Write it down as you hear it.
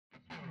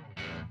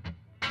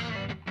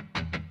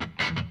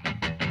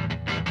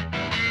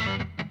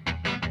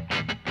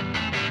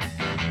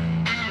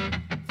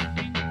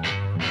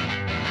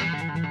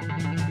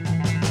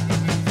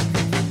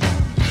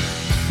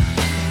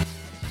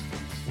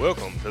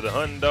to the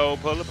Hunting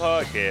Dog Public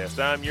Podcast.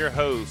 I'm your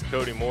host,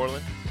 Cody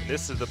Moreland, and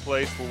this is the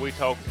place where we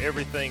talk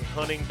everything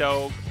hunting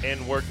dog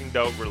and working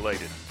dog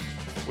related.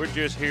 We're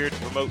just here to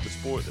promote the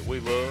sport that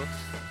we love,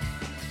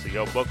 so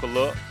y'all buckle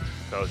up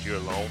because you're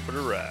along for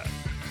the ride.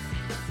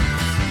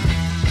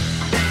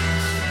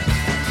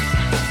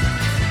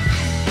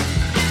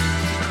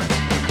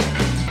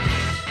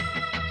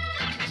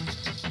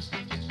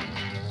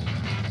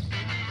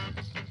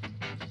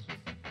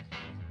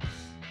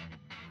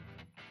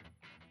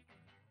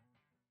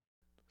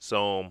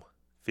 Psalm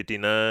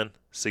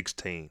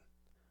 59:16.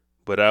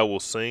 But I will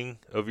sing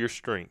of your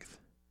strength.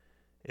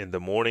 In the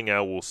morning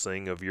I will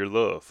sing of your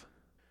love.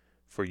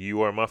 For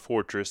you are my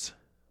fortress,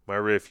 my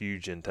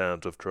refuge in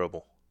times of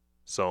trouble.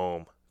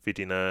 Psalm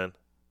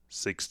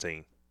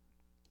 59:16.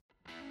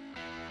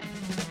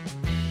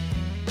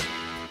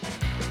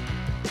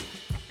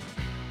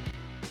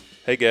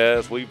 Hey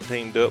guys, we've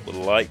teamed up with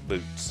Light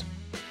Boots.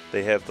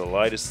 They have the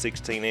lightest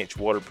 16-inch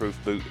waterproof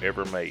boot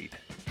ever made.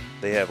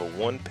 They have a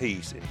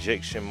one-piece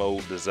injection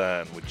mold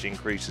design which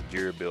increases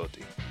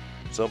durability.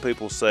 Some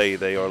people say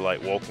they are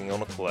like walking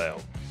on a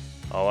cloud.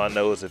 All I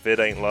know is if it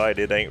ain't light,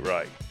 it ain't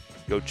right.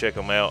 Go check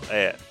them out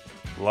at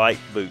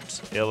lightboots,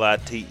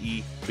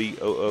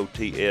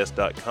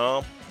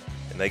 LITEBOOTS.com,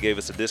 and they gave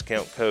us a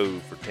discount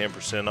code for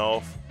 10%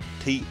 off,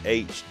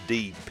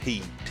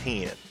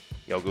 THDP10.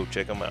 Y'all go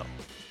check them out.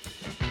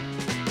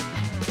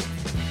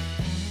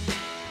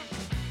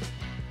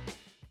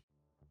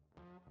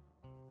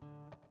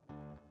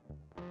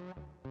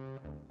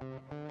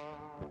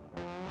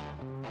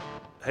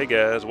 Hey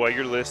guys, while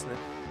you're listening,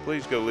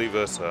 please go leave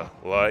us a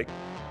like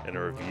and a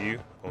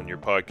review on your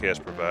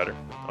podcast provider.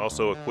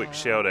 Also, a quick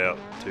shout out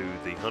to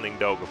the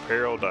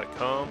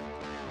huntingdogapparel.com.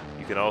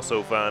 You can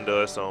also find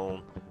us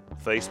on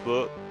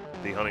Facebook,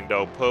 the Hunting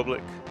Dog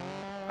Public.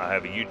 I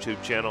have a YouTube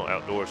channel,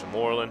 Outdoors in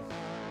Moreland.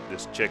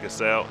 Just check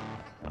us out.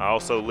 I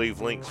also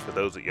leave links for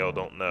those that y'all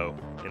don't know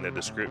in the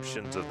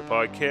descriptions of the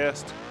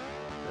podcast.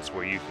 That's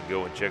where you can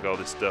go and check all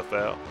this stuff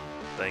out.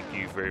 Thank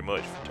you very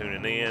much for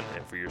tuning in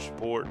and for your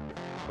support.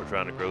 We're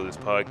trying to grow this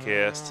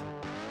podcast.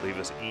 Leave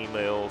us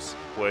emails,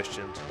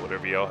 questions,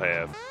 whatever y'all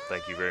have.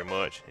 Thank you very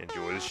much.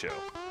 Enjoy the show.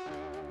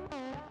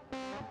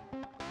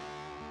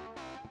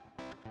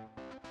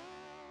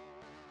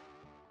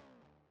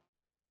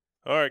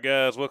 All right,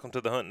 guys, welcome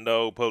to the Hunting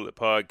Dog Public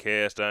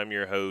Podcast. I'm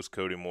your host,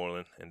 Cody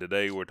Moreland, and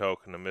today we're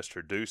talking to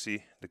Mr.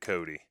 Ducie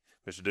Ducote.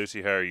 Mr.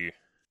 Ducie, how are you?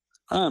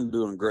 I'm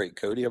doing great,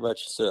 Cody. How about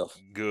yourself?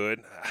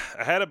 Good.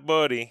 I had a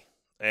buddy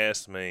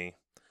ask me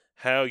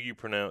how you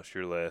pronounce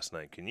your last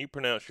name. Can you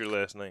pronounce your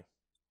last name?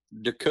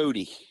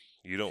 Ducote.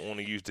 You don't want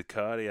to use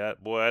Ducati?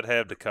 I'd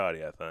have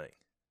Ducati, I think.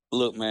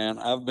 Look, man,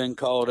 I've been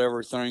called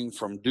everything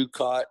from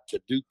Ducote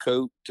to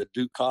Ducote to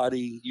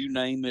Ducati, you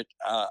name it.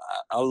 I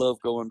love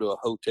going to a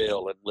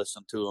hotel and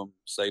listen to them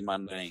say my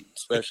name,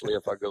 especially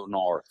if I go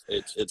north.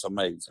 It's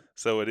amazing.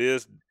 So it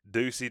is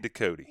Ducie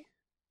Ducote.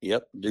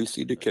 Yep,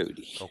 Ducie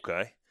Ducote.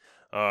 Okay.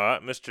 All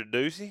right, Mr.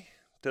 Ducie,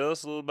 tell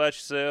us a little about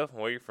yourself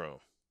and where you're from.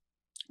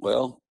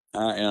 Well,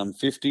 I am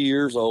 50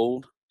 years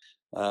old.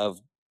 I've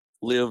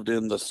lived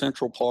in the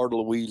central part of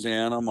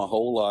Louisiana my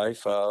whole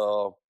life.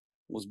 I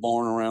was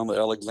born around the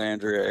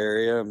Alexandria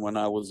area, and when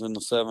I was in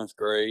the 7th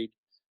grade,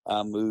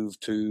 I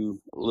moved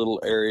to a little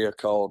area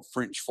called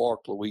French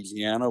Fork,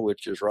 Louisiana,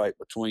 which is right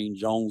between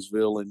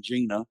Jonesville and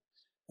Gina,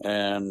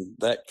 and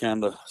that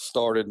kind of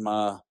started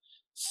my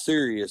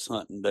serious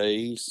hunting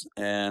days.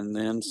 And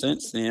then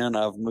since then,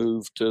 I've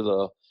moved to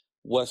the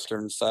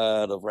western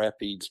side of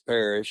Rapides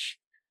Parish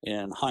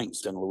in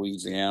Hindston,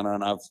 Louisiana,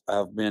 and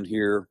I've been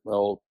here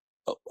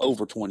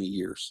over 20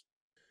 years.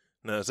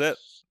 Now, is that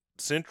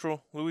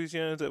Central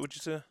Louisiana? Is that what you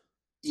said?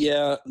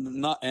 Yeah,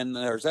 and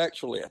there's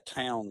actually a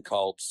town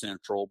called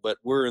Central, but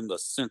we're in the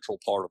central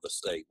part of the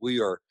state.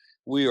 We are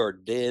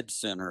dead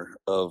center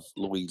of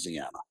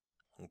Louisiana.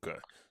 Okay,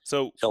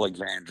 so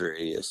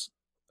Alexandria is.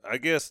 I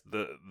guess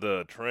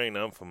the terrain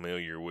I'm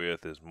familiar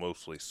with is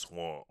mostly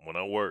swamp. When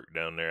I worked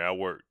down there, I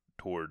worked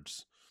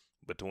towards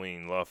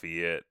between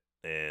Lafayette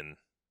and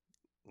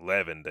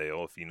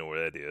Lavendale, if you know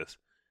where that is.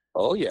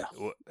 Oh yeah,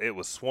 it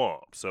was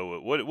swamp.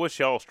 So what's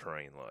y'all's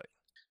terrain like?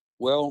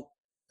 Well,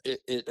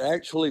 it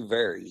actually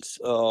varies.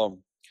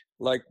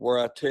 Like where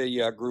I tell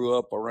you, I grew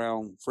up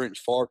around French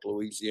Fork,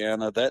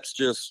 Louisiana. That's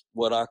just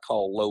what I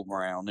call low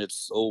ground.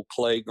 It's old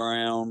clay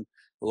ground,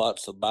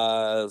 lots of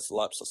byes,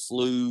 lots of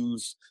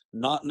sloughs.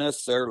 Not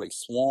necessarily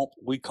swamp.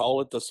 We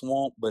call it the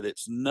swamp, but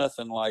it's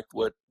nothing like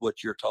what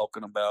you're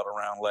talking about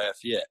around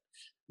Lafayette.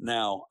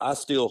 Now, I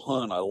still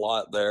hunt a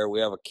lot there.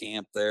 We have a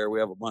camp there. We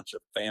have a bunch of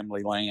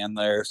family land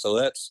there. So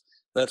that's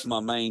my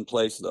main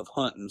place of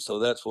hunting. So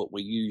that's where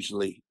we're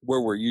usually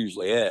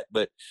at.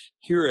 But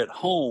here at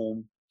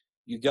home,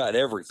 you got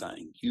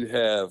everything. You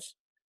have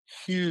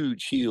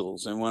huge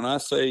hills. And when I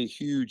say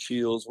huge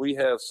hills, we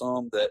have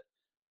some that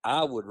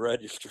I would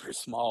register as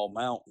small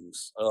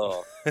mountains.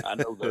 I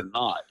know they're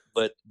not,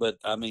 but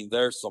I mean,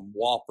 there's some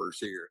whoppers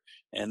here.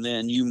 And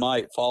then you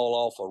might fall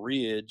off a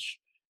ridge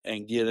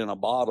and get in a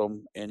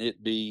bottom and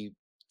it be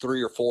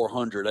 300 or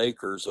 400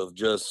 acres of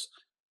just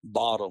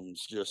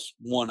bottoms, just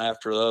one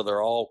after the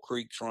other. All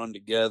creeks run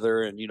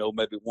together, and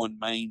maybe one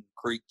main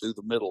creek through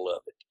the middle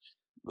of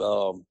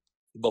it.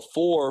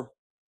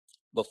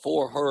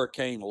 Before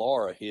Hurricane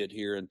Laura hit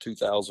here in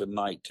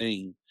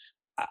 2019,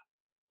 I,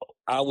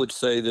 I would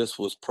say this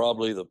was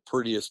probably the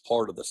prettiest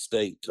part of the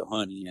state to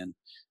hunt in,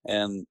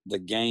 and the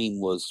game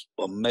was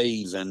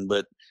amazing.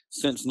 But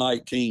since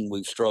 19,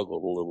 we've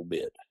struggled a little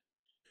bit.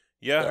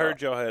 Yeah, I Uh,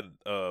 heard y'all had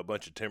a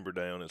bunch of timber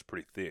down. It's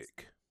pretty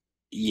thick.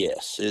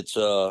 yes, it's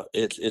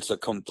a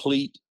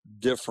complete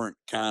different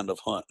kind of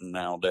hunting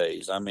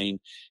nowadays. I mean,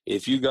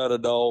 if you got a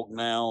dog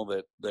now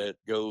that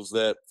goes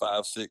that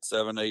 5, 6,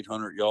 7,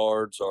 800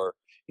 yards, or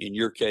in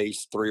your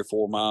case 3 or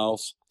 4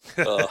 miles,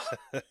 uh,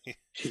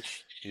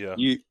 Yeah.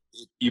 you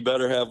you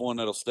better have one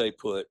that'll stay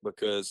put,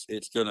 because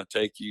it's going to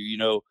take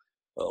you.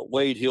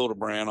 Wade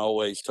Hildebrand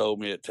always told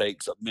me it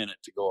takes a minute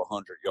to go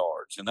 100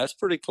 yards, and that's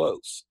pretty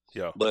close.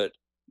 Yeah. But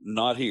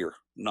not here,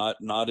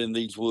 not in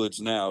these woods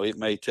now. It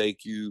may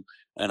take you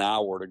an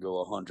hour to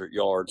go 100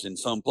 yards in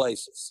some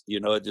places.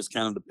 It just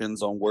kind of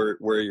depends on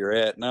where you're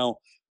at. Now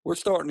we're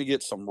starting to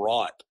get some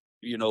rot,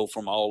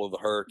 from all of the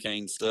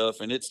hurricane stuff,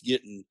 and it's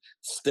getting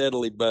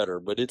steadily better,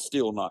 but it's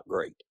still not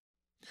great.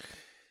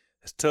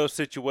 It's a tough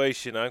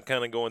situation. I'm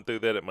kind of going through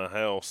that at my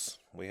house.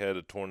 We had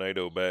a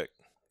tornado back,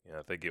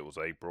 I think it was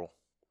April,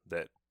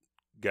 that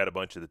got a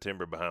bunch of the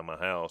timber behind my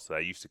house that I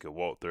used to could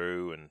walk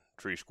through and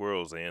tree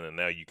squirrels in, and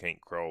now you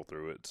can't crawl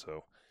through it.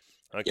 So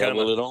I Yeah, kind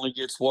well, of, it only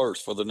gets worse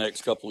for the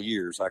next couple of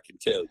years, I can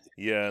tell you.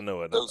 yeah, I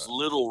know it. Those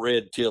little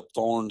red tip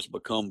thorns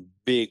become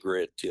big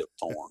red tip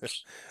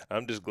thorns.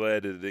 I'm just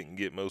glad that it didn't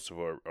get most of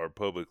our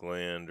public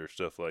land or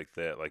stuff like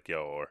that, like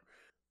y'all are.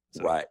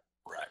 So, Right,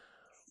 right.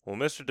 well,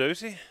 Mr.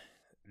 Ducey,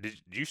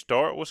 did you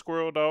start with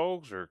squirrel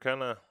dogs, or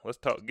kind of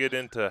get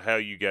into how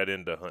you got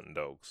into hunting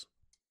dogs?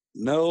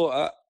 No,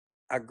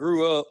 I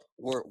grew up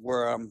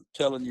where I'm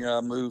telling you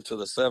I moved to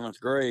the seventh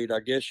grade.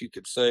 I guess you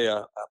could say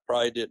I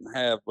probably didn't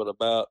have but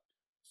about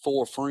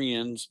four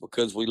friends,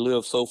 because we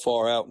lived so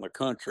far out in the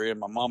country, and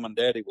my mom and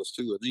daddy was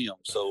two of them.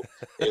 So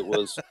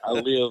I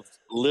lived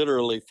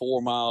literally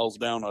 4 miles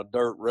down a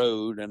dirt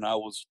road, and I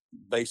was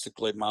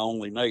basically my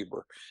only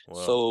neighbor.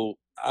 Well, So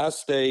I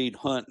stayed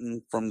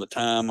hunting from the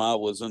time I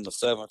was in the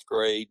seventh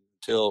grade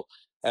until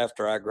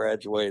after I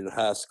graduated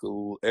high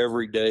school,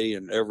 every day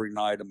and every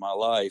night of my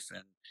life.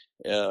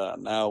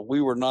 And now,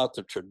 we were not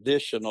the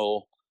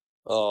traditional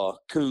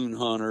coon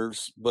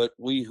hunters, but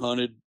we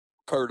hunted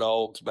cur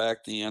dogs back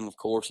then. Of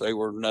course, they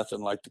were nothing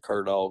like the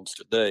cur dogs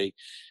today.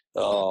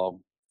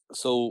 Um,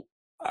 so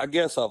I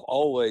guess I've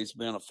always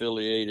been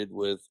affiliated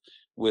with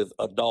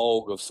a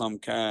dog of some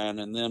kind.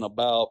 And then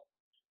about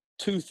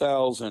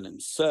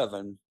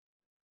 2007,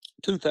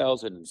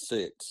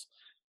 2006,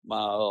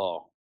 my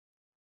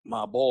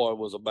my boy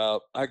was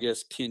about, I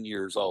guess, 10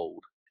 years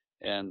old.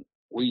 And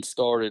we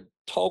started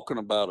talking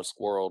about a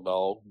squirrel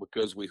dog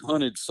because we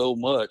hunted so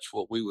much.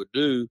 What we would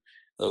do,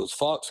 those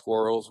fox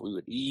squirrels, we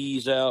would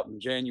ease out in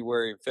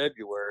January and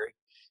February,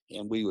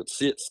 and we would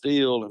sit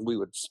still and we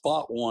would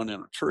spot one in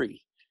a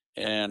tree.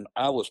 And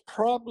I was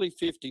probably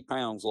 50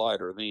 pounds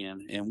lighter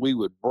then, and we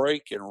would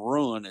break and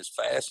run as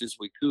fast as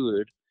we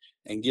could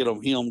and get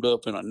them hemmed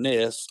up in a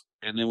nest,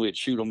 and then we'd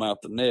shoot them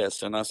out the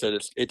nest. And I said,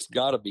 it's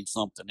got to be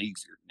something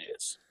easier than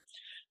this.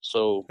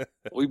 So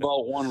we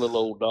bought one little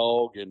old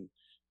dog, and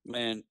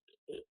man,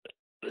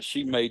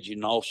 she made you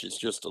nauseous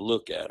just to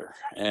look at her.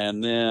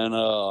 And then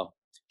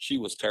she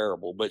was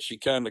terrible, but she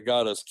kind of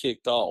got us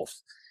kicked off.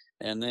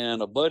 And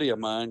then a buddy of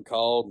mine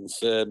called and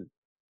said,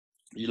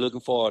 "You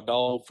looking for a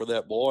dog for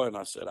that boy?" And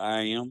I said,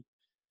 "I am."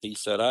 He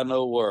said, "I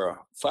know where a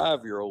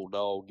 5-year-old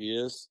dog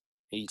is."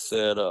 He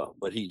said,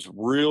 "But he's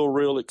real,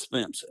 real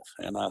expensive."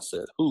 And I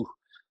said, "Whew,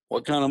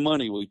 what kind of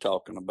money we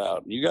talking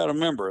about?" And you got to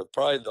remember,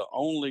 probably the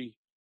only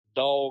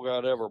dog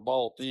I'd ever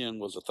bought then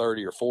was a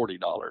 $30 or $40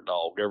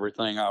 dog.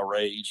 Everything I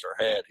raised or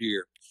had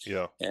here.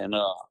 yeah. And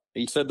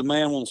he said the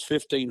man wants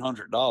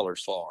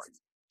 $1,500 for him.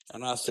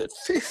 And I said,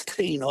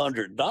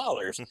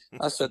 $1,500?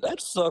 I said,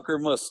 that sucker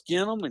must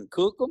skin them and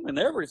cook them and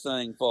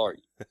everything for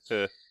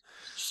you.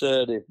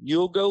 Said, if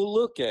you'll go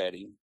look at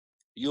him,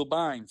 you'll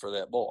buy him for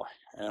that boy.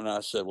 And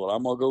I said, well,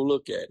 I'm gonna go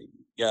look at him.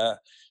 A guy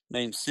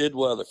named Sid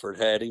Weatherford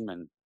had him,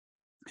 and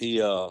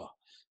he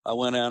I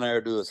went down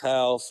there to his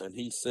house, and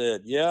he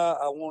said, "Yeah,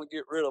 I want to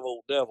get rid of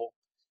old devil."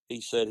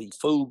 He said he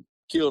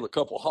killed a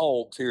couple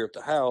hogs here at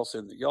the house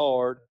in the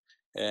yard,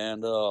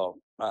 and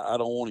I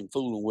don't want him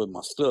fooling with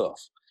my stuff.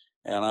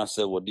 And I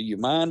said, "Well, do you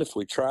mind if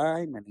we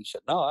try him?" And he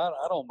said, "No,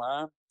 I don't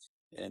mind."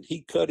 And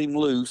he cut him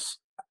loose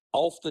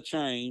off the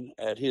chain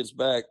at his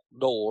back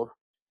door,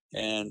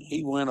 and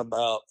he went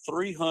about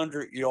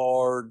 300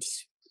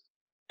 yards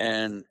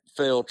and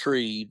fell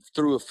treed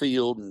through a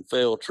field and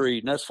fell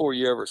treed. And that's before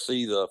you ever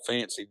see the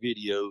fancy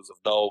videos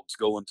of dogs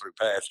going through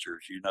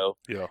pastures.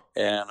 Yeah.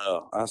 And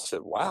I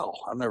said, wow,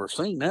 I've never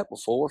seen that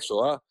before.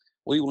 So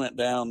we went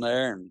down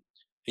there, and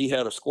he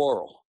had a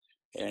squirrel.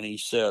 And he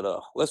said,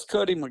 let's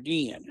cut him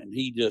again. And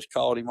he just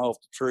caught him off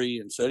the tree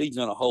and said, he's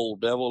in a hole,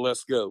 devil,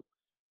 let's go.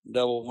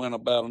 Devil went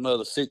about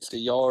another 60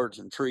 yards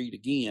and treed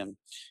again,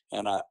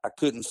 and I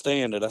couldn't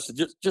stand it. I said,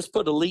 just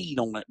put a lead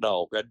on that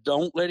dog.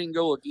 Don't let him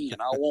go again.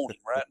 I want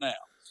him right now.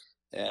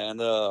 And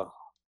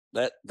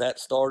that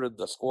started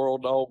the squirrel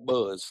dog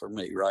buzz for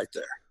me right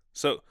there.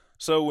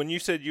 So when you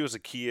said you was a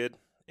kid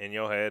and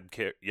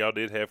y'all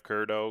did have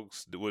cur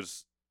dogs,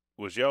 was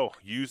y'all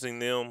using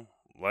them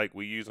like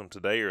we use them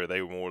today, or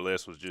they more or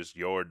less was just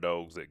yard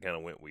dogs that kind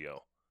of went with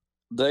y'all?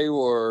 They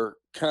were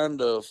kind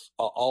of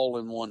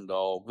all-in-one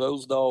dog.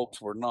 Those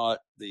dogs were not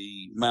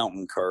the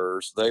mountain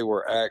curs. They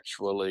were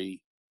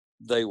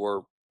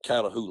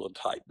Catahoula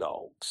type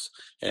dogs,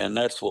 and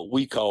that's what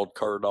we called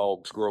cur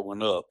dogs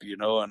growing up.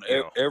 And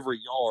Yeah. every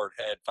yard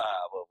had 5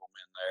 of them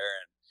in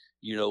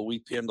there, and we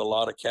pinned a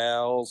lot of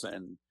cows,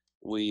 and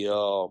we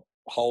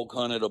hog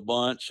hunted a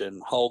bunch,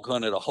 and hog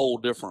hunted a whole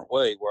different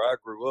way. Where I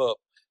grew up,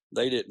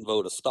 they didn't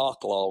vote a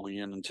stock law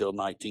in until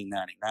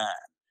 1999.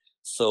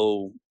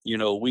 So,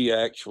 we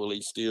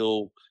actually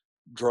still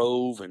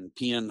drove and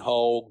pinned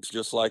hogs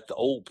just like the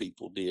old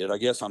people did. I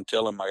guess I'm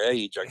telling my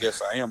age. I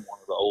guess I am one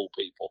of the old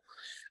people.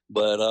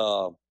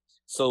 But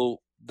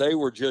so they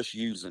were just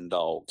using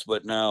dogs.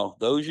 But now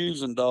those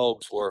using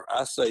dogs were,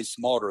 I say,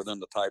 smarter than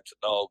the types of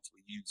dogs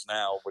we use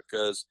now,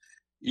 because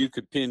you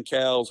could pin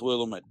cows with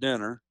them at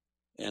dinner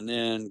and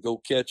then go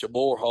catch a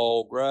boar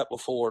hog right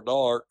before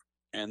dark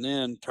and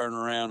then turn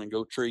around and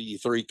go tree you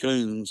 3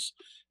 coons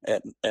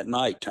at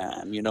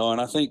nighttime, and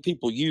I think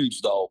people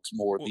use dogs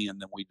more Well, then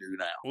than we do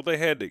now. well, they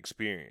had the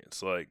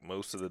experience. Like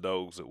most of the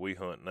dogs that we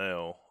hunt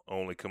now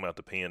only come out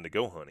the pen to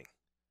go hunting.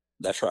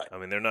 That's right. I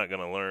mean, they're not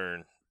going to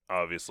learn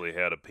obviously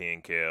how to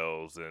pin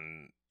cows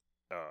and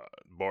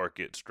bark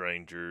at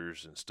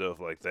strangers and stuff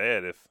like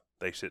that if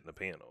they sit in the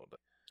pen all day.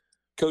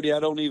 Cody, I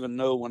don't even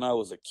know when I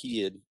was a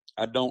kid,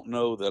 I don't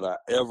know that I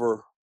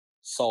ever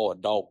saw a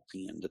dog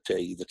pen, to tell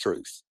you the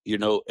truth.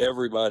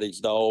 Everybody's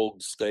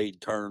dog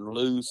stayed turned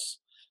loose,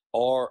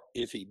 or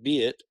if he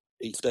bit,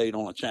 he stayed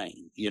on a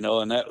chain,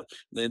 and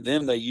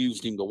then they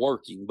used him to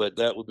work him, but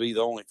that would be the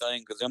only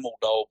thing, because them old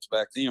dogs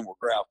back then were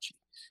grouchy.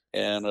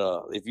 And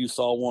if you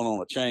saw one on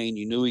a chain,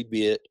 you knew he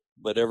bit,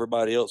 but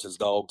everybody else's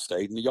dog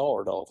stayed in the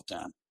yard all the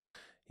time.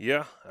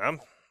 Yeah,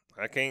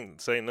 I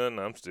can't say nothing.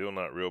 I'm still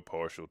not real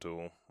partial to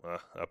them.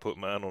 I put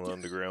mine on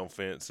underground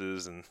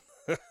fences and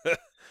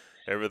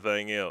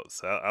everything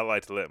else. I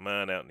like to let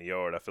mine out in the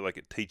yard. I feel like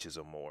it teaches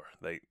them more.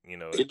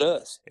 It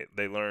does.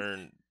 They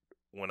learn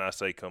when I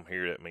say come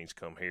here, that means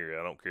come here.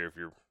 I don't care if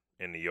you're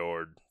in the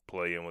yard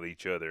playing with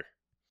each other.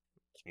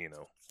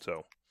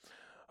 So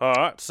all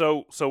right.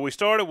 So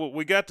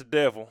we got the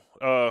devil.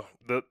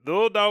 The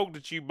little dog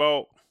that you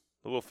bought,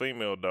 the little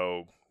female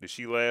dog. Did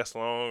she last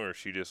long, or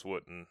she just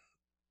wasn't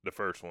the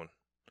first one?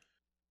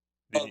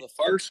 The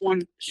first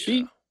one,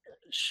 Yeah.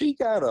 she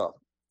got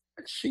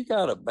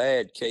a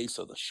bad case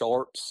of the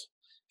sharps,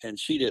 and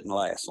she didn't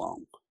last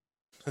long.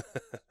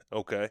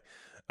 Okay.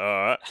 All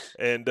right.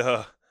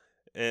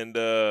 And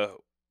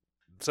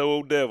so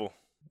old devil,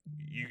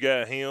 you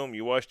got him.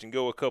 You watched him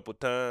go a couple of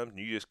times, and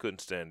you just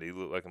couldn't stand it. He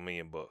looked like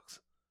 $1,000,000.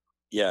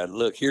 Yeah,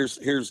 look, here's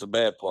the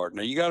bad part.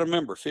 Now you got to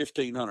remember,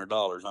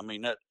 $1,500. I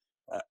mean, that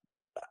uh,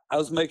 I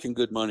was making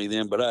good money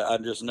then, but I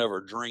just never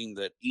dreamed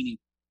that any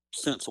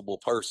sensible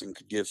person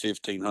could give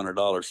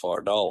 $1,500 for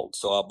a dog.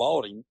 So I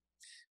bought him.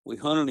 We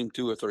hunted him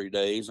 2 or 3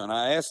 days, and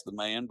I asked the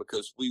man,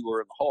 because we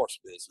were in the horse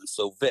business,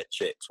 so vet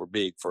checks were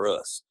big for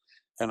us.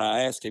 And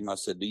I asked him, I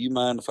said, "Do you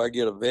mind if I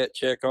get a vet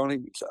check on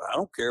him?" He said, "I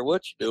don't care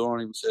what you do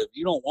on him." He said, "If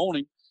you don't want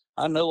him,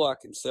 I know I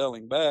can sell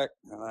him back."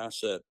 And I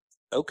said,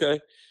 "Okay."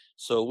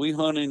 So we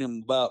hunted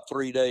him about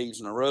 3 days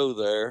in a row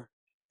there.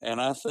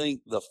 And I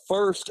think the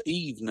first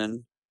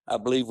evening, I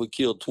believe we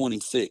killed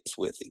 26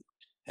 with him.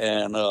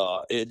 And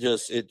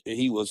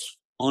he was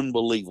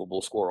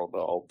unbelievable squirrel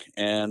dog.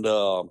 And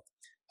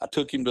I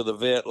took him to the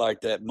vet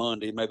like that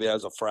Monday. Maybe that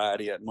was a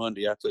Friday. That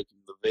Monday, I took him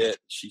to the vet.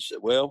 She said,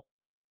 "Well,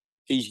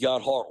 he's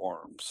got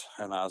heartworms."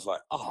 And I was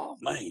like, "Oh,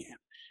 man."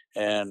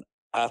 And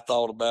I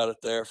thought about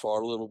it there for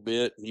a little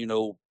bit.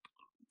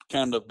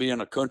 Kind of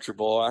being a country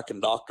boy, I can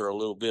doctor a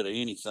little bit of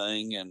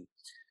anything. And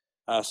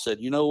I said,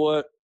 "You know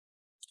what?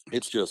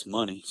 It's just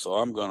money." So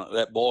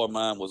that boy of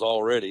mine was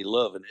already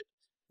loving it.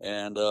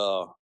 And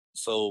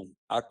so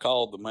I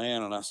called the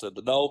man and I said,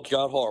 "The dog's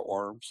got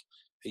heartworms."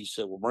 He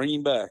said, "Well, bring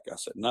him back." I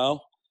said,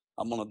 "No,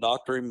 I'm going to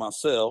doctor him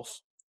myself."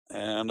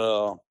 And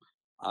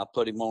I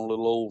put him on a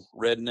little old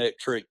redneck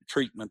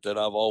treatment that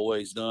I've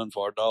always done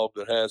for a dog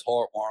that has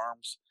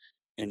heartworms.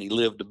 And he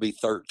lived to be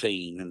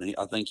 13. And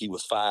I think he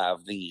was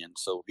 5 then.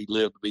 So he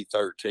lived to be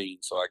 13.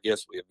 So I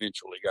guess we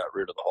eventually got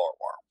rid of the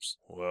heartworms.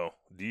 Well,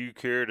 do you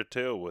care to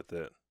tell what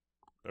that,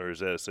 or is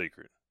that a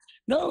secret?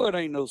 No, it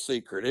ain't no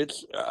secret.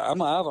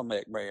 I'm an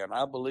Ivomec man.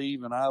 I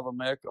believe in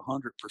Ivomec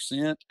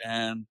 100%.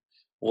 And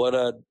what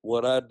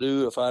I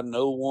do, if I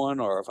know one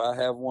or if I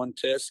have one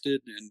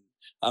tested, and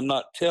I'm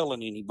not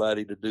telling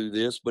anybody to do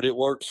this, but it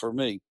works for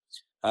me.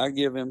 I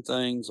give them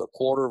things a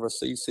quarter of a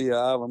cc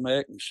of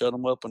Ivomec and shut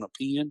them up in a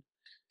pen.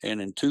 And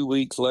then 2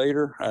 weeks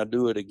later, I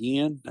do it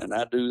again, and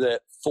I do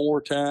that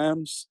 4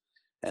 times.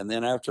 And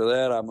then after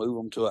that, I move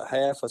them to a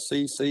half a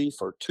cc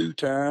for 2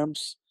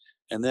 times.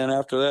 And then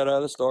after that, I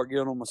just start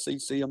giving them a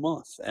cc a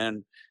month.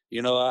 And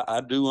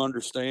I do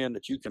understand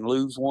that you can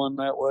lose one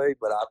that way,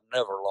 but I've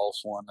never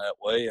lost one that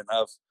way. And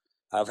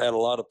I've had a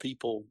lot of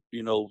people,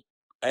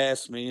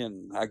 ask me,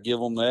 and I give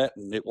them that,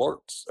 and it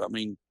works. I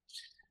mean,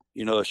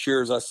 as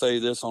sure as I say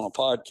this on a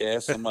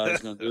podcast,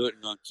 somebody's going to do it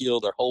and going to kill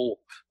the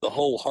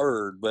whole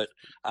herd. But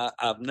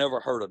I've never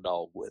hurt a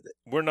dog with it.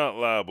 We're not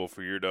liable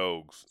for your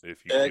dogs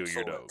if you kill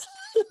your dogs.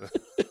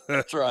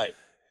 That's right.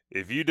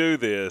 If you do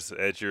this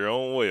at your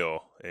own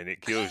will and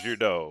it kills your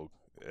dog,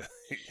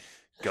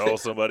 call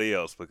somebody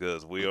else,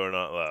 because we are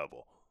not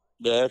liable.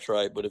 That's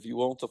right. But if you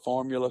want the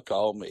formula,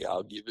 call me.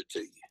 I'll give it to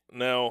you.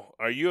 Now,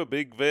 are you a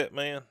big vet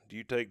man? Do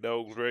you take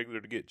dogs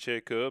regular to get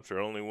checkups, or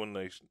only when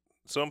they?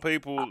 Some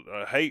people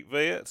hate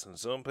vets, and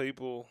some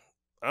people.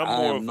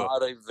 I am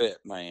not a vet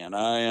man.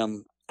 I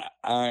am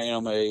a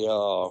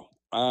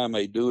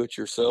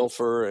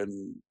do-it-yourselfer,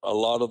 and a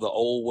lot of the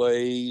old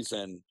ways.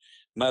 And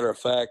matter of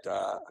fact,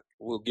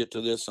 we'll get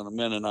to this in a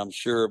minute, I'm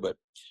sure. But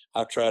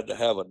I tried to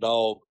have a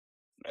dog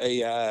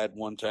AI'd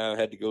one time. I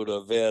had to go to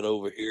a vet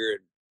over here,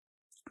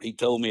 and he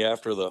told me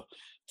after the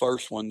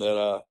first one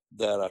that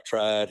I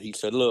tried, he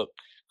said, "Look,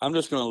 I'm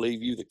just going to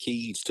leave you the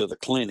keys to the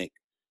clinic."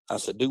 I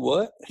said, "Do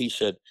what?" He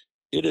said,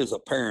 "It is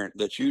apparent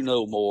that you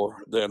know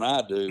more than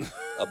I do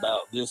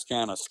about this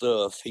kind of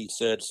stuff." He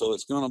said, "So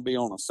it's going to be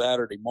on a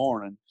Saturday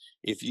morning.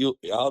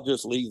 I'll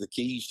just leave the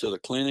keys to the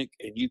clinic,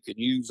 and you can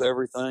use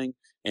everything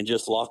and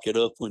just lock it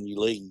up when you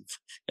leave."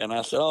 And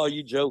I said, "Oh,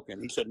 you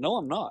joking?" He said, "No,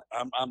 I'm not.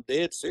 I'm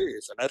dead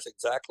serious." And that's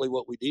exactly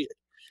what we did.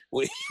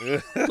 I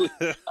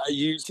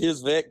used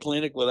his vet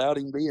clinic without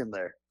him being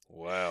there.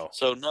 Wow.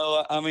 So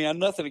no, I mean, I'm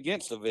nothing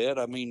against the vet.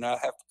 I mean, I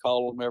have to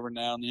call them every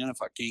now and then if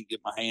I can't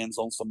get my hands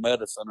on some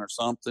medicine or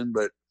something,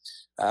 but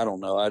I don't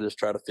know. I just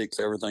try to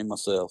fix everything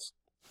myself.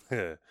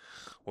 Well,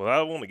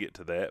 I want to get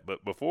to that,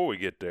 but before we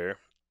get there,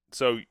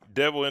 so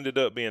Devil ended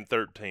up being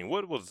 13.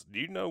 Do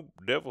you know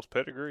Devil's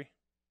pedigree?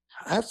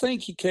 I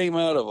think he came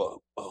out of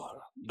a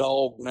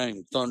dog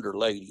named Thunder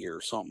Lady or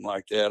something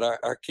like that. I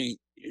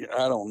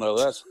don't know.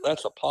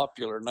 That's a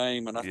popular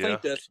name, and I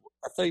think that's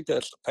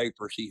the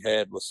papers he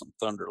had with some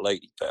Thunder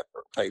Lady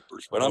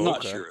papers, but I'm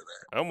not sure of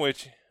that. I'm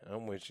with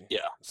you.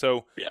 Yeah.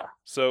 So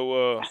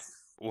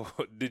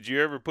did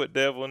you ever put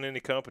Devil in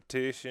any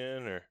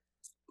competition, or?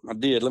 I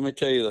did. Let me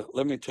tell you.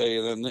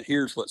 Then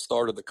here's what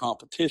started the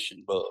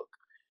competition bug.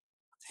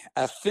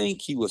 I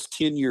think he was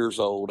 10 years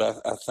old. I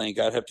think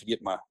I'd have to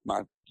get my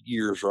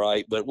years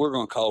right, but we're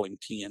going to call him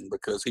 10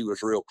 because he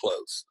was real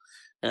close.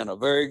 And a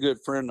very good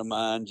friend of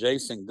mine,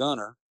 Jason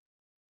Gunner,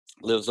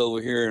 lives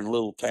over here in a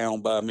little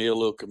town by me, a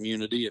little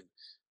community, and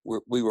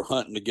we were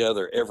hunting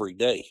together every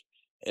day,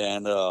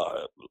 and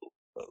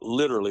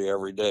literally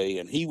every day.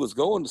 And he was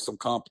going to some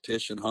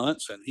competition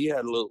hunts, and he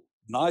had a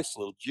nice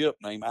little gyp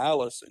named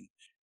Alice, and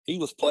he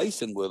was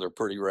placing with her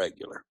pretty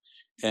regular.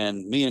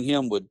 And me and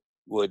him would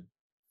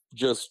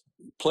just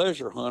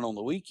pleasure hunt on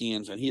the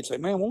weekends, and he'd say,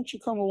 "Man, won't you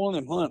come to one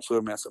of them hunts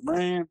with me?" I said,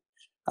 "Man,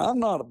 I'm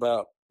not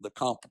about the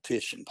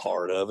competition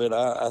part of it."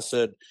 I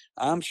said,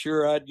 "I'm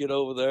sure I'd get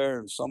over there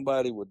and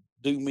somebody would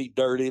do me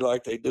dirty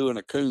like they do in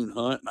a coon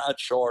hunt, and I'd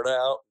short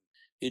out.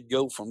 It'd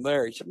go from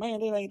there." He said,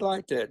 "Man, it ain't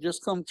like that.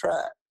 Just come try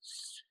it."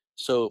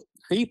 So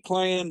he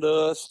planned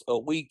us a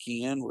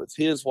weekend with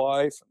his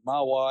wife and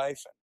my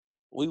wife. And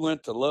we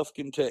went to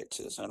Lufkin,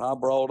 Texas, and I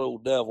brought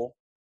old Devil.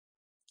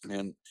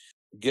 And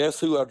guess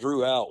who I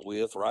drew out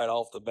with right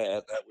off the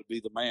bat? That would be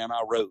the man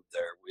I rode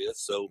there with.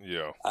 So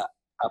yeah. I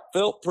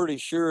felt pretty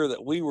sure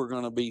that we were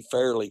going to be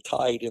fairly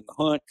tight in the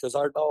hunt because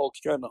our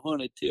dogs kind of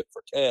hunted tit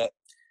for tat.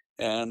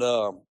 And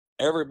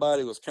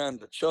everybody was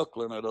kind of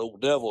chuckling at old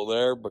Devil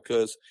there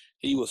because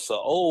he was so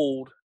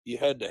old. You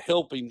had to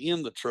help him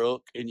in the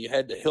truck, and you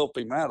had to help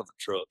him out of the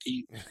truck.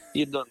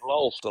 He'd done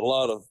lost a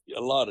lot of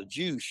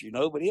juice,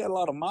 but he had a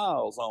lot of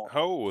miles on him.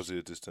 How old was he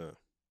at this time?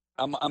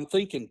 I'm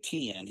thinking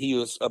 10. He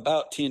was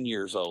about 10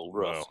 years old,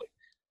 roughly.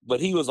 Wow. But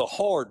he was a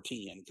hard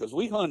 10 because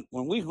we hunt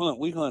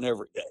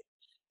every day.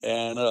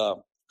 And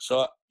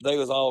so they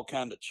was all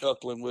kind of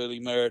chuckling with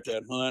him there at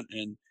that hunt.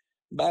 And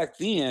back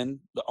then,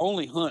 the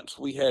only hunts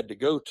we had to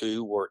go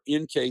to were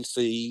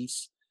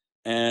NKCs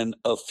and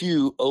a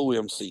few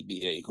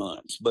OMCBA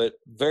hunts, but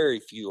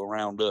very few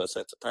around us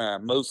at the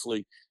time,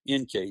 mostly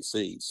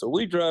NKCs. So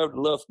we drove to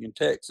Lufkin,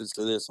 Texas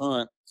to this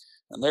hunt,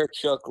 and they're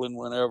chuckling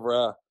whenever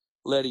I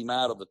let him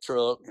out of the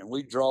truck, and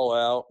we draw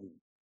out, and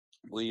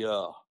we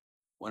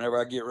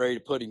whenever I get ready to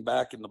put him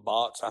back in the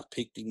box, I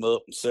picked him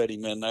up and set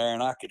him in there,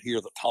 and I could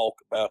hear the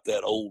talk about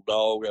that old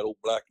dog, that old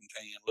black and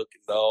tan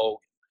looking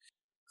dog.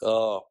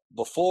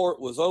 Before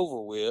it was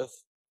over with,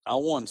 I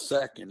won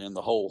second in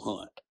the whole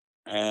hunt,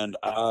 and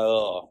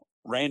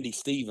Randy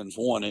Stevens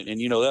won it, and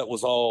that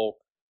was all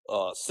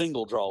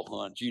single draw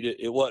hunts.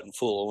 It wasn't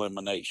full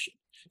elimination,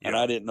 and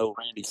I didn't know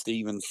Randy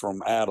Stevens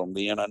from Adam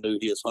then. I knew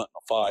he was hunting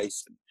a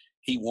feist, and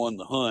he won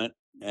the hunt.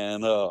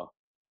 And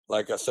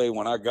like I say,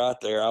 when I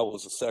got there, I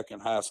was a second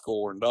high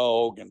scoring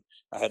dog, and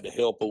I had to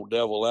help old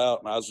Devil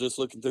out. And I was just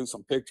looking through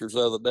some pictures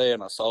the other day,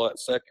 and I saw that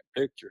second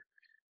picture,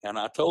 and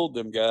I told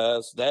them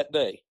guys that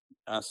day,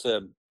 I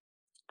said,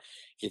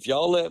 if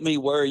y'all let me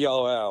wear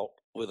y'all out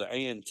with an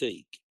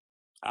antique,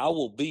 I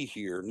will be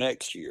here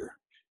next year,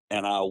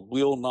 and I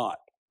will not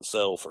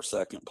settle for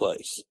second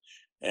place.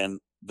 And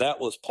that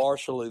was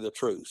partially the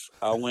truth.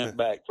 I went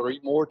back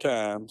 3 more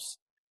times,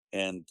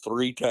 and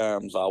 3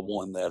 times I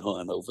won that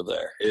hunt over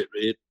there.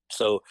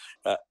 So,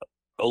 uh,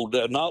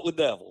 not with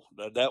Devil.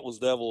 That was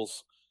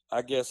Devil's.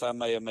 I guess I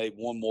may have made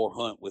one more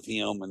hunt with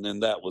him, and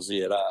then that was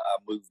it. I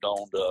moved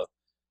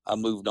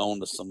on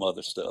to some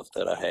other stuff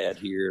that I had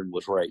here and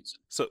was raising.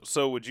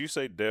 So would you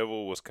say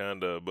Devil was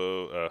kind of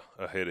above,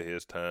 ahead of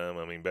his time?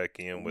 I mean, back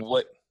in with.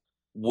 Way,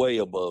 way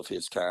above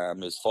his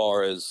time as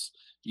far as,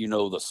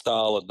 the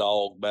style of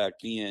dog back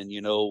then.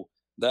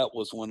 That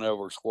was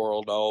whenever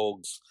squirrel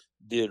dogs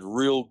did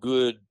real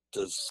good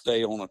to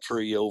stay on a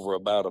tree over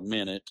about a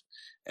minute,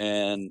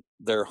 and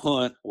their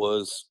hunt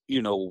was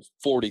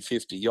 40,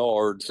 50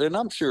 yards. And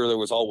I'm sure there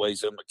was always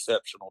some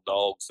exceptional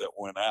dogs that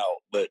went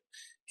out, but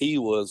he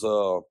was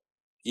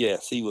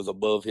yes, he was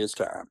above his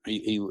time.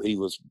 He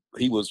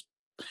was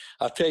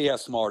I'll tell you how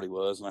smart he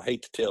was, and I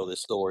hate to tell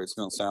this story, it's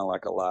going to sound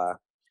like a lie.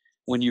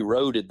 When you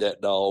roaded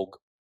that dog,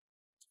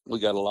 we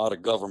got a lot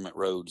of government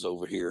roads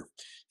over here,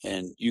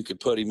 and you could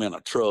put him in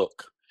a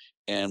truck,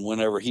 and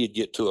whenever he'd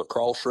get to a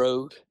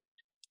crossroad,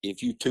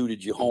 if you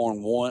tooted your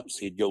horn once,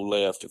 he'd go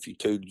left. If you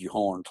tooted your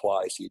horn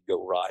twice, he'd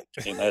go right.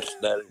 And that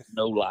is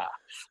no lie.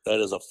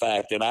 That is a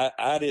fact. And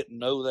I didn't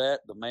know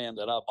that. The man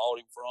that I bought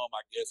him from,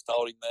 I guess,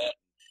 taught him that.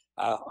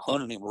 I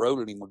hunted him,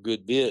 rode him a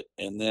good bit,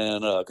 and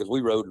then because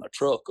we rode in a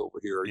truck over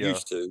here, or Yeah.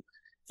 used to,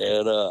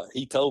 and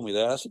he told me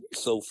that. I said,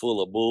 "You're so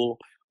full of bull."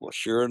 Well,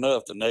 sure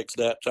enough, the next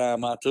that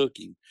time I took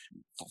him,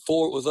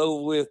 before it was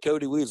over with,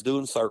 Cody, we was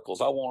doing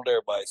circles. I wanted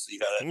everybody to see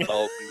how that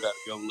dog knew how to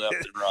go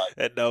left and right.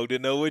 That dog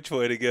didn't know which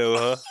way to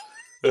go,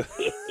 huh?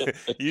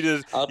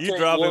 you I'll tell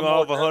drop him one more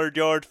off 100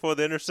 yards for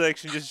the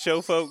intersection just to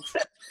show folks.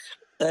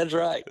 That's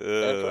right.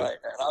 That's right.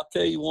 And I'll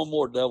tell you one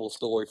more Devil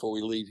story before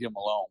we leave him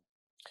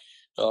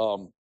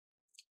alone.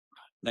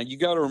 Now you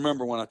got to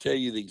remember, when I tell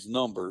you these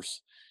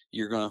numbers,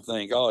 you're going to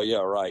think, "Oh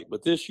yeah, right."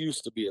 But this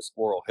used to be a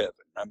squirrel heaven.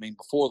 I mean,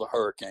 before the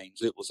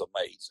hurricanes, it was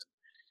amazing.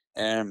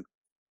 And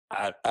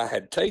I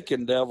had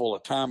taken Devil a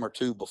time or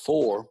two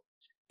before,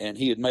 and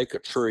he'd make a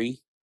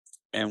tree,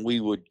 and we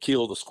would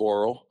kill the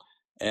squirrel,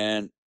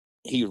 and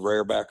he'd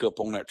rear back up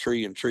on that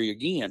tree and tree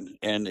again.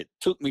 And it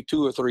took me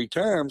 2 or 3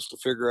 times to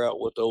figure out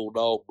what the old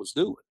dog was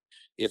doing.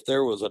 If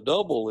there was a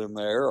double in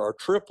there or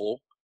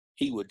triple,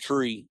 he would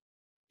tree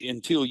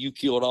until you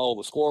killed all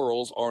the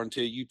squirrels or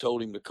until you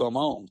told him to come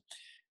on.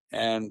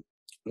 And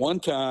one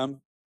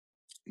time,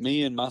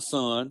 me and my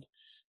son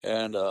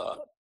and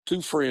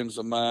 2 friends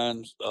of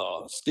mine,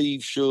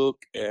 Steve Shook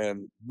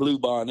and Blue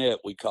Bonnet,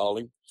 we call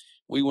him,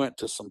 we went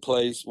to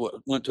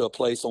a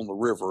place on the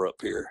river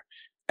up here.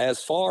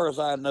 As far as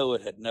I know,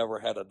 it had never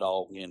had a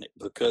dog in it,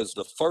 because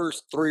the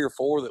first 3 or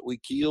 4 that we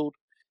killed,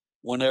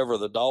 whenever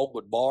the dog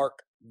would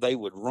bark, they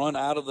would run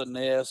out of the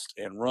nest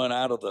and run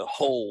out of the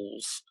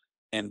holes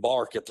and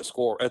bark at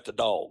the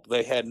dog.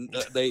 They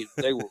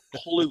were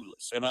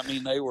clueless, and I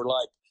mean, they were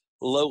like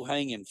low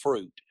hanging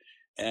fruit.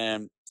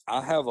 And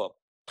I have a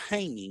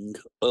painting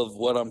of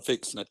what I'm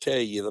fixing to tell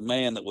you. The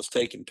man that was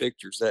taking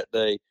pictures that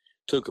day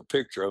took a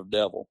picture of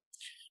Devil.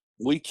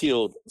 We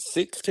killed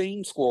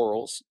 16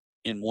 squirrels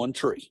in one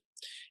tree,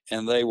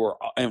 and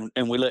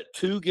we let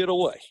 2 get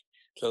away.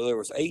 So there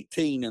was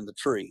 18 in the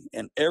tree,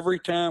 and every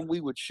time we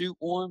would shoot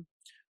one,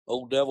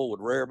 old Devil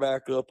would rear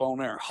back up on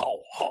there, haw,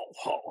 haw,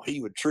 haw.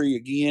 He would tree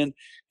again,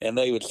 and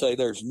they would say,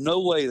 "There's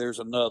no way there's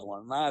another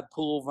one." And I'd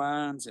pull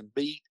vines and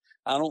beat.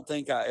 I don't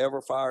think I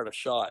ever fired a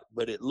shot,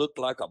 but it looked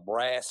like a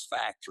brass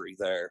factory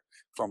there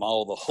from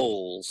all the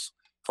holes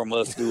from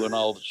us doing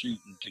all the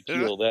shooting to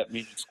kill that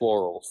many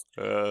squirrels.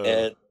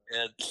 And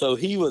so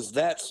he was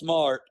that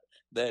smart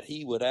that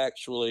he would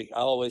actually, I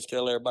always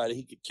tell everybody,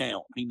 he could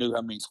count. He knew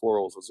how many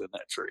squirrels was in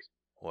that tree.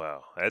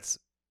 Wow, that's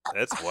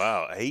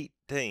wow.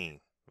 18,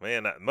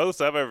 man.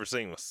 Most I've ever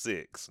seen was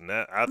 6, and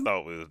I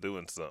thought we was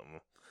doing something.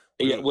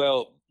 Yeah,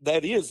 well,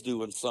 that is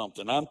doing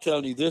something. I'm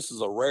telling you, this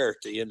is a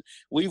rarity, and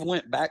we've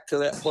went back to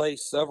that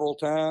place several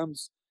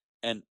times,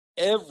 and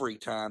every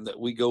time that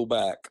we go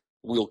back,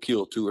 we'll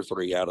kill 2 or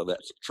 3 out of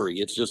that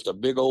tree. It's just a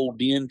big old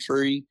den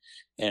tree,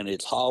 and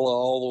it's hollow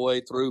all the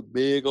way through.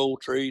 Big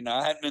old tree. Now,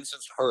 I hadn't been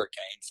since the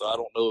hurricane, so I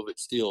don't know if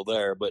it's still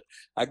there, but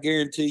I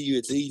guarantee you,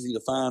 it's easy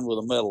to find with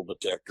a metal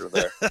detector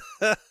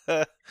there.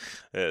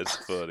 That's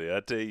funny.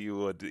 I tell you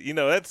what,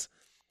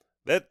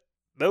 that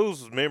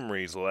those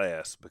memories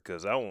last,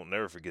 because I won't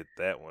never forget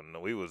that one.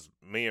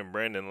 Me and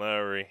Brandon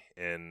Lowry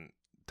and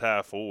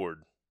Ty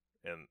Ford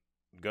and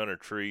Gunner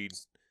Treed,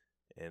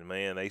 and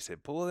man, they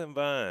said, "Pull them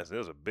vines." There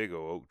was a big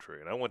old oak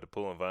tree, and I went to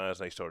pulling vines,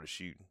 and they started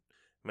shooting.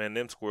 Man,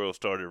 them squirrels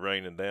started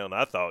raining down.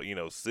 I thought,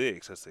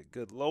 6. I said,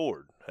 good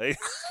Lord. Hey,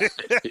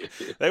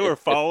 they were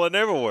falling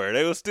everywhere.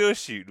 They were still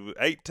shooting.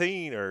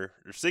 18 or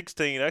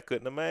 16, I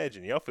couldn't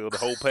imagine. Y'all filled the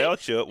whole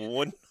pouch up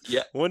with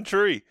Yeah. one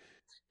tree.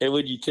 And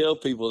when you tell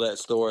people that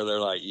story, they're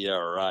like, yeah,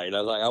 right.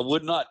 I was like, I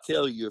would not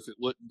tell you if it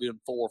wouldn't been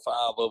 4 or 5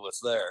 of us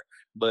there,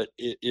 but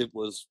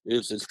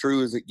it's as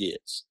true as it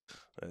gets.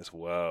 That's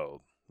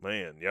wild.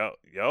 Man,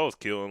 y'all was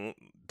killing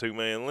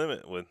 2-man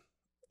limit with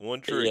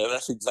one tree. Yeah,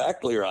 that's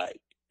exactly right.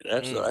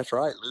 Mm, That's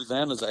right.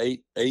 Louisiana's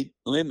eight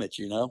limit,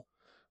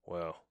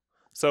 wow.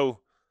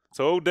 So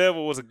old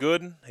Devil was a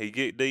good one. He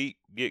get deep,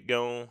 get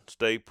gone,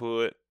 stay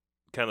put.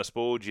 Kind of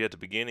spoiled you at the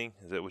beginning.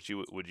 Is that what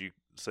would you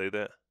say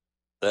that?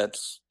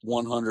 That's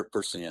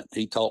 100%.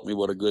 He taught me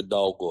what a good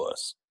dog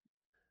was.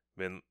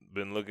 Been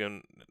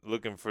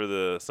looking for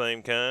the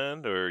same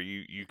kind, or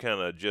you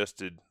kind of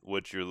adjusted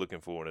what you're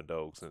looking for in a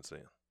dog since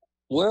then?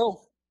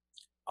 Well,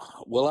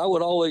 I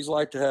would always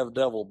like to have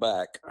Devil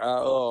back.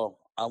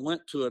 I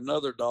went to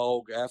another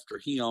dog after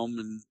him,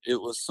 and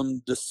it was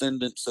some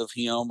descendants of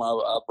him.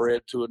 I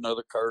bred to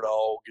another cur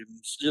dog, and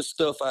it's just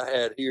stuff I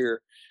had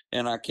here,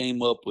 and I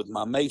came up with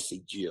my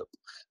Macy Jip.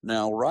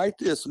 Now, right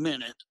this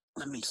minute,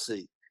 let me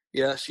see.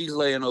 Yeah, she's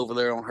laying over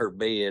there on her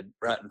bed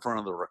right in front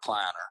of the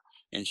recliner,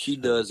 and she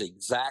does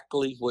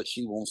exactly what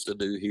she wants to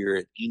do here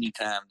at any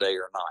time, day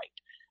or night.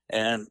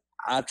 And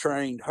I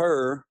trained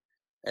her,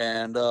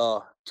 and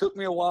took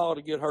me a while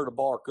to get her to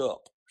bark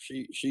up.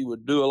 She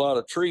would do a lot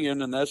of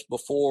treeing, and that's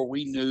before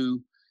we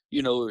knew,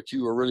 that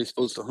you were really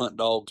supposed to hunt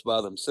dogs by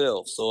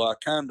themselves. So I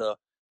kind of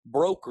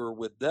broke her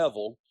with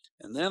Devil,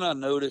 and then I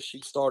noticed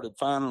she started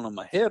finding them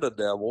ahead of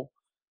Devil,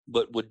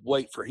 but would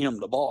wait for him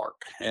to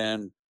bark.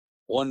 And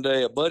one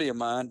day, a buddy of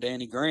mine,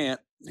 Danny Grant,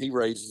 he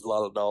raises a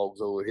lot of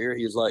dogs over here.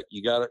 He's like,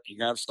 you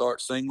gotta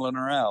start singling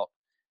her out.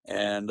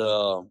 And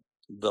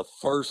the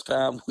first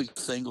time we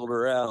singled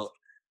her out,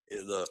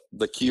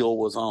 the kill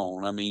was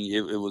on. I mean,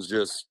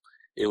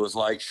 it was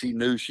like she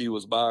knew she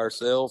was by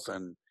herself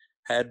and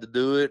had to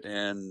do it.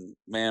 And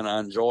man, I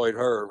enjoyed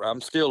her.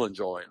 I'm still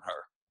enjoying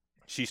her.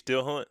 She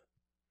still hunt?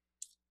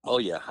 Oh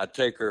yeah, I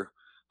take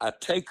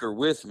her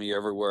with me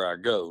everywhere I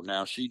go.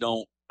 Now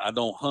I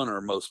don't hunt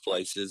her most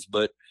places,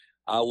 but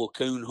I will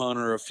coon hunt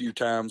her a few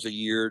times a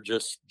year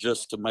just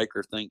to make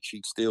her think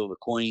she's still the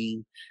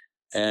queen.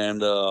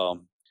 And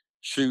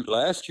shoot,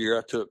 last year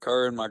I took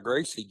her and my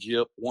Gracie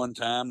Jip one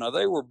time. Now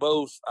they were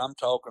both, I'm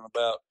talking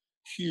about,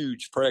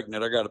 huge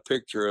pregnant. I got a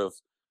picture of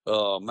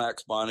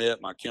Max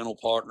Bonnet, my kennel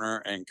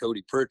partner, and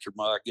Cody Pritchard,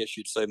 I guess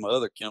you'd say my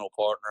other kennel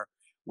partner.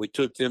 We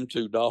took them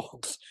 2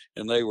 dogs,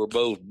 and they were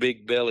both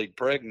big bellied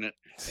pregnant.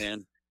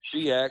 And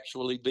she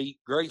actually beat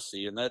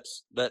Gracie, and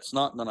that's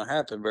not going to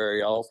happen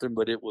very often.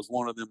 But it was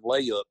one of them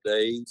layup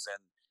days,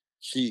 and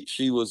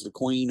she was the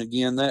queen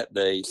again that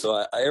day.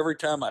 So every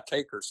time I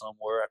take her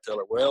somewhere, I tell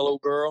her, "Well,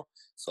 old girl,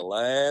 it's the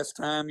last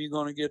time you're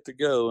going to get to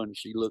go." And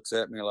she looks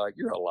at me like,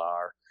 "You're a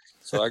liar."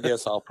 So I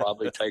guess I'll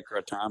probably take her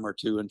a time or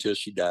two until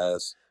she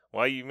dies.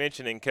 While you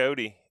mentioning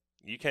Cody,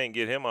 you can't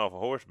get him off a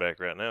horseback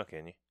right now,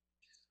 can you?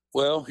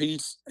 Well,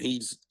 he's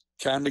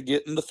kind of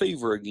getting the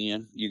fever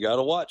again. You got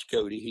to watch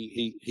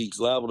Cody. He's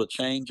liable to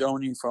change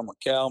on you from a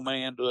cow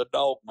man to a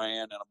dog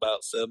man in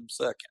about 7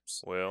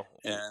 seconds. Well,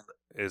 And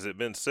has it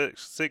been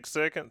six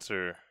seconds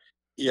or?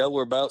 yeah,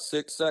 we're about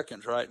 6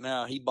 seconds right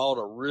now. He bought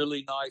a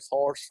really nice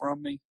horse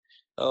from me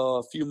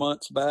a few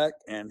months back,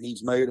 and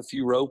he's made a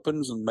few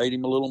ropings and made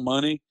him a little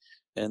money.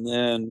 And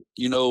then,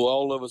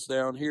 all of us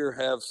down here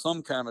have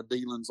some kind of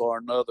dealings or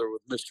another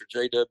with Mr.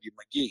 J.W.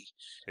 McGee.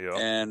 Yeah.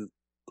 And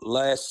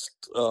last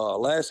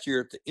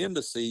year at the end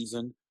of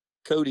season,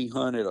 Cody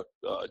hunted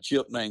a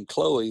jip named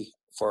Chloe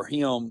for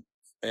him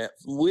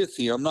with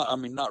him.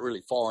 Not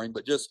really for him,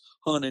 but just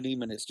hunted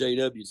him and it's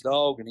JW's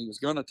dog, and he was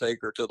going to take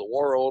her to the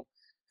world.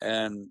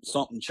 And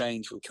something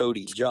changed with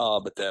Cody's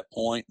job at that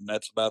point, and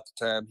that's about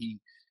the time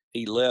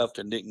he left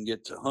and didn't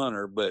get to hunt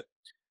her. But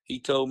he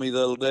told me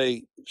the other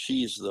day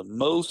she's the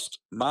most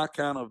my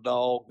kind of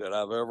dog that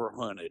I've ever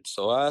hunted.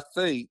 So I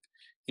think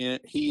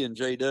he and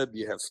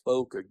JW have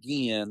spoke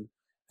again,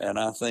 and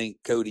I think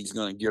Cody's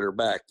going to get her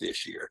back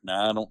this year.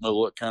 Now I don't know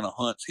what kind of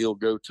hunts he'll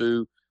go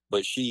to,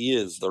 but she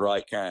is the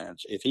right kind.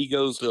 If he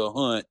goes to a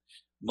hunt,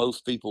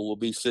 most people will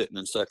be sitting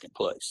in second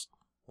place.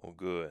 Well,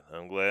 good.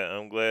 I'm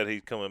glad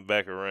he's coming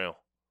back around.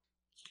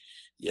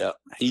 Yeah,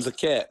 he's a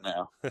cat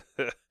now.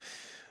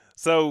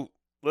 So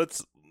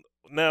let's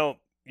now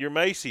your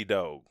Macy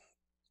dog.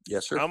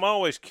 Yes, sir. I'm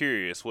always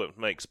curious what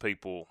makes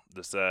people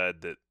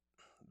decide that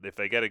if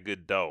they got a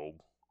good dog,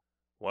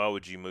 why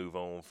would you move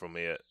on from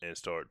it and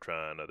start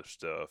trying other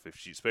stuff?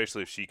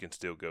 Especially if she can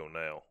still go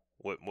now.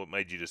 What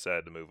made you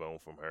decide to move on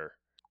from her?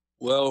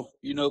 Well,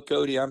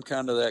 Cody, I'm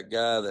kind of that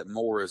guy that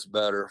more is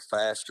better,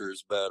 faster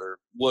is better,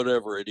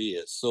 whatever it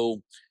is.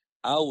 So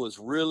I was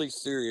really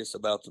serious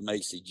about the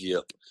Macy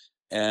Jip,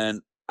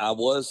 and I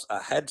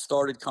had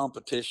started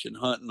competition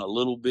hunting a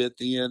little bit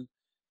then,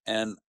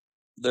 and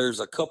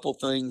there's a couple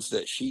things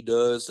that she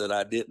does that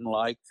I didn't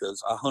like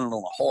because I hunted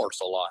on a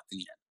horse a lot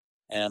then.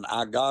 and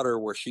I got her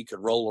where she could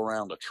roll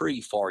around a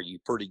tree for you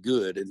pretty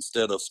good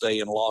instead of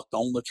staying locked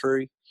on the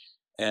tree.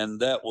 And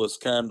that was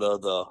kind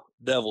of the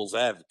devil's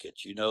advocate.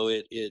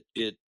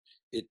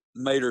 It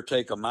made her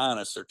take a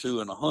minus or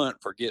two in a hunt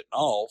for getting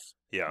off,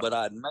 Yeah. but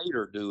I'd made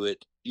her do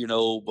it,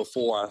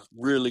 before I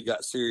really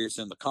got serious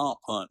in the comp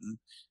hunting.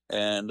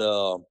 And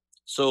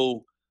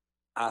so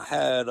I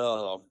had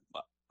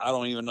I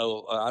don't even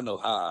know I know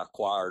how I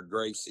acquired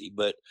Gracie,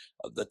 but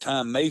the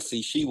time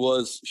Macy, she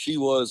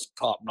was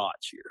top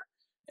notch here.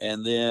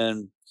 And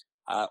then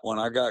when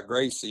I got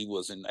Gracie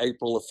was in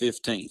April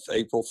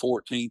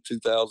 14th,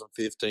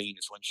 2015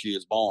 is when she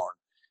was born.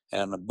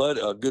 And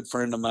a good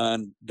friend of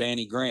mine,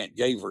 Danny Grant,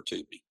 gave her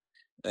to me.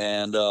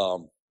 And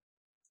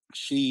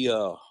she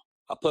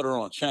I put her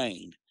on a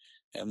chain,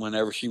 and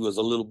whenever she was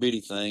a little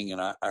bitty thing, and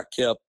I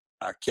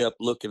kept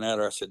looking at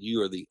her. I said,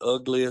 "You are the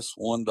ugliest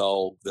one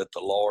dog that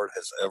the Lord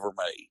has ever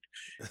made."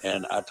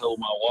 And I told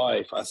my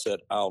wife, I said,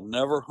 "I'll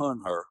never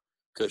hunt her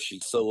because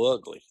she's so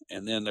ugly."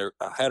 And then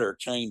I had her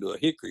chained to a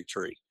hickory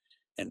tree,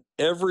 and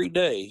every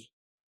day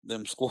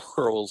them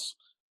squirrels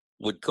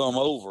would come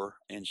over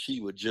and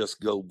she would just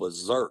go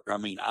berserk. I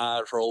mean,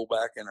 eyes roll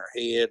back in her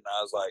head. And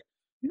I was like,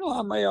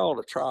 I may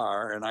ought to try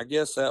her. And I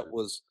guess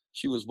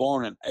she was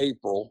born in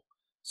April.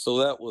 So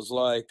that was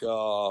like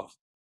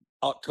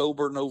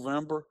October,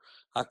 November.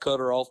 I cut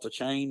her off the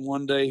chain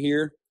one day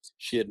here.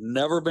 She had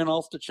never been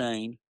off the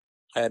chain,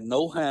 had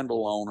no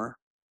handle on her,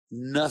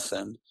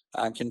 nothing.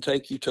 I can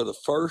take you to the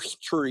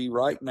first tree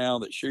right now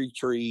that she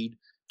treed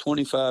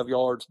 25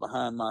 yards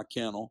behind my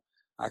kennel.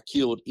 I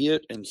killed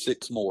it and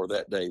six more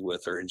that day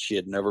with her, and she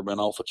had never been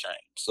off a chain.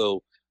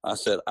 So I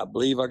said, I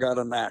believe I got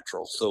a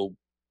natural. So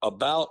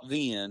about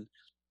then,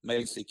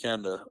 Macy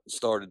kind of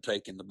started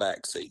taking the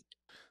back seat.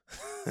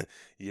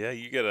 Yeah,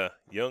 you got a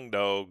young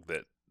dog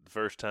that the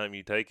first time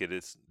you take it,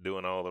 it's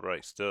doing all the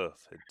right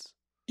stuff. It's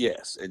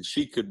Yes, and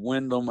she could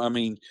wind them. I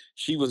mean,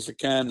 she was the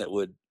kind that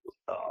would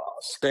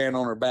stand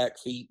on her back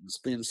feet and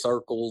spin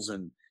circles,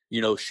 and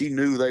she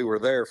knew they were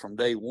there from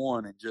day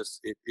one. And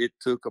just it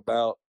took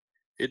about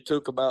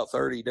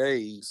 30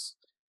 days,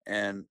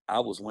 and I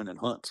was winning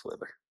hunts with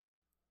her.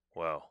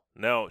 wow.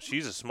 Now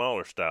she's a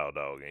smaller style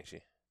dog, ain't she?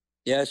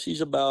 Yeah,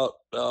 she's about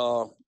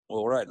well,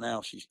 right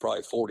now she's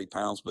probably 40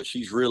 pounds, but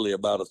she's really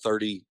about a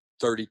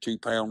 32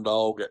 pound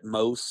dog at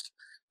most.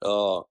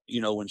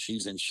 When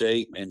she's in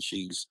shape, and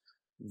she's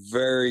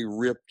very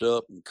ripped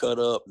up and cut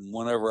up. And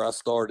whenever I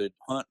started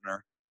hunting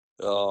her,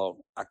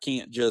 I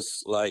can't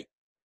just like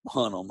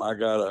hunt them. I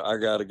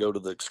gotta go to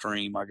the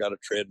extreme. I gotta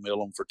treadmill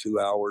them for 2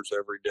 hours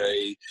every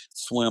day,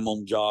 swim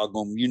them, jog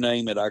them, you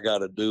name it. I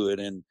gotta do it.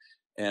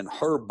 And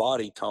her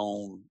body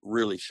tone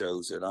really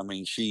shows it. I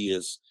mean,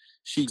 she's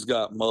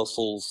got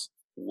muscles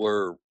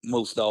where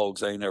most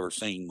dogs ain't ever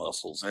seen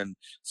muscles. And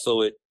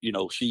so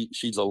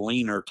she's a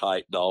leaner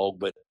type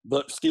dog,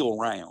 but still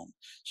round.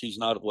 She's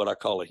not what I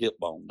call a hip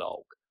bone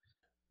dog.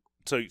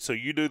 So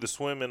you do the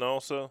swimming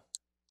also?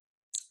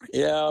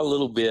 Yeah, a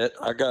little bit.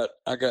 I got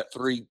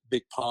three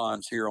big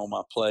ponds here on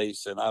my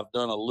place, and I've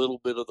done a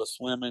little bit of the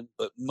swimming,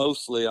 but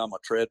mostly I'm a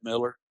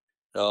treadmiller.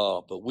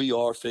 But we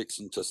are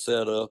fixing to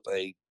set up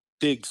a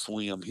big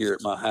swim here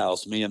at my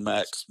house. Me and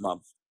Max, my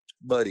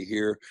buddy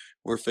here,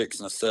 we're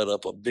fixing to set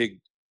up a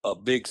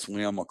big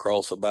swim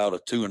across about a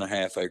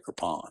 2.5 acre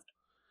pond.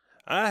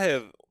 I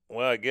have,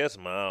 well, I guess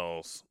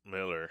Miles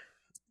Miller,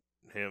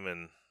 him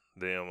and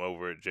them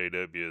over at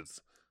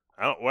JW's.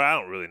 I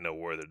don't really know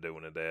where they're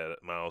doing it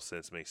at. Miles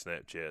sends me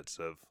Snapchats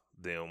of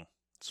them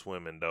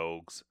swimming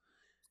dogs,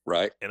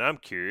 Right. and I'm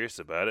curious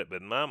about it.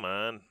 But in my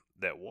mind,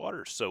 that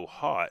water's so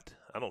hot,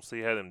 I don't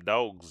see how them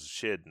dogs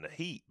shedding the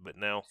heat. But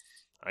now,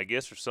 I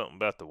guess there's something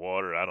about the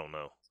water. I don't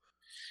know.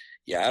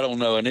 Yeah, I don't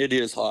know, and it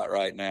is hot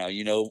right now.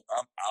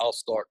 I'll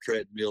start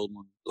treadmilling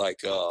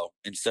like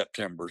in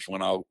September's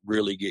when I'll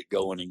really get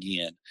going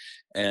again,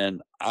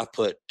 and I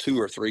put two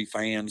or three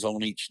fans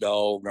on each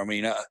dog. I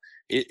mean,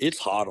 it's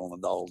hot on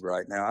a dog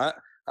right now.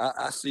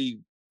 I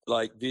see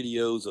like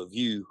videos of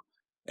you,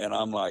 and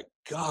I'm like,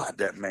 God,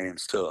 that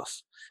man's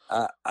tough.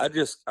 I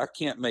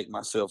can't make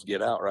myself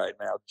get out right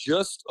now.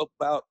 Just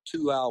about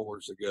 2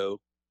 hours ago,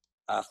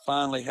 I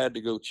finally had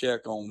to go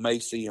check on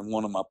Macy and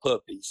one of my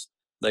puppies.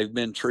 They've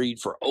been treed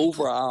for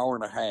over an hour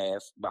and a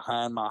half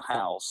behind my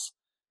house.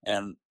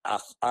 And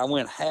I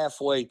went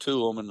halfway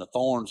to them, and the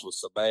thorns was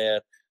so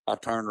bad. I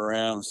turned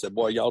around and said,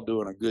 "Boy, y'all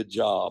doing a good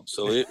job."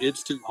 So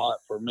it's too hot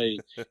for me.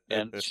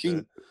 And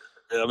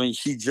I mean,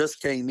 she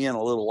just came in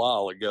a little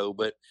while ago,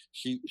 but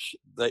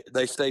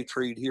they stay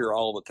treed here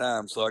all the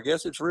time. So I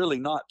guess it's really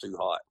not too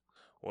hot.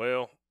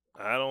 Well,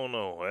 I don't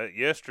know.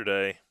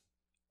 Yesterday,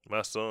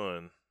 my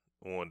son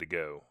wanted to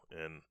go,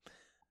 and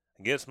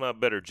against my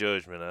better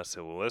judgment, I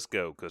said, "Well, let's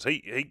go," because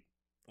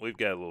we've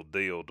got a little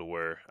deal to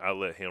where I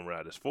let him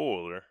ride his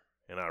four-wheeler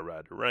and I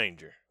ride the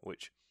Ranger,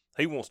 which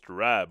he wants to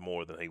ride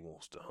more than he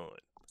wants to hunt.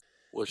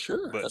 Well,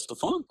 sure, But that's the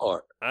fun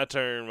part. I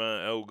turn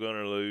my old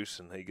gunner loose,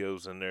 and he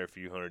goes in there a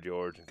few hundred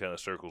yards and kind of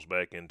circles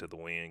back into the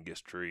wind,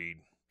 gets treed.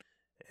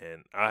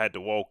 And I had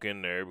to walk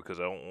in there because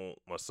I don't want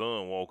my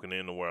son walking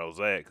into where I was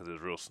at because it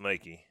was real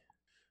snaky.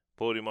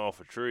 pulled him off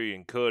a tree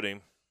and cut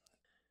him.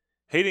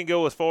 He didn't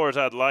go as far as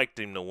I'd liked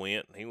him to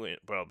went. He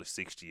went probably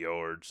 60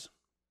 yards.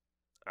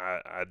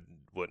 I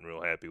wasn't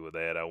real happy with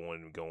that. I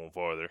wanted him going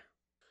farther.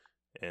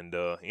 And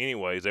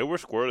anyways, they were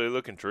squirrely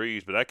looking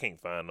trees, but I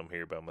can't find them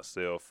here by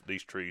myself.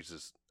 These trees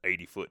is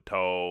 80 foot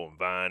tall and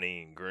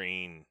viney and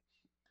green.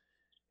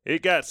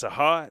 It got so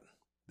hot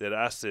that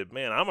I said,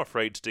 man, I'm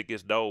afraid to stick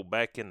this dog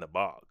back in the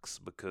box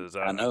because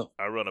I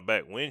run a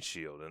back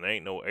windshield and there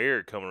ain't no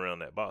air coming around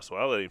that box. So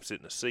I let him sit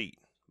in the seat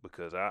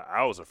because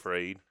I was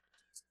afraid.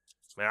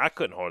 Man, I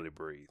couldn't hardly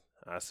breathe.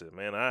 I said,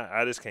 man,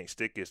 I just can't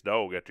stick this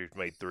dog after he's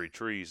made 3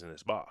 trees in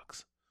this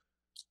box.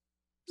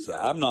 So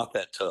I'm not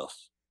that tough.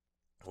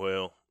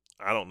 Well,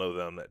 I don't know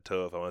that I'm that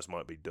tough. I just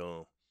might be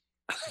dumb.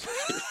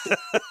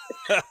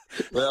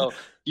 Well,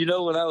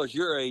 when I was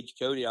your age,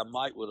 Cody, I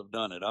might would have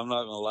done it. I'm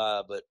not going to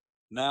lie, but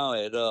now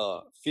at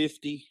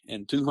 50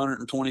 and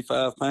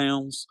 225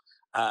 pounds,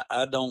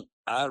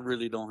 I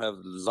really don't have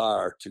the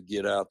desire to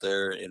get out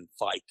there and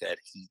fight that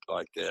heat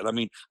like that. I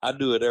mean, I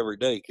do it every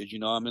day because,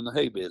 I'm in the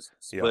hay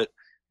business, but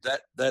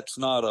that's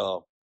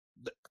not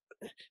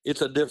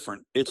it's a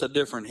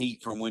different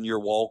heat from when you're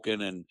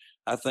walking. And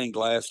I think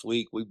last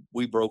week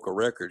we broke a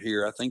record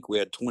here. I think we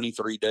had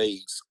 23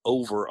 days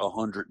over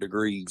 100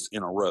 degrees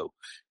in a row.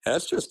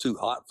 That's just too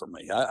hot for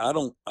me. I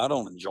don't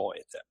enjoy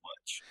it that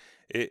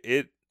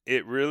much.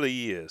 It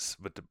really is.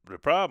 But the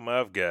problem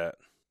I've got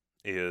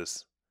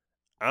is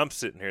I'm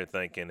sitting here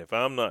thinking if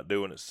I'm not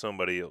doing it,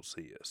 somebody else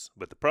is.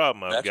 But the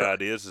problem I've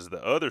got is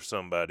the other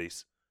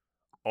somebodies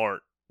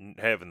aren't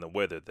having the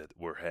weather that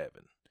we're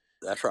having.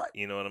 That's right.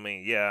 You know what I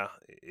mean? Yeah,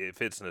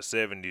 if it's in the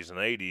 70s and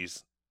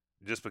 80s,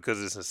 just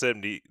because it's in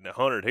 70,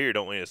 100 here,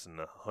 don't mean it's in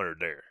the 100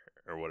 there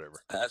or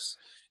whatever. That's,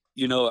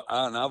 and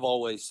I've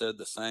always said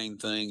the same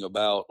thing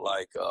about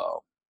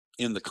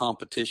in the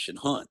competition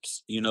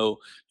hunts. You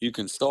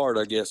can start,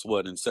 I guess,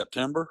 in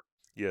September?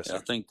 Yes, sir. I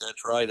think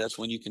that's right. That's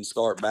when you can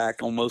start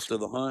back on most of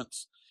the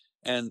hunts.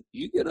 And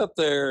you get up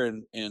there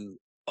in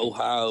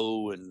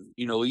Ohio and,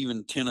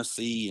 even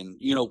Tennessee and,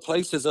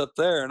 places up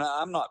there. And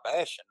I'm not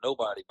bashing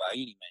nobody by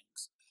any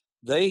means.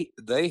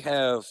 They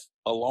have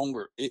a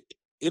longer,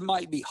 it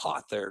might be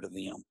hot there to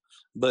them,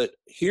 but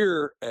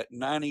here at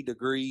 90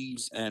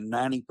 degrees and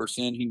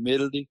 90%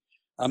 humidity,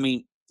 I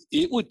mean,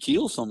 it would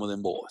kill some of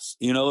them boys,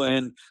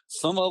 and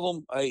some of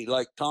them, hey,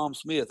 like Tom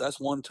Smith, that's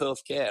one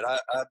tough cat.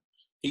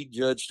 He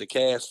judged a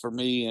cast for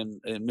me in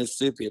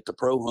Mississippi at the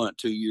pro hunt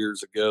 2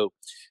 years ago.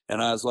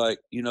 And I was like,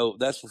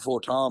 that's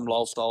before Tom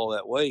lost all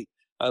that weight.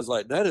 I was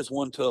like, that is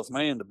one tough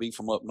man to be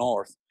from up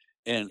north.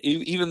 And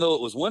even though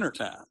it was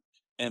wintertime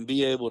and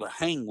be able to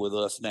hang with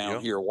us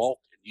down here walking,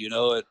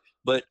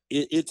 but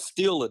it's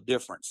still a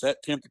difference.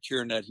 That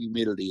temperature and that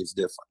humidity is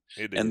different.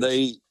 It and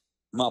is.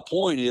 My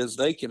point is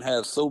they can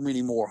have so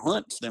many more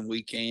hunts than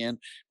we can.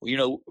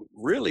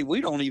 Really,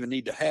 we don't even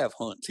need to have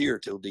hunts here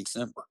till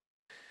December.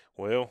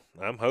 Well,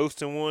 I'm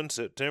hosting one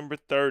September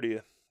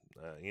 30th,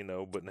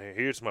 but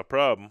here's my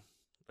problem.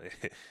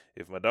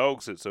 If my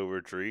dog sits over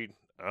a tree,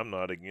 I'm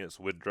not against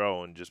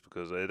withdrawing just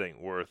because it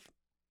ain't worth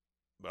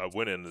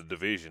winning the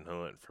division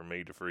hunt for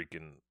me to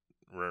freaking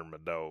run my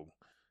dog.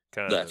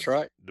 That's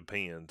right.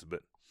 Depends,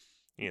 but,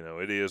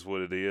 it is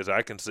what it is.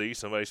 I can see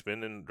somebody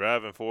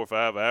driving 4 or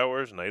 5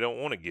 hours and they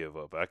don't want to give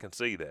up. I can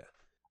see that.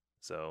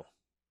 So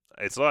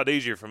it's a lot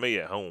easier for me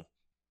at home.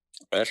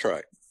 That's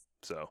right.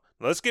 So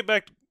let's get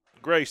back to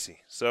Gracie.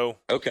 So,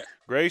 okay.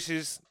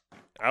 Gracie's,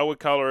 I would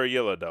call her a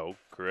yellow dog,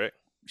 correct?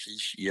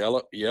 She's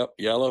yellow. Yep,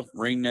 yellow,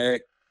 ring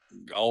neck,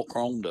 all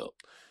chromed up.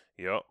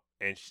 Yep.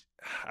 And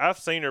I've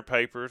seen her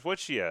papers.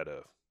 What's she out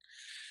of?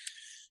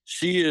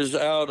 She is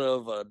out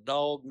of a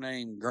dog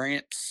named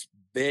Grant's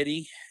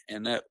Betty,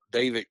 and that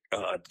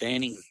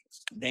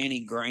Danny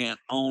Grant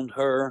owned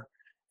her,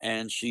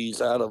 and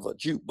she's out of a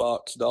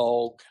jukebox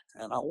dog,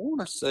 and I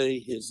want to say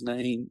his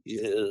name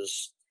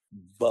is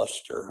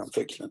Buster. I'm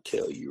fixing to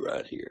tell you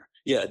right here.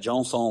 Yeah,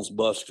 Johnson's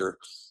Buster,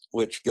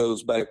 which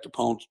goes back to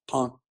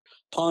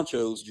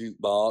Poncho's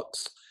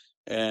jukebox,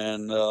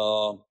 and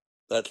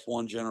that's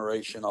one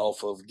generation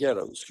off of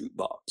Ghetto's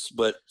jukebox.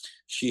 But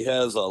she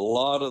has a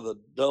lot of the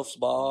Duff's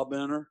Bob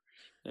in her,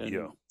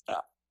 and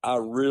I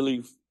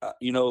really,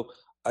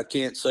 I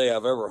can't say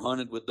I've ever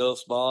hunted with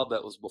Duff's Bob.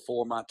 That was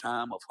before my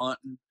time of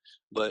hunting,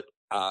 but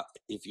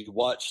if you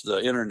watch the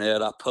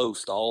internet, I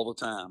post all the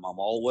time. I'm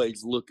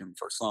always looking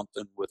for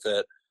something with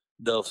that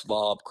Duff's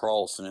Bob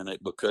cross in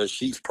it because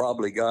she's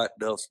probably got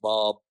Duff's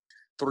Bob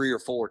 3 or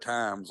 4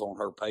 times on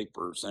her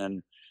papers.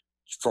 And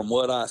from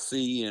what I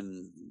see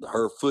and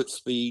her foot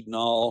speed and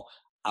all,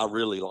 I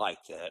really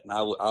like that. And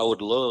I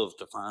would love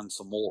to find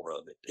some more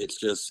of it.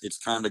 It's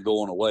kind of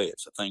going away.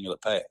 It's a thing of the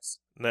past.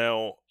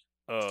 Now,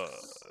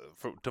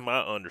 to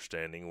my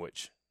understanding,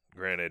 which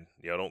granted,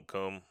 y'all don't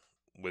come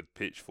with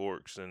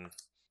pitchforks and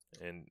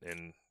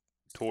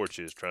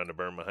torches trying to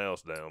burn my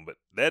house down, but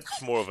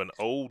that's more of an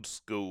old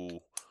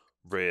school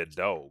bred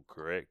dog,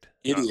 correct?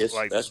 It is.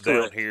 Like that's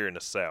down correct. here in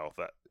the South.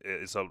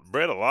 It's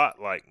bred a lot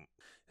like,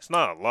 it's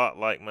not a lot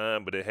like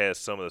mine, but it has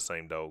some of the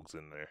same dogs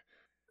in there.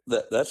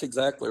 That's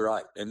exactly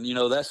right. And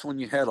that's when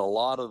you had a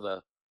lot of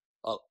the.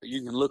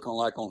 You can look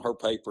on her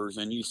papers,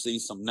 and you see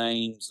some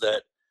names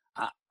that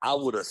I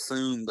would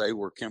assume they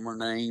were Kimmer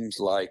names.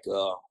 Like,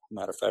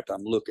 matter of fact,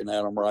 I'm looking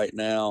at them right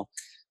now.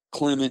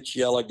 Clement's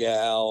Yellow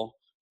Gal,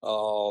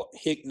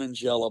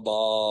 Hickman's Yellow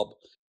Bob,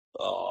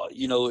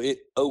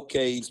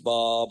 OK's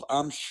Bob.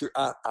 I'm sure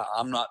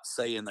I'm not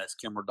saying that's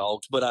Kimmer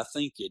dogs, but I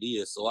think it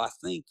is. So I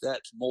think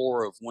that's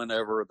more of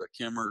whenever the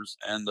Kimmers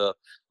and the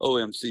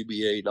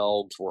OMCBA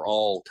dogs were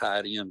all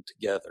tied in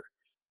together.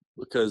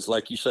 Because,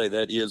 like you say,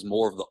 that is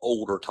more of the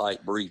older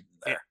type breed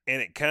there.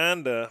 And it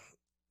kind of,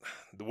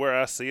 where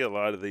I see a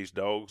lot of these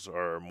dogs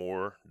are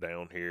more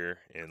down here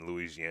in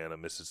Louisiana,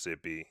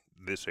 Mississippi,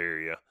 this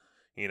area.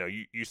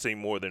 You see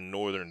more than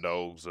northern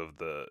dogs of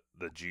the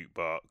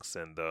jukebox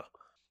and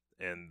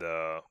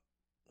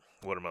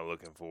what am I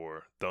looking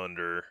for?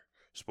 Thunder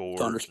Thunder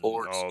Sport and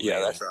Sports. all Yeah,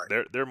 them. that's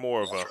right. They're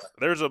more of That's a. right.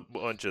 There's a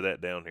bunch of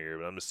that down here,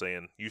 but I'm just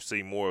saying you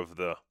see more of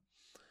the.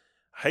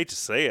 I hate to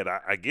say it.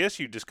 I guess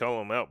you just call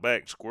them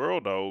outback squirrel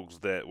dogs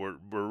that were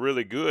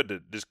really good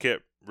that just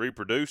kept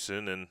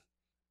reproducing, and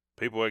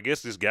people I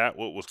guess just got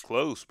what was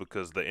close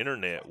because the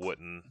internet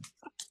wasn't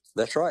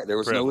That's right. There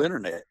was no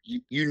prevalent. internet.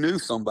 You knew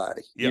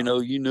somebody. Yeah,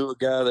 You knew a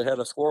guy that had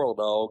a squirrel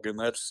dog, and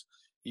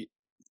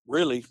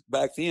really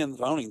back then.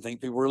 I don't even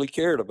think people really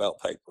cared about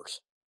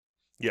papers.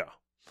 yeah.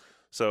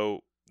 So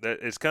that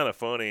it's kind of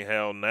funny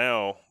how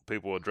now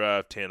people will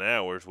drive 10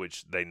 hours,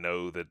 which they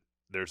know that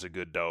there's a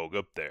good dog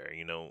up there.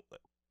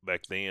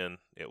 Back then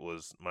it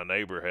was my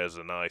neighbor has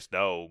a nice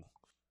dog.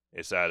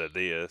 It's out of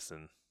this,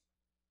 and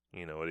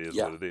it is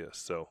Yeah. what it is.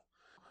 So,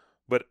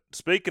 but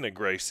speaking of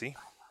Gracie,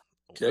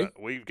 Okay.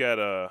 we've got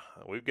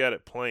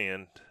it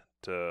planned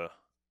to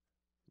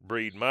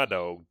breed my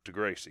dog to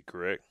Gracie,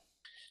 correct?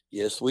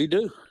 Yes, we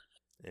do.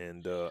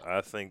 And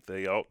I think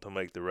they ought to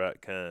make the right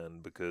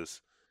kind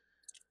because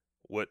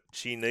what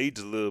she needs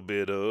a little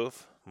bit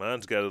of,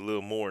 mine's got a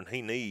little more than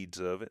he needs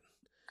of it,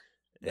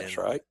 That's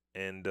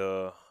and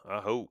right. I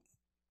hope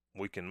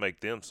we can make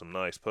them some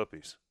nice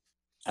puppies.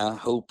 I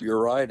hope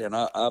you're right, and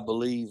I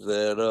believe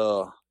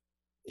that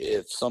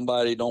if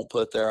somebody don't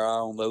put their eye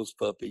on those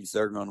puppies,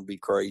 they're going to be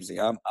crazy.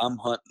 I'm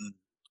hunting.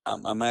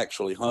 I'm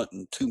actually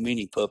hunting too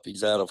many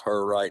puppies out of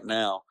her right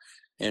now,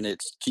 and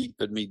it's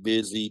keeping me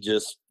busy.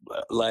 Just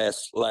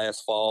last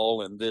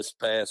fall and this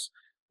past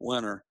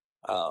winter,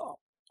 uh,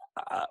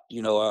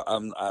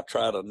 I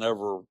try to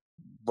never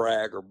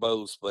brag or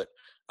boast, but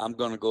I'm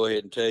going to go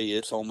ahead and tell you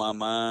it's on my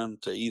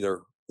mind to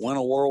either win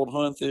a world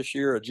hunt this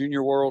year, a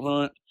junior world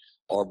hunt,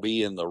 or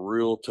be in the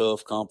real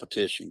tough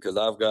competition. Because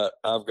I've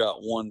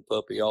got one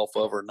puppy off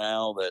of her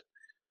now that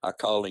I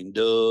call him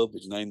Dub.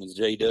 His name is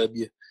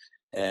JW,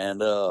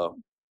 and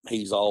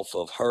he's off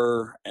of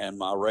her and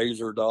my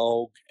razor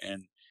dog.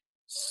 And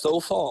so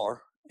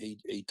far,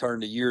 he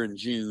turned a year in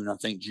June. I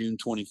think June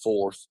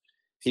 24th.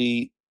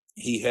 He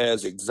he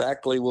has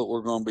exactly what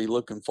we're going to be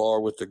looking for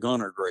with the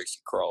Gunner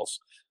Gracie cross.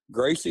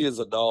 Gracie is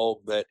a dog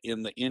that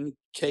in the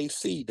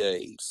NKC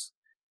days,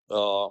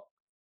 uh,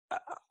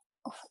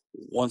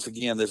 once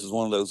again, this is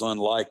one of those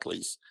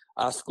unlikelies.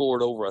 I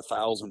scored over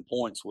 1,000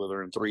 points with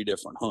her in 3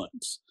 different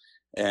hunts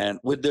and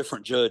with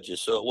different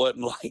judges. So it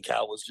wasn't like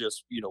I was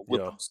just, Yeah.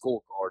 whipping the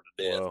scorecard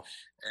to death. Well,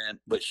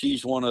 But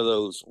she's one of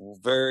those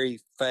very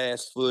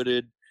fast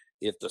footed.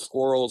 If the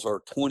squirrels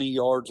are 20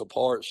 yards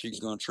apart, she's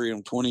going to treat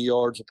them 20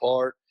 yards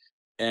apart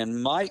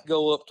and might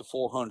go up to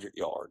 400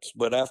 yards.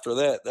 But after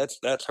that,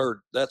 that's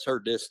her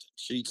distance.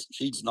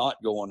 She's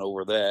not going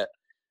over that.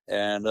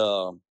 And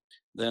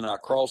then I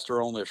crossed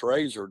her on this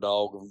razor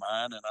dog of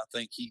mine, and I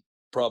think he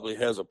probably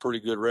has a pretty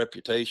good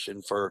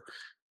reputation for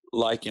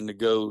liking to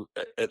go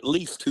at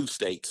least 2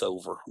 states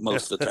over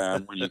most of the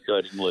time when you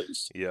cut him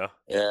loose. yeah.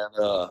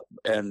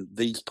 And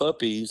these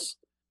puppies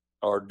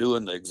are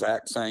doing the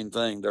exact same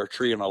thing. They're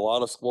treeing a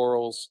lot of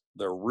squirrels.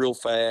 They're real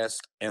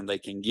fast, and they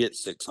can get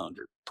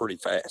 600 pretty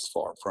fast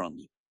far from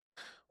you.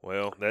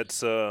 Well,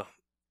 that's I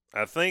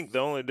think the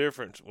only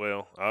difference.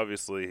 Well,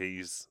 obviously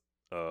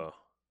uh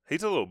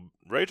he's a little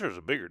Razor's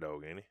a bigger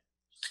dog, ain't he?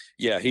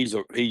 Yeah, he's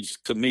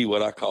to me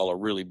what I call a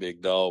really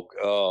big dog.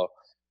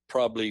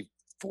 Probably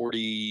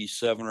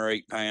 47 or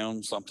 8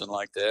 pounds, something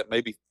like that.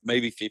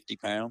 Maybe 50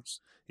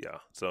 pounds. Yeah.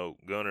 So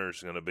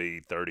Gunner's gonna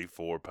be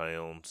 34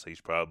 pounds.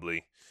 He's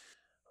probably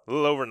a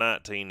little over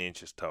 19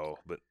 inches tall,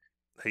 but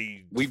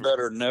he We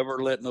better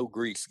never let no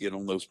grease get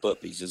on those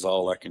puppies. Is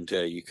all I can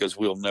tell you because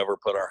we'll never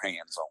put our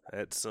hands on them.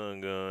 that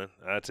sun gun.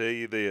 I tell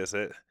you this,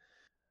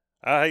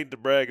 I hate to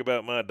brag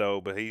about my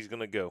dog, but he's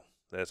gonna go.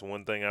 That's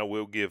one thing I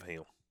will give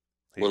him.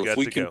 He's Well, if got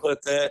we to can go.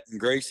 put that in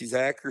Gracie's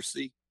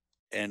accuracy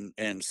and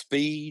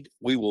speed,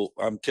 we will.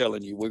 I'm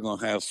telling you, we're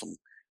gonna have some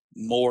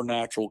more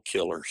natural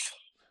killers.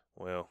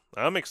 Well,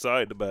 I'm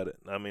excited about it.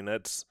 I mean,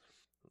 that's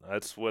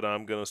what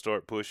I'm gonna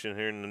start pushing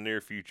here in the near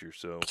future.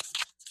 So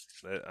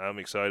I'm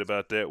excited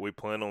about that. We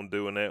plan on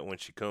doing that when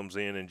she comes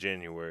in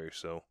January.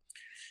 So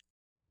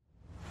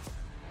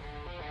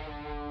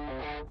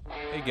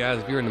Hey guys,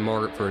 if you're in the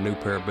market for a new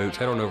pair of boots,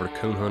 head on over to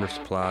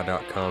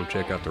coonhuntersupply.com.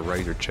 Check out the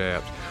Razor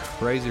chaps.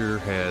 Razor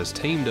has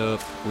teamed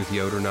up with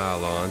Yoder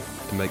Nylon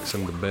to make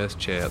some of the best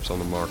chaps on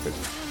the market.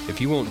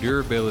 If you want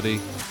durability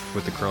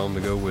with the chrome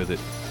to go with it,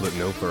 look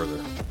no further.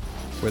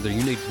 Whether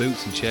you need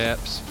boots and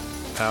chaps,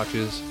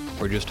 pouches,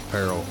 or just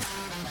apparel,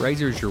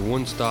 Razor is your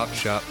one-stop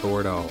shop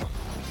for it all.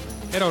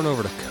 Head on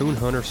over to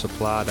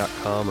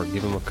coonhuntersupply.com or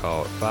give them a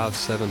call at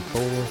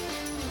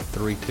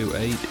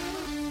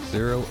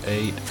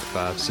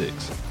 574-328-0856.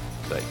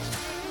 Thanks.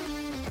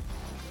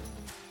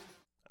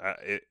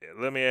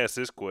 Let me ask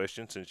this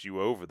question: since you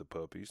over the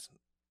puppies,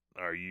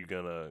 are you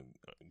gonna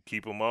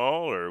keep them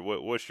all, or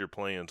what's your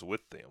plans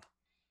with them?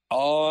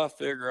 Oh, I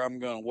figure I'm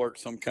gonna work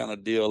some kind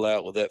of deal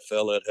out with that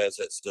fella that has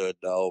that stud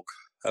dog.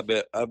 I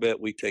bet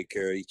we take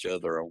care of each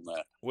other on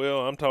that.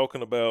 Well, I'm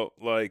talking about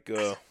like,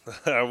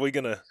 are we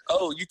gonna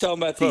Oh, you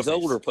talking about these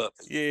puppies? older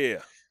puppies?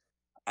 Yeah.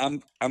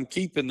 I'm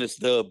keeping this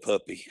dub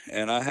puppy,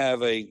 and I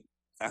have a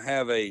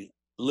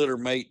litter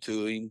mate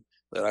to him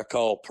that I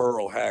call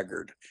Pearl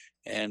Haggard,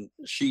 and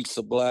she's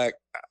the black.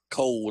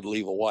 Coal would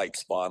leave a white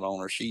spot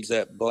on her. She's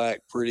that black,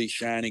 pretty,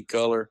 shiny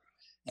color.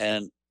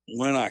 And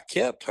when I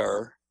kept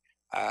her,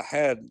 I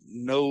had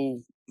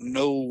no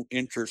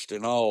interest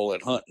in all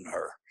at hunting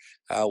her.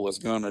 I was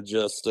gonna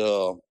just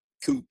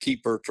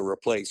keep her to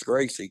replace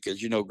Gracie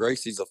because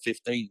Gracie's a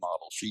 15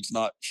 model. She's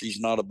not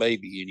a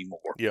baby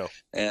anymore. Yeah.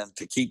 And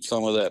to keep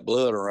some of that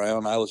blood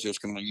around, I was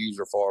just going to use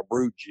her for a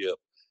brood jip.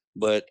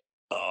 But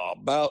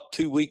about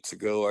 2 weeks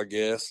ago, I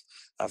guess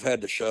I've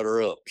had to shut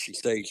her up. She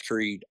stays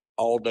treed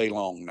all day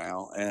long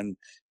now, and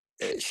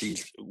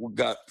she's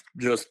got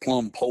just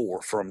plumb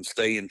poor from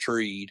staying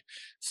treed.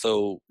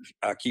 So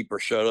I keep her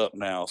shut up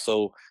now.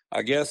 So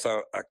I guess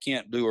I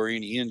can't do her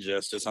any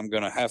injustice. I'm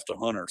going to have to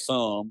hunt her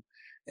some.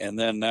 And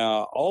then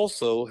now I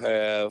also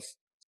have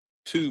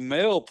 2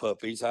 male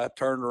puppies. I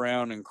turned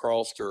around and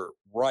crossed her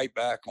right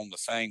back on the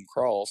same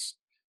cross.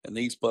 And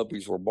these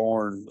puppies were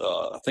born,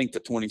 I think,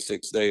 the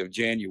 26th day of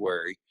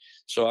January.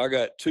 So I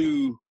got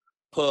 2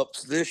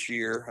 pups this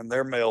year, and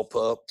they're male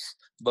pups,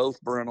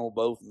 both brindle,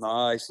 both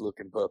nice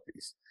looking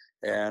puppies.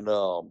 And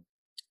so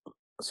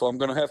I'm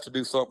going to have to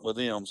do something with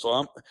them.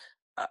 So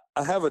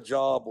I have a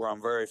job where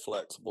I'm very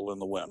flexible in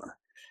the winter,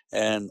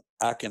 and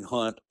I can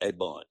hunt a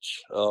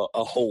bunch,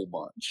 a whole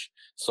bunch.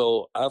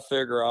 So I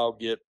figure I'll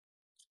get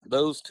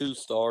those 2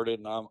 started,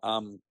 and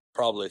I'm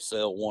probably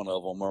sell one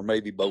of them or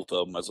maybe both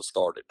of them as a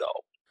started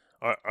dog.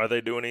 Are they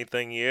doing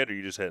anything yet, or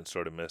you just hadn't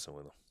started messing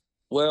with them?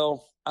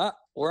 Well,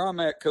 where I'm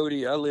at,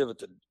 Cody, I live at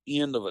the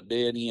end of a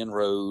dead end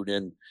road,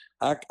 and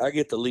I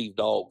get to leave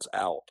dogs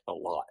out a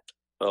lot.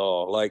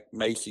 Like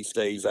Macy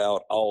stays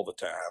out all the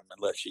time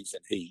unless she's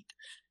in heat.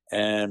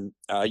 And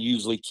I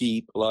usually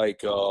keep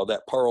like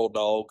that Pearl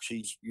dog.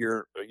 She's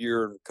a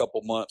year and a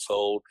couple months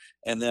old,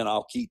 and then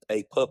I'll keep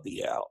a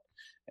puppy out.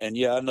 And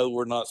yeah, I know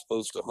we're not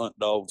supposed to hunt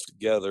dogs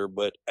together,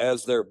 but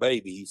as they're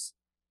babies,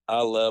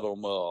 I let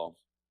them.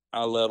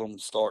 I let them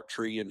start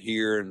treeing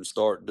here and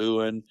start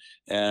doing.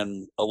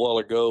 And a while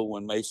ago,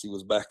 when Macy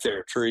was back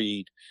there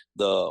treed,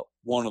 I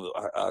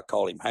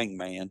call him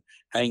Hangman.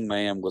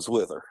 Hangman was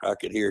with her. I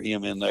could hear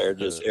him in there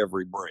just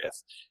every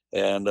breath.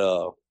 And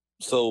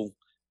so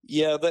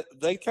yeah, I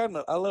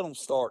let them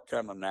start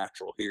kind of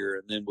natural here,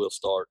 and then we'll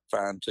start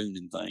fine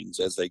tuning things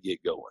as they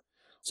get going.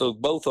 So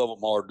both of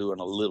them are doing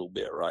a little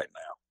bit right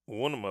now.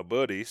 One of my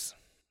buddies,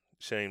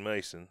 Shane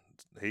Mason,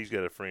 he's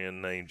got a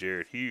friend named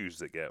Jared Hughes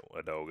that got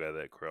a dog out of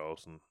that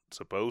cross, and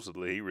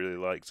supposedly he really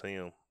likes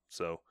him.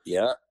 So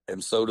yeah,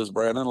 and so does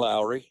Brandon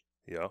Lowry.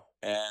 Yeah,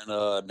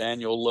 and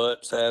Daniel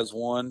Lutz has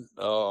one.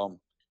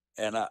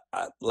 And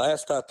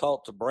last I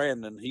talked to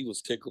Brandon, he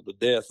was tickled to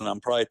death, and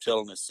I'm probably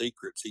telling his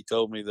secrets. He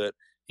told me that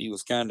he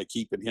was kind of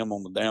keeping him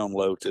on the down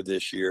low to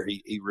this year.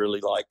 He really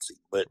likes him,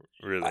 but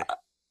really, I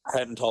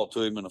hadn't talked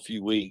to him in a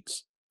few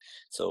weeks.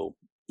 So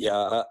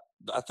yeah,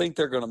 I think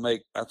they're going to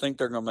make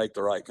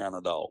the right kind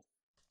of dog.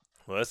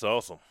 Well, that's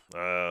awesome.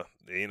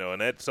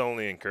 And that's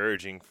only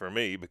encouraging for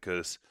me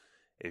because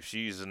if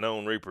she's a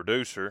known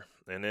reproducer,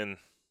 and then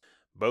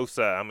both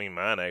sides, I mean,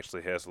 mine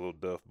actually has a little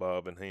Duff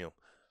Bob in him,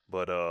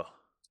 but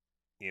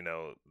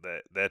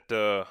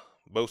that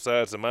both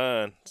sides of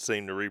mine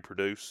seem to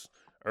reproduce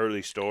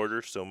early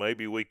starters, so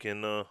maybe we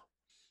can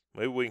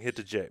hit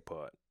the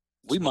jackpot.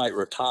 We might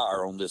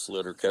retire on this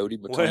litter, Cody.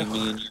 Between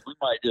me and you,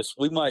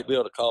 we might be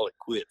able to call it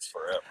quits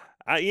forever.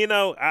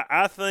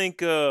 I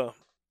think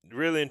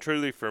really and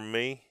truly for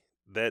me,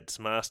 that's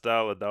my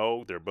style of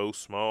dog. They're both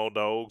small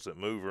dogs that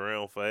move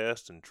around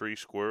fast and tree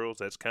squirrels.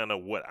 That's kind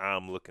of what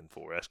I'm looking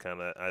for. It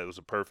was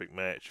a perfect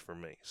match for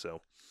me.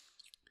 So,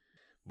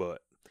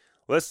 but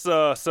let's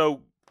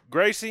so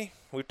Gracie,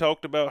 we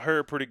talked about her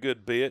a pretty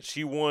good bit.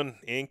 She won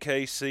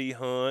NKC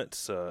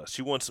hunts.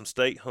 She won some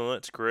state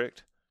hunts,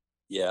 correct?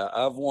 Yeah,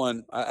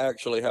 I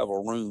actually have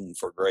a room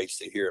for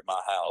Gracie here at my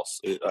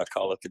house. I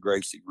call it the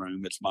Gracie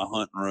room. It's my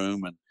hunting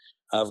room, and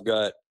I've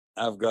got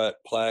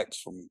plaques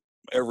from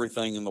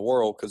everything in the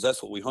world because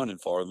that's what we hunted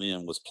for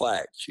then was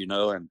plaques,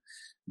 And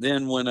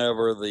then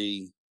whenever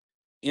the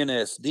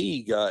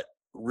NSD got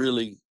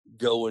really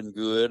going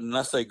good. And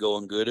I say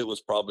going good, it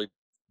was probably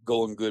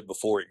going good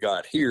before it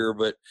got here,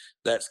 but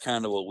that's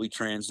kind of what we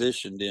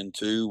transitioned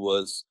into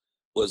was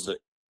the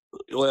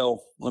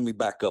well, let me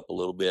back up a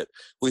little bit.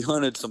 We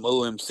hunted some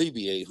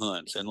OMCBA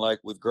hunts, and like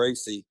with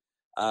Gracie,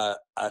 I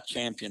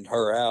championed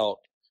her out.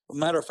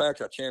 Matter of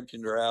fact, I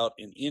championed her out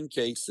in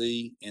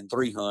NKC in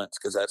 3 hunts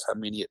because that's how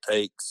many it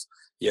takes.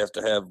 You have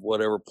to have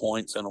whatever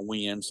points in a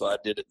win. So I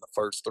did it in the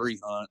first 3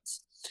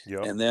 hunts.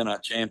 Yep. And then I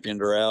championed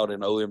her out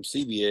in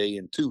OMCBA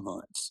in 2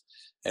 hunts.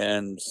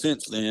 And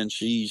since then,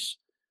 she's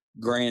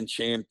grand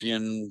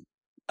champion,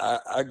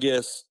 I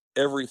guess,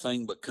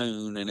 everything but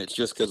coon. And it's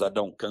just because I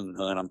don't coon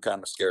hunt. I'm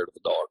kind of scared of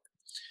the dark.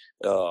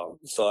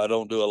 So I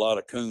don't do a lot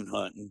of coon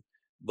hunting.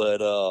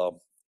 But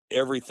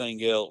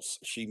everything else,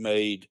 she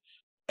made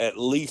at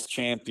least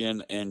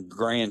champion and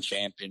grand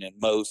champion in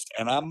most.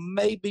 And I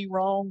may be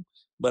wrong,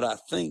 but I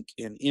think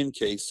in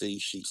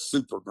NKC she's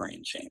super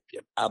grand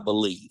champion. I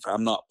believe.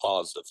 I'm not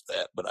positive of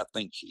that, but I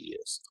think she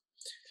is.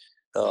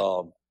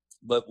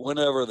 But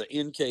whenever the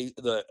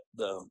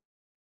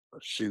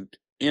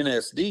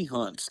NSD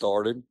hunt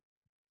started,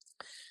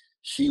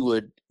 she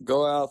would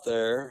go out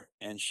there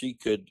and she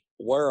could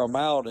wear them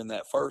out in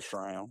that first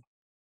round,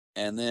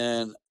 and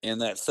then in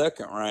that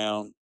second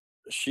round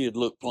she'd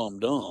look plumb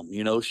dumb.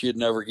 She'd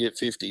never get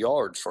 50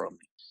 yards from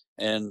me.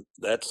 And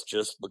that's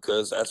just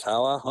because that's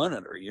how I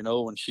hunted her.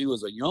 When she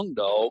was a young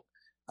dog,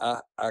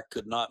 I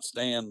could not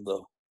stand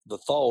the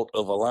thought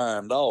of a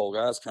lion dog.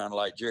 I was kind of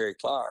like Jerry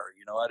Clyer.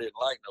 I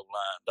didn't like no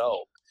lion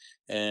dog.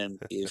 And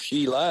if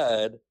she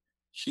lied,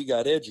 she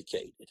got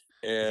educated.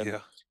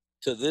 And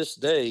to this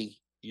day,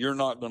 you're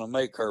not going to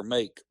make her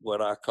make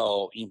what I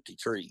call empty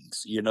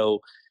trees.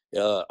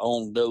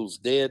 On those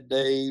dead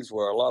days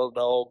where a lot of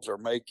dogs are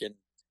making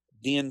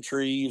den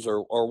trees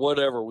or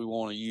whatever we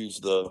want to use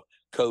the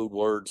code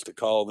words to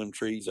call them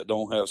trees that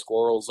don't have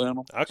squirrels in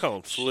them. I call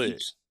them slick.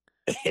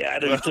 Yeah, I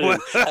do too.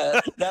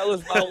 That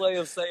was my way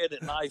of saying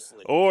it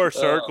nicely. Or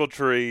circle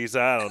trees.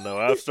 I don't know.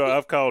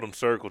 I've called them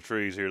circle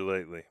trees here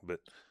lately,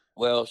 but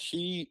well,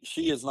 she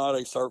is not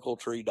a circle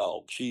tree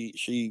dog. She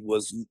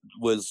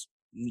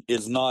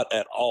is not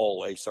at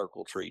all a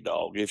circle tree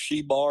dog. If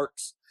she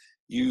barks,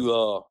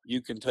 you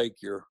can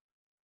take your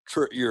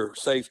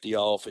safety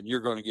off, and you're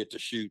going to get to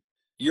shoot.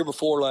 Year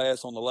before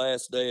last, on the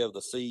last day of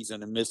the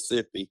season in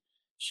Mississippi,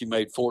 she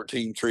made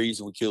 14 trees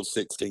and we killed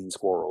 16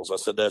 squirrels. I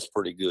said, that's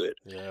pretty good.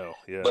 Yeah,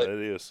 but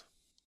it is.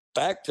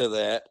 Back to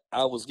that,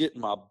 I was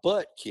getting my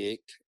butt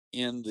kicked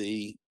in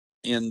the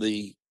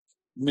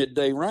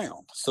midday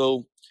round.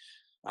 So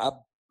I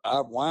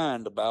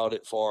whined about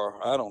it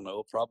for, I don't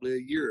know, probably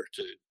a year or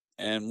 2.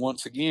 And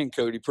once again,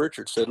 Cody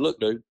Pritchard said, look,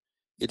 dude,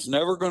 it's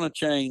never going to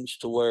change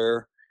to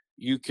where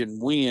you can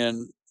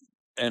win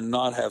and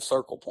not have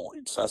circle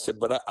points. I said,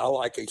 but I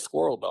like a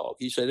squirrel dog.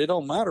 He said, it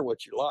don't matter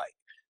what you like.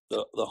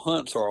 The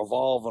hunts are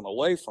evolving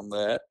away from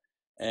that.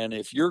 And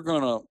if you're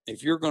gonna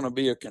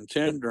be a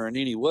contender in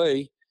any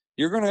way,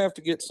 you're gonna have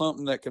to get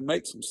something that can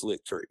make some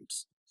slick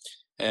trees.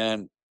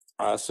 And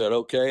I said,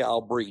 okay,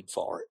 I'll breed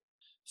for it.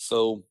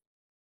 So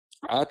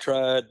I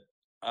tried,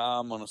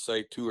 I'm gonna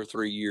say 2 or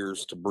 3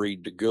 years to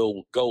breed the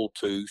gold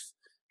tooth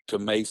to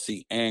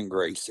Macy and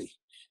Gracie.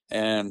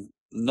 And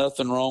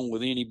nothing wrong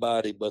with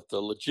anybody, but the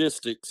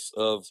logistics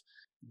of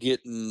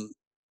getting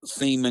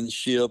semen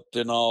shipped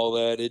and all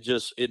that,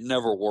 it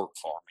never worked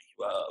for me.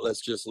 Let's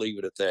just leave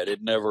it at that.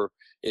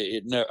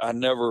 I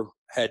never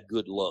had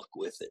good luck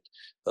with it.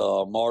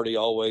 Marty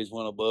always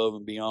went above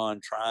and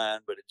beyond trying,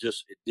 but it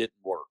didn't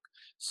work.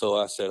 So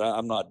I said,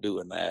 I'm not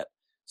doing that.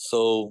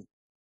 So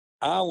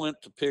I went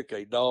to pick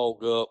a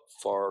dog up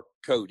for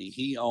Cody.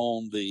 He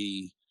owned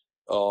the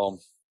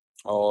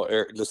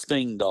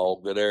Sting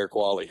dog that Eric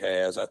Wally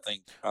has. I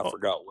think I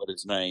forgot what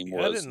his name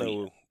was. I didn't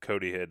know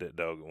Cody had that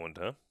dog at one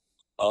time.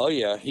 Oh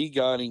yeah, he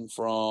got him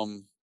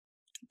from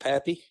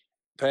Pap.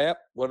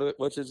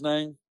 What's his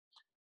name?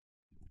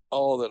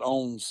 That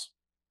owns.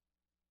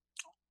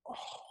 Oh,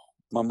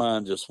 my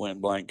mind just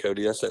went blank,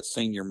 Cody. That's that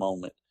senior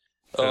moment.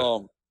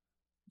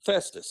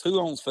 Festus. Who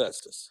owns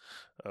Festus?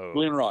 Oh.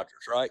 Glenn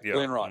Rogers, right? Yeah.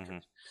 Glenn Rogers.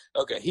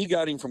 Mm-hmm. Okay, he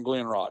got him from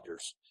Glenn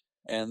Rogers,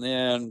 and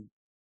then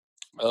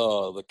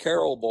the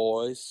Carroll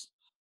boys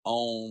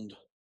owned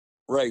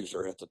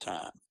Razor at the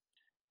time,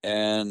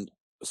 and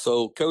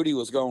so Cody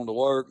was going to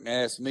work and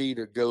asked me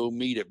to go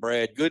meet at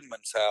Brad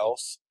Goodman's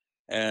house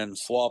and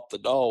swap the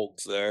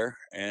dogs there,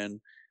 and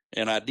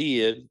I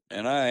did,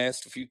 and I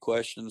asked a few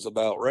questions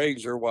about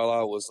Razor while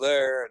I was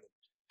there, and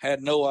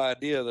had no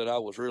idea that I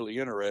was really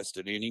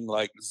interested in him,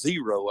 like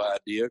zero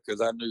idea,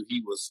 because I knew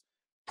he was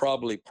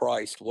probably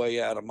priced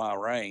way out of my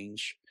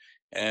range.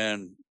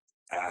 And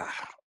I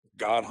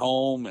got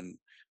home, and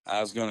I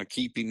was going to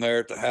keep him there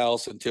at the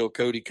house until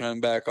Cody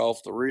come back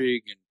off the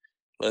rig. And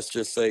let's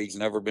just say he's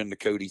never been to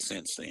Cody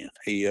since then.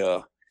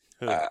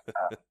 I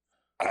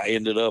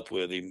ended up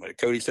with him.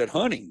 Cody said,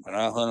 hunt him. And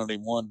I hunted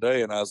him one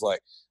day, and I was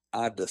like,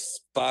 I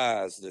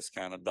despise this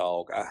kind of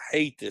dog. I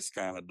hate this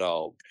kind of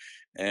dog.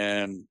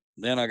 And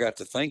then I got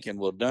to thinking,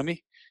 well,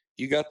 dummy,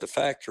 you got the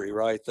factory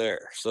right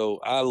there. So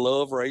I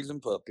love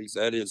raising puppies.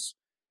 That is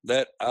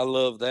I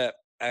love that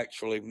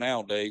actually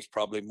nowadays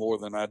probably more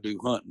than I do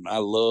hunting. I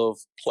love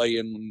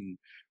playing and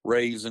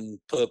raising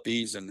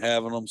puppies and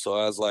having them. So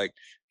I was like,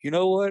 you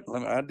know what?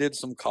 When I did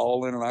some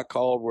calling and I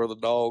called where the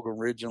dog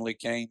originally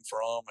came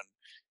from,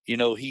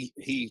 and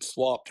he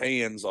swapped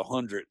hands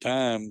 100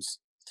 times,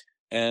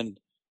 and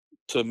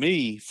to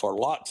me for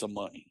lots of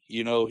money.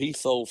 He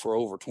sold for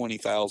over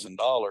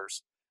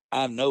 $20,000.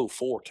 I know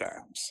 4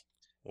 times.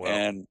 Wow.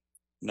 And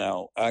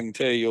now I can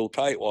tell you, old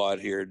Tightwad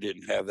here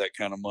didn't have that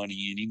kind of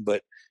money in him,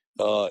 but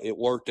it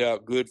worked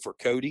out good for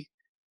Cody,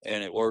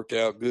 and it worked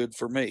out good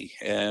for me.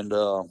 And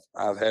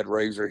I've had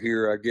Razor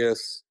here. I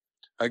guess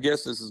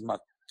this is my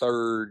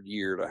 3rd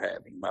year to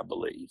have him, I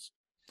believe.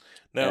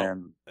 Now,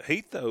 And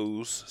he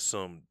throws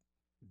some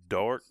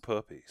dark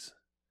puppies.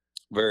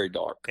 very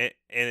dark. And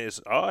it's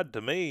odd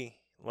to me.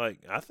 Like,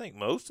 I think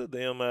most of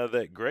them out of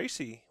that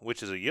Gracie,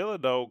 which is a yellow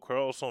dog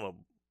cross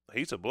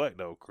he's a black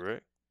dog,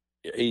 correct?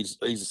 He's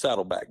a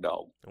saddleback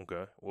dog.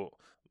 Okay. Well,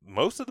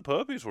 most of the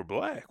puppies were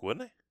black,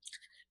 wasn't they?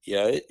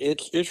 Yeah,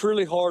 it's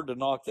really hard to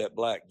knock that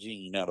black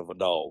gene out of a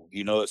dog.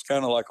 It's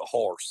kind of like a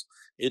horse.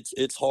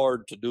 It's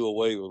hard to do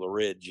away with a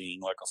red gene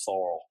like a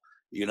sorrel.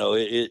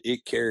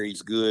 It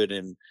carries good,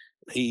 and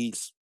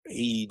he's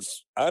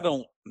I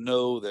don't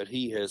know that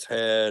he has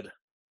had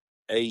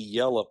a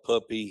yellow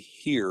puppy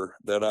here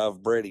that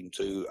I've bred him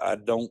to.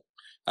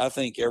 I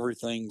think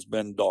everything's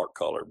been dark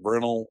colored,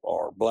 brindle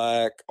or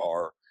black,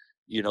 or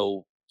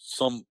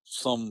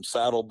some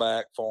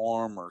saddleback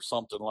farm or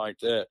something like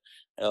that.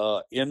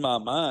 In my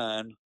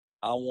mind,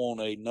 I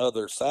want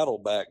another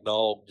saddleback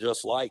dog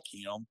just like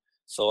him.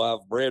 So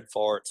I've bred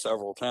for it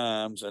several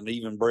times, and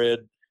even bred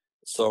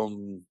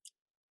some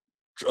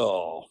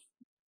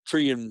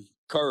tree and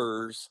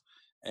curs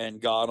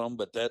and got them.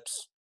 But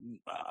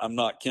I'm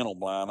not kennel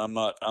blind. I'm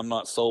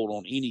not sold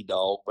on any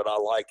dog, but I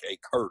like a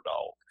cur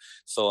dog.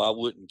 So I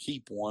wouldn't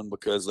keep one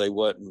because they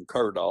wasn't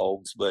cur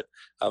dogs, but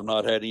I've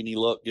not had any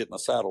luck getting a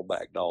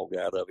saddleback dog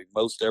out of him.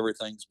 Most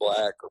everything's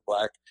black or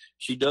black.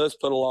 She does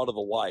put a lot of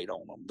the white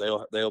on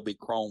them. They'll be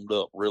chromed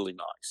up really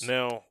nice.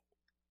 Now,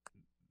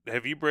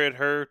 have you bred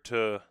her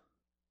to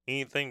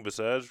anything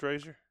besides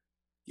Razor?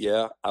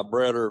 Yeah, I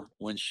bred her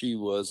when she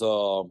was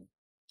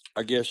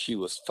I guess she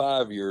was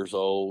 5 years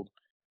old.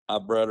 I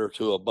bred her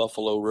to a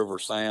Buffalo River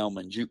Sound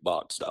and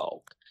jukebox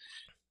dog.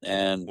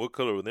 And what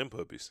color were them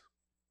puppies?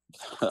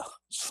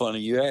 it's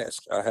funny you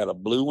ask. I had a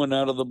blue one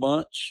out of the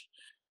bunch.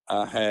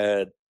 I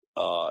had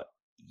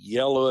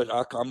yellowish.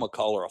 I'm gonna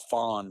call her a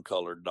fawn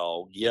colored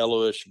dog,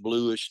 yellowish,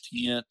 bluish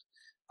tint.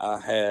 I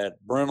had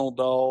brindle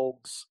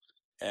dogs,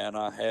 and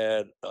I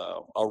had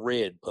a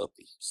red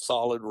puppy,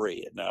 solid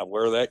red. Now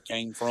where that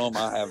came from,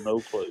 I have no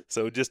clue.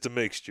 So just a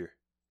mixture.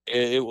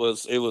 It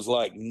was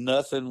like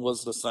nothing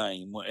was the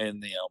same in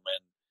them,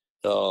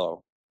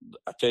 and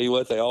I tell you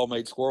what, they all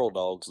made squirrel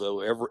dogs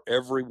though.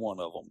 Every one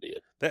of them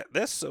did.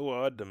 That's so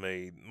odd to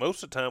me.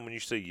 Most of the time when you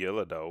see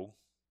yellow dog,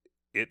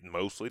 it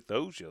mostly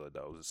throws yellow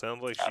dogs. It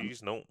sounds like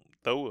she's don't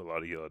throw a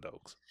lot of yellow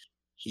dogs.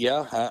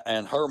 Yeah,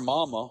 and her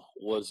mama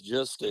was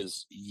just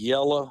as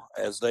yellow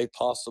as they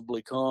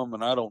possibly come,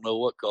 and I don't know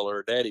what color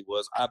her daddy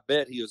was. I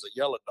bet he was a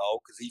yellow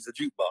dog because he's a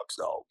jukebox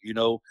dog.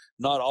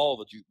 Not all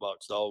the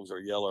jukebox dogs are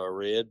yellow or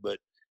red, but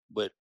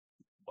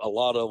a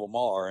lot of them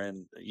are.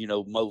 And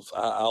most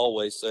I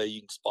always say you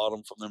can spot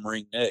them from them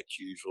ring necks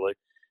usually,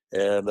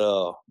 and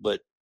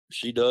but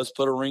she does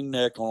put a ring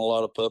neck on a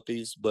lot of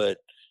puppies, but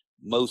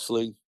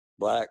mostly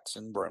blacks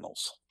and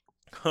brindles.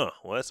 Huh.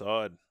 Well, that's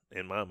odd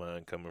in my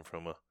mind coming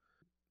from a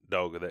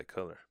dog of that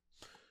color.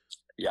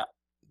 Yeah.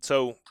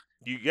 So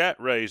you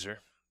got Razor.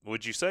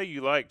 Would you say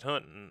you liked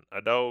hunting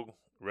a dog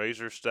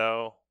Razor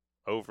style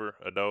over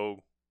a dog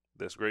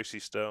that's Gracie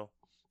style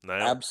now?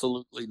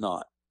 Absolutely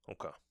not.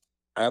 Okay.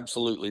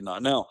 Absolutely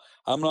not. Now,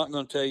 I'm not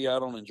going to tell you I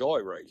don't enjoy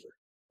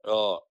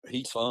Razor.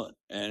 He's fun,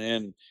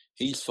 and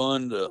he's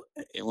fun to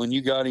when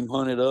you got him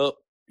hunted up.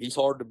 He's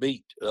hard to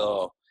beat.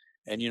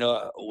 And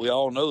we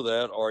all know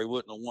that, or he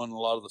wouldn't have won a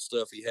lot of the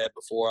stuff he had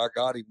before I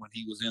got him when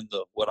he was in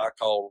the what I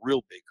call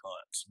real big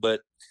hunts.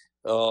 But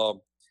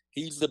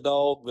he's the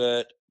dog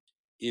that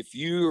if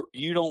you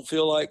don't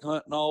feel like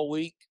hunting all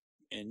week,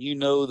 and you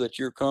know that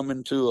you're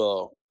coming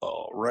to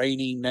a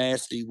rainy,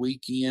 nasty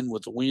weekend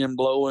with the wind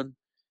blowing,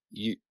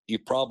 you're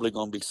probably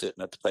going to be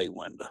sitting at the pay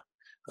window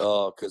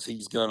because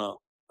he's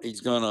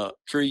gonna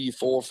tree you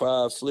 4 or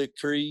 5 slick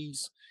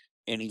trees,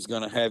 and he's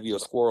gonna have you a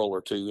squirrel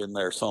or two in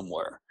there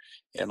somewhere.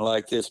 And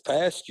like this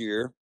past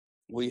year,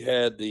 we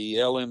had the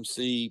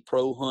LMC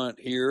Pro Hunt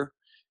here,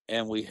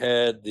 and we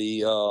had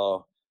the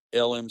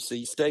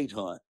LMC State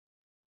Hunt.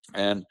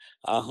 And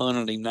I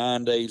hunted him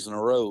 9 days in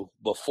a row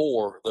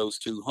before those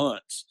 2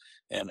 hunts.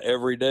 And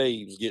every day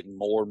he was getting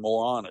more and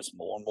more honest,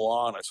 more and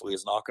more honest. We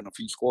was knocking a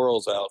few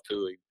squirrels out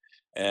to him.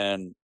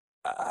 And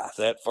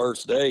that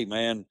first day,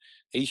 man,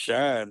 he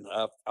shined.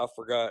 I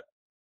forgot.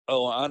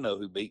 Oh, I know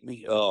who beat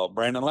me.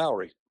 Brandon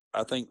Lowry.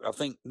 I think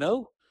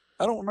no,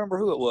 I don't remember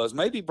who it was.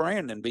 Maybe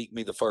Brandon beat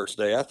me the first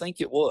day. I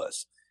think it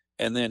was.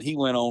 And then he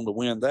went on to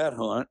win that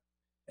hunt.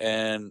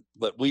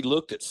 But we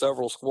looked at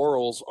several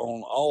squirrels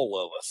on all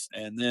of us.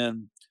 And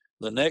then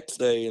the next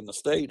day in the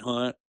state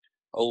hunt,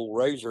 old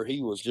Razor,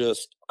 he was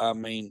just, I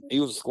mean, he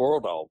was a squirrel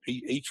dog.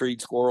 He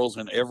treated squirrels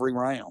in every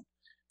round.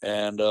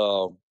 And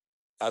the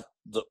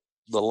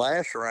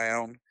last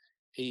round,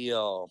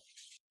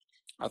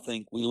 I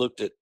think we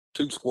looked at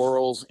 2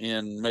 squirrels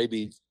in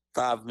maybe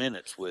 5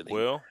 minutes with him.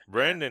 Well,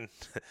 Brandon,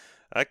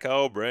 I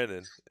called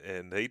Brandon,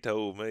 and he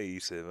told me, he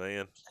said,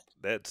 man,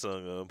 that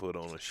son put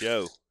on a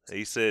show.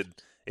 He said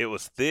it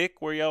was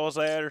thick where y'all was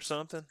at or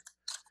something.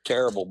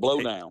 Terrible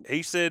blowdown.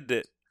 He said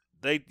that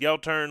y'all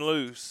turned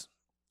loose,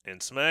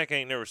 and Smack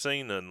ain't never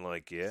seen nothing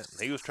like that.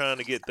 And he was trying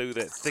to get through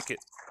that thicket,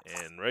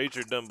 and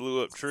Razor done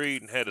blew up tree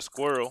and had a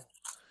squirrel.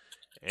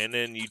 And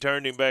then you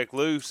turned him back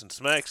loose, and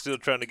Smack's still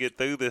trying to get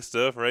through this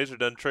stuff. Razor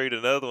done treed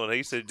another one.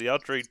 He said, y'all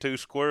treed 2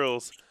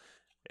 squirrels,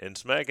 and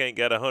Smack ain't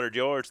got 100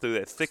 yards through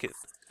that thicket.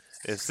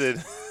 And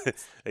said,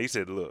 he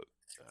said, look,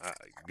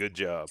 good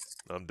job.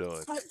 I'm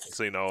done.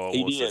 Seen all I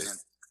want to see.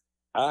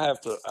 I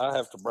have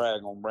to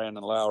brag on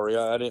Brandon Lowry.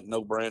 I didn't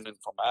know Brandon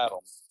from Adam.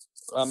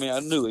 I mean, I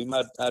knew him.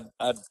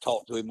 I'd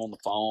talked to him on the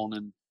phone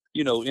and,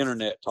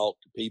 internet talk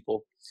to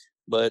people.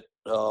 But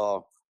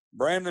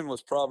Brandon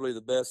was probably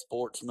the best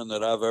sportsman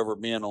that I've ever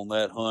been on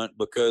that hunt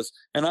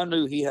and I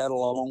knew he had a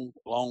long,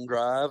 long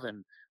drive.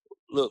 And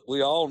look,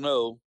 we all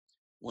know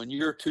when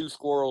you're 2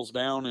 squirrels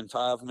down in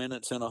 5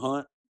 minutes in a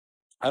hunt,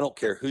 I don't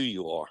care who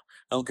you are.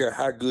 I don't care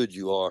how good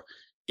you are.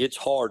 It's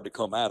hard to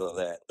come out of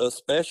that,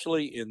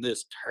 especially in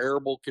this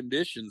terrible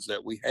conditions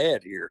that we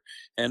had here.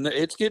 And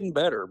it's getting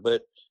better.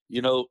 But,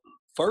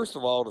 first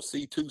of all, to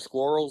see 2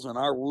 squirrels in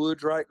our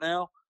woods right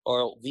now,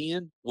 or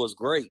then, was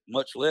great,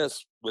 much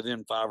less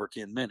within 5 or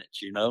 10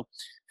 minutes,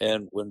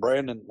 And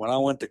when I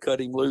went to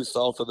cut him loose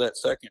off of that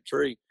second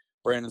tree,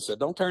 Brandon said,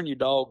 don't turn your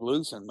dog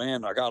loose. And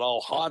man, I got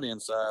all hot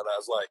inside. I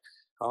was like,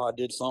 oh, I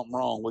did something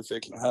wrong. We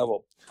fixing to have a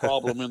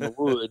problem in the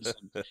woods.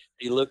 And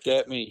he looked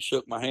at me, he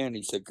shook my hand.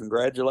 He said,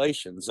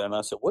 congratulations. And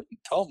I said, what are you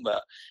talking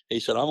about?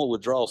 He said, I'm going to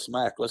withdraw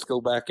Smack. Let's go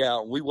back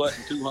out. And we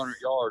wasn't 200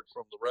 yards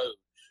from the road.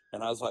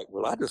 And I was like,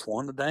 well, I just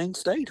won the dang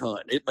state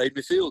hunt. It made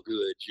me feel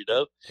good,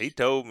 He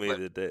told me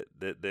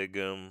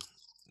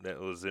that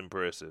was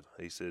impressive.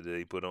 He said that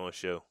he put on a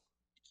show.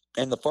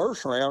 And the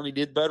first round, he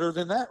did better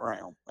than that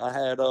round. I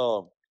had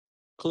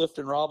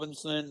Clifton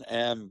Robinson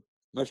and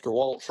Mr.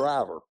 Walt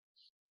Shriver.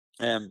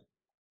 And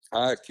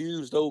I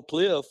accused old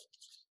Cliff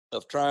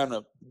of trying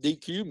to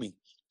DQ me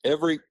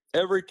every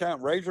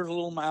time. Razor's a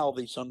little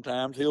mouthy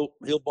sometimes. He'll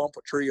bump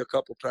a tree a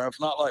couple times,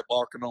 not like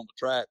barking on the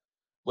track.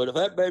 But if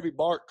that baby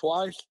barked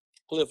twice,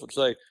 Cliff would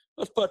say,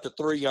 let's put the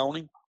 3 on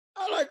him.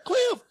 I like,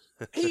 Cliff,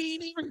 he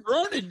ain't even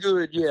running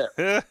good yet.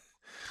 Yeah.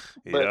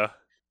 But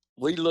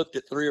we looked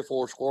at 3 or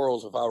 4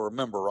 squirrels, if I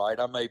remember right.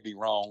 I may be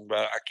wrong, but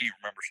I can't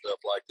remember stuff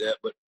like that.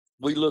 But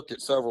we looked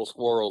at several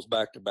squirrels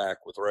back to back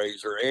with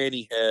Razor, and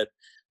he had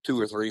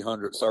 200 or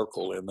 300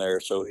 circle in there.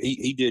 So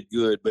he did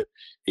good, but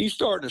he's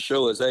starting to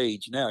show his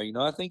age now.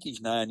 I think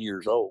he's 9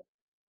 years old.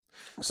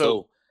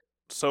 So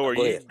are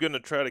you going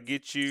to try to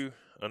get you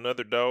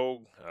another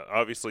dog?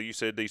 Obviously you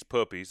said these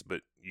puppies,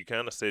 but you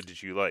kind of said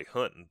that you like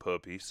hunting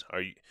puppies.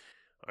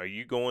 Are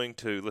you going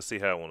to, let's see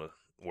how I want to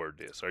word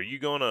this. Are you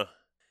going to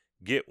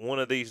get one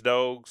of these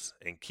dogs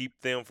and keep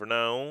them for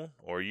now on,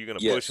 or are you going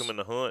to push them in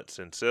the hunts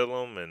and sell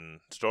them and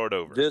start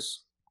over?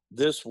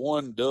 This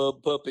one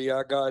dub puppy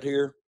I got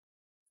here,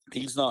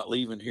 he's not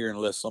leaving here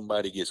unless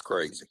somebody gets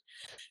crazy.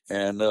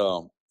 And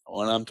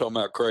when I'm talking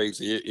about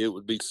crazy, it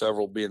would be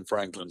several Ben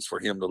Franklins for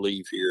him to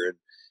leave here. And,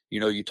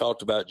 you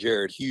talked about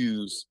Jared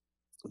Hughes.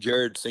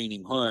 Jared seen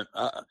him hunt.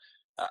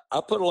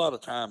 I put a lot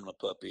of time in a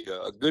puppy.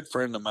 A good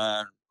friend of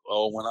mine,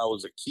 when I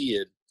was a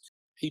kid,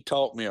 he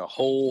taught me a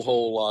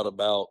whole lot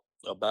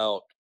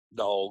about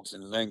dogs.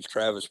 And his name's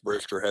Travis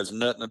Brister. Has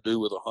nothing to do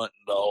with a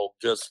hunting dog,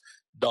 just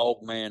dog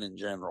man in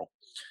general.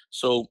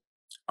 So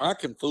I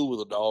can fool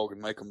with a dog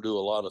and make them do a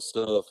lot of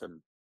stuff. And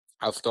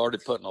I've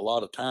started putting a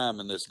lot of time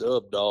in this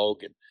dub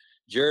dog. And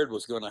Jared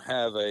was going to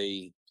have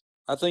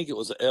I think it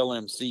was an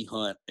LMC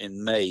hunt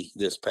in May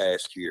this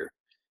past year.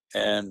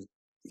 And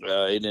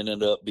it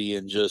ended up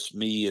being just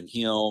me and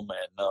him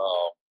and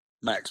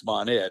Max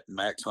Bonnet.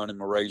 Max hunted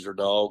my Razor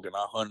dog, and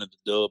I hunted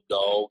the dub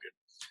dog, and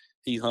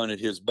he hunted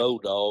his bow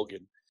dog.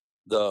 And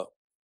the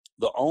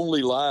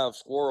only live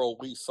squirrel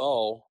we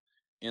saw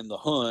in the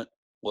hunt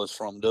was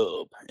from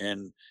Dub.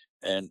 And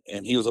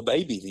he was a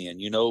baby then,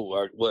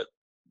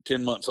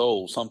 10 months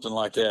old, something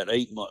like that,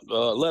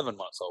 11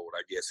 months old,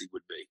 I guess he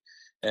would be.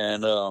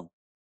 And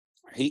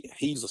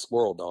he's a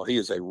squirrel dog. He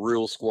is a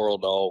real squirrel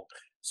dog.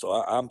 So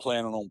I'm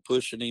planning on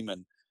pushing him.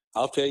 And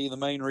I'll tell you the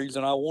main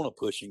reason I want to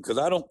push him, because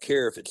I don't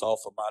care if it's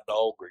off of my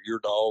dog or your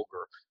dog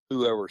or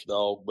whoever's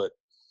dog. But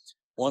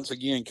once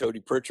again, Cody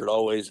Pritchard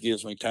always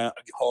gives me a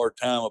hard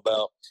time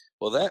about,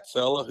 well, that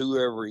fella,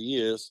 whoever he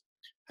is,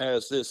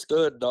 has this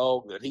stud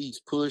dog that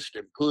he's pushed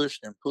and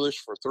pushed and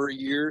pushed for 3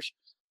 years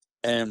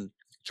and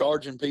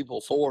charging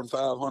people $400 and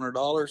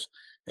 $500.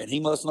 And he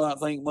must not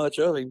think much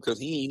of him because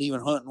he ain't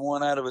even hunting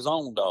one out of his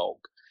own dog.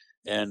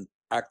 And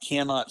I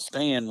cannot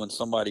stand when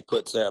somebody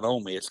puts that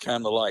on me. It's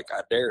kind of like,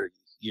 I dare you,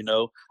 you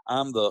know.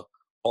 I'm the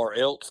or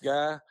else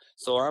guy,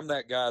 so I'm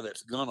that guy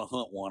that's gonna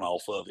hunt one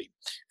off of him,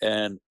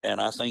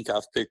 and I think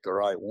I've picked the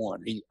right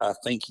one. I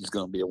think he's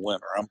gonna be a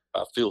winner.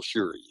 I feel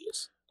sure he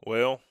is.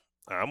 Well,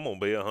 I'm gonna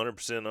be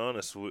 100%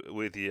 honest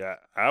with you.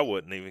 I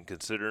wasn't even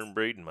considering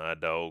breeding my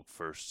dog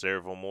for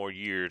several more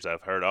years.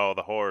 I've heard all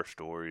the horror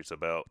stories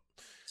about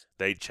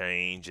they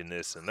change and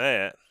this and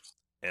that,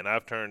 and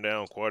I've turned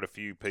down quite a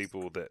few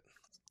people that.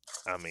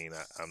 I mean,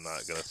 I'm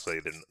not gonna say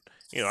that.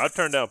 I've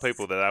turned down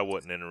people that I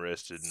wasn't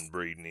interested in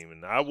breeding.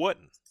 Even I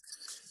wasn't.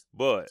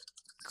 But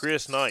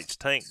Chris Knight's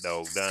tank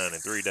dog dying in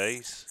 3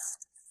 days,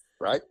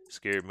 Right?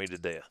 scared me to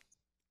death.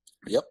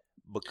 Yep.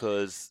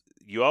 Because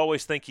you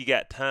always think you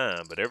got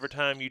time, but every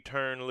time you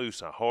turn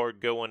loose a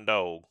hard-going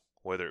dog,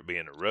 whether it be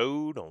in the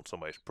road, on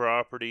somebody's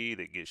property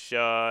that gets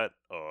shot,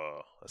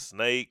 or a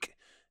snake,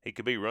 he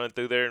could be run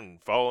through there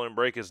and fall and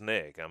break his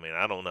neck. I mean,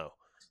 I don't know.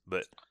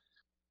 But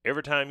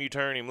every time you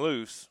turn him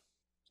loose,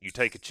 you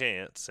take a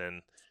chance.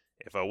 And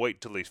if I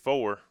wait till he's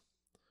 4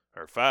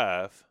 or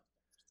 5,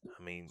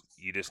 I mean,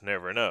 you just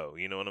never know.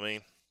 You know what I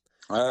mean?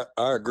 I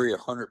agree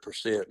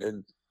 100%.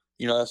 And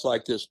that's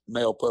like this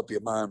male puppy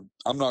of mine.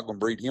 I'm not going to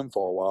breed him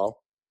for a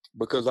while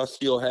because I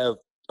still have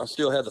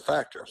the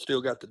factor. I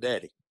still got the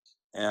daddy,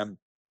 and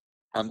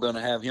I'm going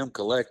to have him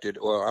collected,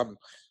 or I'm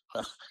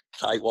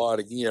tightwad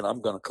again.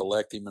 I'm going to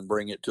collect him and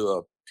bring it to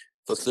a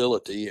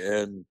facility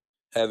and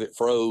have it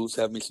froze.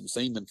 Have me some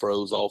semen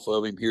froze off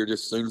of him here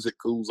just as soon as it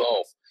cools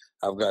off.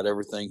 I've got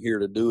everything here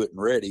to do it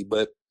and ready,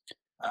 but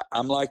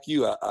I'm like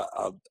you.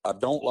 I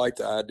don't like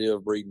the idea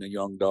of breeding a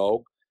young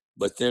dog,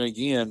 but then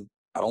again,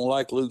 I don't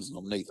like losing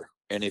them neither.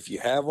 And if you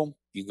have them,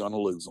 you're going to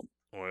lose them.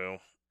 Well,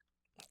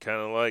 kind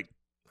of like,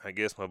 I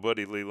guess, my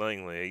buddy Lee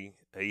Langley.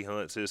 He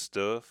hunts his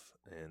stuff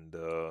and,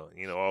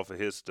 off of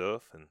his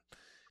stuff. And,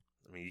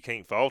 I mean, you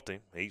can't fault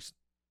him.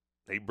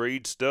 He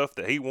breeds stuff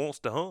that he wants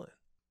to hunt.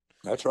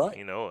 That's right.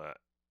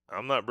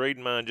 I'm not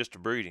breeding mine just to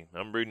breed him.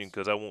 I'm breeding him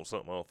because I want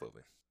something off of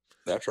him.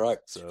 That's right.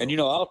 So, and,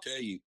 I'll tell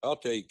you,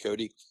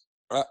 Cody,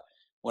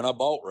 when I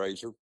bought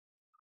Razor,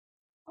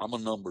 I'm a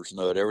numbers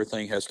nut.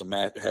 Everything has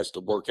to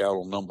work out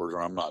on numbers,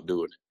 or I'm not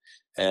doing it.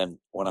 And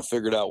when I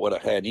figured out what I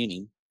had in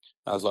him,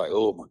 I was like,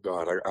 oh my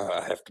God,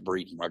 I have to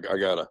breed him.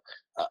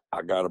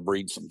 I gotta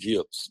breed some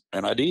gyps,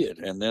 and I did.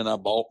 And then I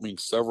bought me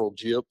several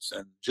gyps,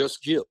 and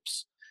just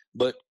gyps,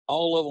 but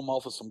all of them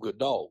off of some good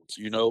dogs.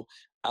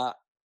 I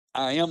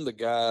am the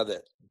guy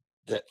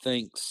that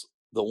thinks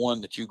the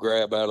one that you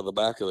grab out of the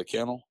back of the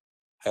kennel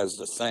has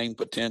the same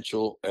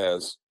potential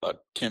as a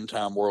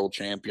 10-time world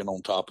champion on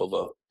top of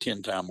a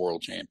 10-time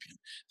world champion.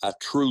 I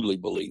truly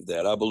believe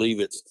that. I believe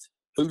it's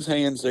whose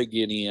hands they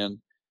get in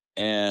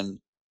and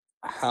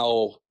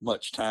how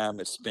much time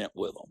is spent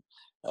with them.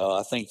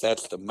 I think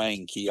that's the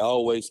main key. I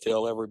always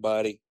tell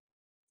everybody,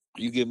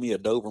 you give me a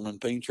Doberman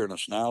Pinscher and a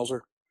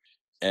Schnauzer,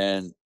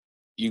 and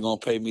you're going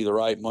to pay me the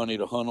right money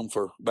to hunt them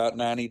for about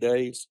 90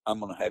 days, I'm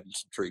going to have you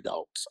some tree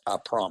dogs. I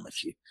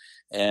promise you.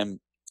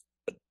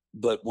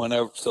 But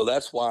so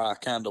that's why I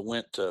kind of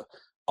went to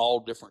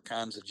all different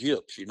kinds of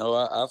gyps.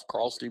 I've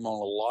crossed him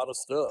on a lot of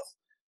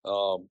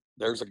stuff.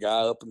 There's a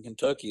guy up in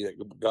Kentucky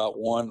that got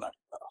one.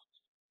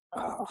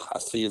 I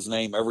see his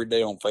name every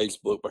day on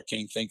Facebook, but I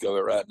can't think of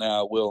it right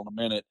now. I will in a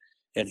minute.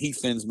 And he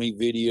sends me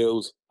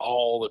videos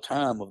all the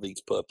time of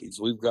these puppies.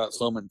 We've got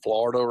some in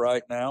Florida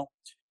right now.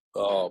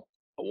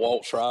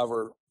 Walt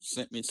Shriver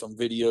sent me some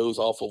videos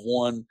off of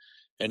one,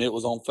 and it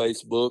was on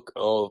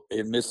Facebook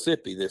in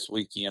Mississippi this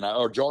weekend,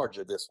 or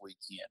Georgia this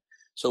weekend.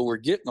 So we're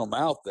getting them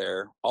out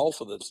there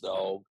off of this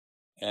dog,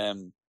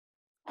 and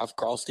I've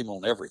crossed him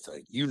on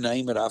everything. You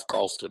name it, I've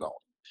crossed it on.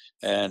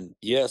 And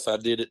yes, I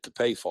did it to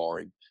pay for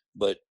him,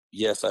 but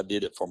yes, I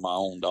did it for my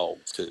own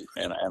dogs too,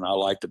 and I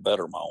like to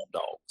better my own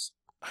dogs.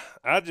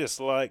 I just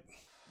like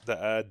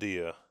the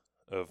idea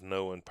of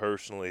knowing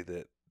personally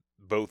that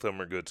both of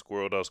them are good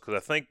squirrel dogs, because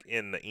I think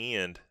in the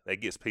end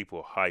that gets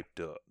people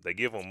hyped up. They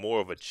give them more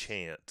of a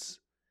chance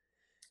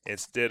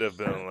instead of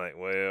being like,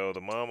 well, the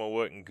mama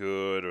wasn't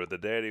good or the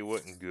daddy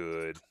wasn't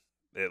good.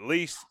 At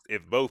least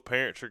if both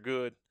parents are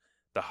good,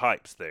 the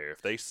hype's there.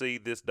 If they see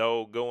this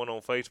dog going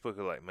on Facebook,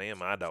 they're like, man,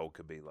 my dog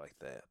could be like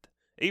that.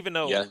 Even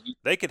though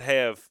they could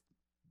have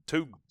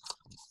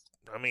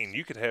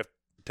you could have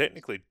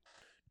technically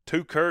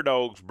 2 cur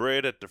dogs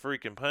bred at the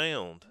freaking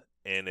pound.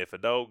 And if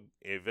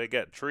they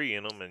got tree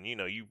in them and,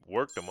 you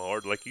worked them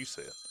hard, like you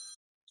said.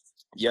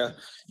 Yeah.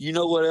 You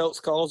know what else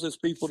causes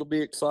people to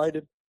be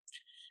excited?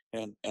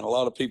 And a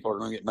lot of people are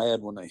going to get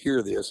mad when they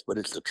hear this, but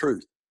it's the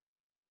truth.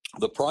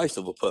 The price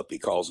of a puppy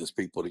causes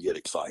people to get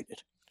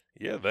excited.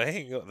 Yeah,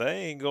 they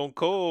ain't going to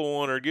cull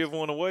one or give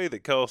one away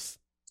that costs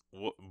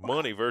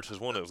money versus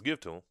one that was given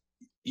to them.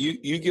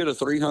 You get a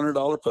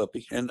 $300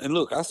 puppy. And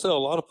look, I sell a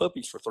lot of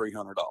puppies for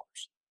 $300.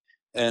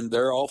 And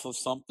they're off of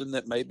something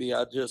that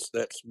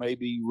that's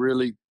maybe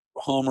really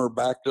Hummer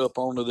backed up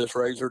onto this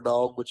Razor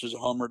dog, which is a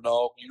Hummer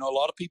dog. A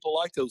lot of people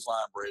like those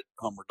line bred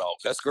Hummer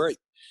dogs. That's great.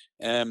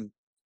 And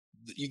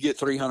you get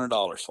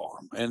 $300 for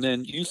them. And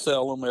then you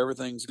sell them,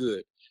 everything's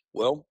good.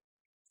 Well,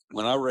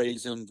 when I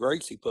raise them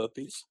Gracie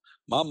puppies,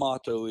 my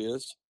motto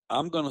is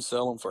I'm going to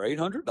sell them for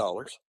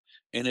 $800.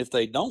 And if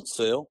they don't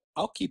sell,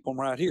 I'll keep them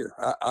right here.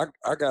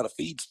 I got a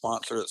feed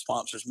sponsor that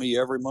sponsors me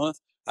every month.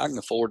 I can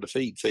afford to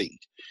feed.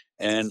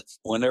 And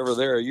whenever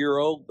they're a year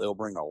old, they'll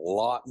bring a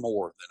lot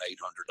more than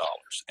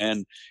 $800.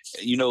 And,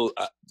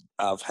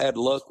 I've had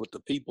luck with the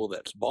people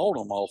that's bought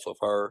them off of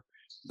her.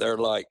 They're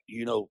like,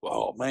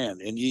 oh man.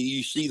 And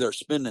you see they're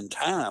spending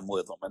time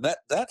with them. And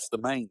that's the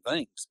main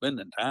thing,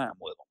 spending time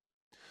with them.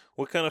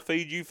 What kind of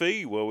feed you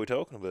feed while we're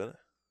talking about it?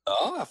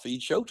 I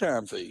feed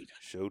Showtime feed.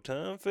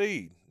 Showtime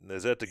feed.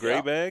 Is that the gray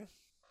Yeah. bag?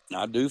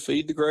 I do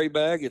feed the gray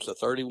bag. It's a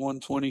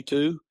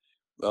 3122.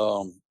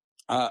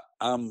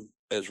 I'm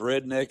as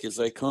redneck as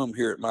they come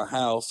here at my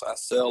house. I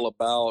sell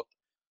about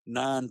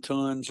 9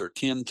 tons or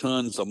 10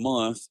 tons a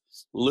month,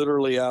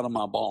 literally out of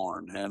my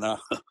barn. And I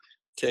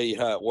tell you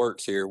how it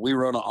works here. We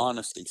run an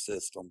honesty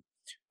system.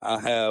 I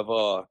have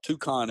 2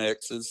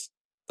 Connexes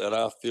that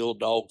I fill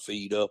dog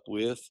feed up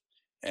with,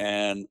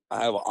 and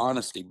I have an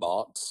honesty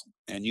box.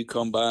 And you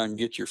come by and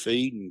get your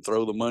feed and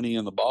throw the money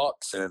in the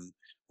box. And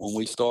when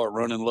we start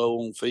running low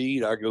on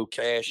feed, I go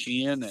cash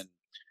in and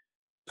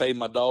pay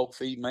my dog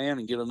feed man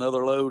and get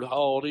another load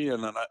hauled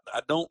in. And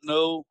I don't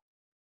know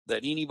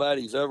that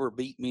anybody's ever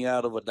beat me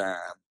out of a dime.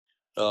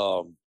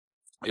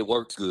 It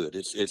works good.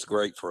 It's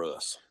great for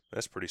us.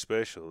 That's pretty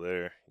special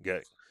there. You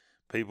got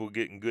people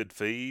getting good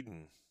feed,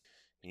 and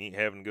you ain't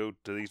having to go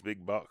to these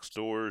big box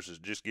stores is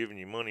just giving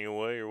you money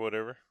away or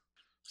whatever.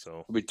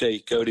 So let me tell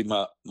you, Cody,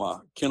 my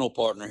kennel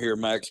partner here,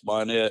 Max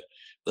Barnett,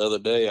 the other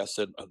day, I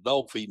said, a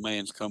dog feed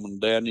man's coming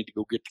today. I need to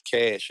go get the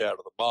cash out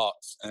of the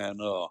box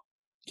and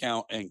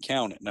count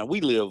it. Now,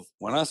 we live,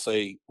 when I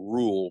say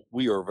rural,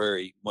 we are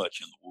very much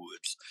in the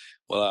woods.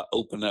 Well, I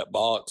opened that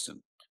box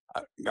and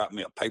I got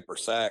me a paper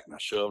sack and I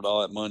shoved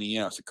all that money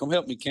in. I said, come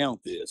help me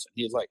count this. And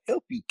he was like,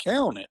 help you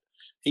count it?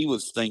 He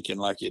was thinking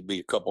like it'd be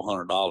a couple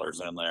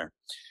 $100 in there.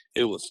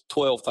 It was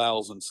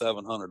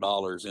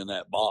 $12,700 in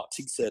that box.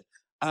 He said,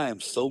 I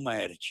am so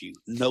mad at you,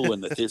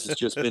 knowing that this has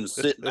just been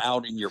sitting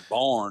out in your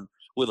barn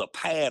with a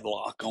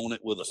padlock on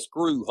it with a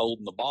screw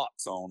holding the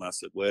box on. I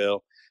said,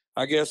 well,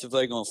 I guess if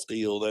they're going to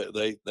steal,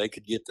 they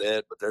could get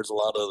that, but there's a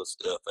lot of other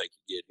stuff they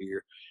could get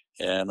here.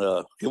 And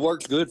it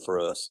works good for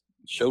us.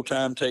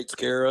 Showtime takes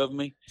care of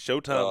me.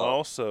 Showtime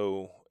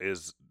also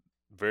is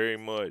very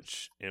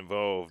much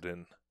involved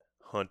in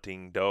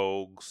hunting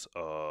dogs.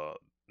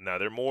 Now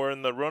they're more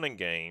in the running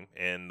game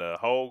and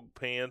hog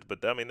pens,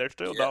 but I mean they're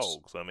still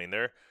dogs. I mean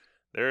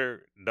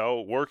they're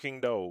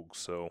working dogs.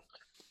 So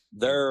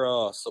their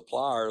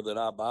supplier that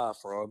I buy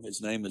from,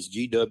 his name is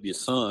GW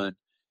Sun,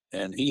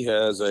 and he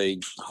has a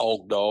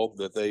hog dog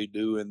that they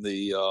do in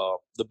the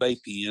bay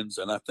pens,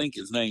 and I think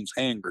his name's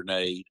Hand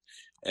Grenade,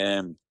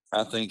 and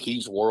I think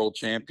he's world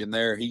champion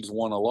there. He's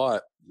won a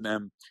lot.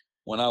 And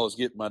when I was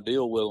getting my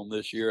deal with him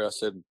this year, I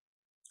said,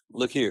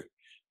 look here,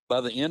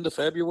 by the end of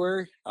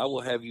February, I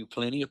will have you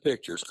plenty of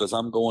pictures because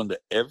I'm going to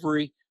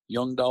every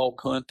young dog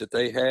hunt that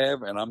they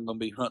have, and I'm going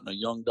to be hunting a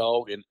young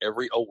dog in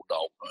every old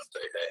dog hunt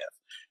they have.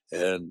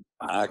 And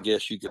I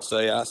guess you could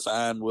say I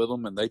signed with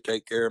them, and they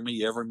take care of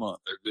me every month.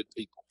 They're good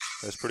people.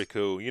 That's pretty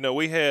cool.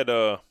 We had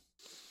I'm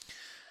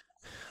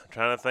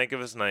trying to think of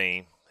his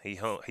name.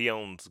 He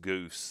owns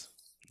Goose.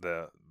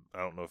 I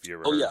don't know if you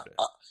ever heard of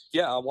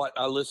that.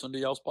 I listened to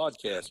y'all's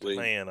podcast.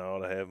 Man, I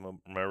ought to have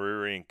my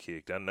rear end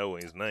kicked. I know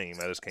his name.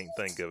 I just can't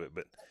think of it.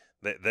 But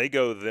they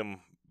go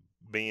them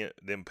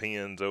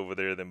pens over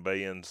there, them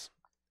bands,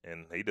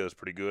 and he does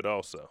pretty good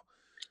also.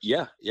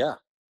 Yeah.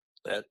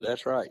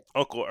 That's right.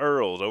 Uncle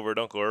Earl's, over at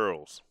Uncle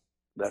Earl's.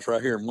 That's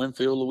right here in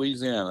Winfield,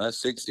 Louisiana. That's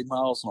 60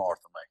 miles north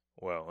of me.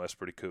 Wow, that's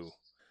pretty cool.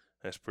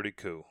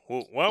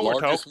 Well,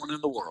 largest one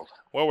in the world.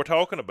 While we're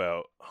talking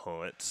about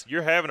hunts,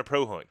 you're having a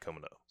pro hunt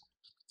coming up.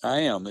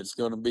 I am. It's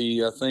going to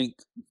be, I think,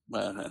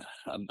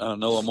 I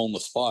know I'm on the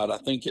spot. I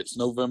think it's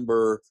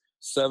November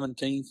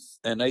 17th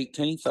and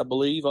 18th, I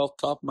believe, off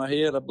the top of my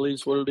head. I believe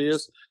is what it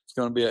is. It's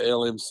going to be a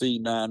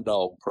LMC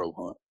 9-dog pro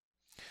hunt.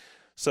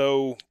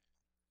 So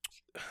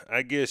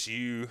I guess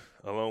you,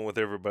 along with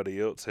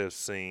everybody else, have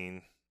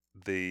seen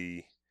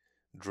the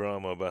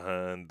drama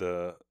behind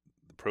the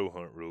pro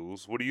hunt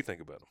rules. What do you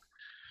think about them?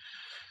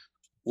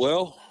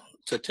 Well,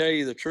 to tell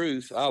you the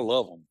truth, I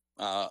love them.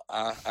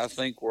 I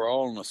think we're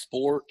all in a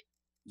sport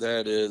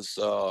that is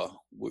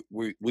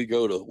we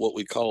go to what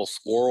we call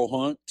squirrel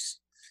hunts,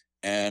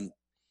 and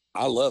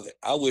I love it.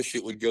 I wish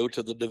it would go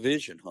to the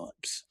division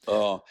hunts.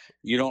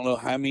 You don't know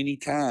how many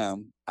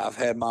times I've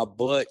had my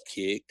butt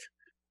kicked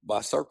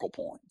by circle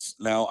points.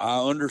 Now,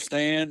 I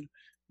understand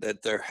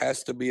that there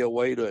has to be a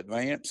way to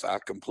advance. I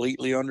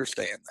completely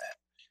understand that.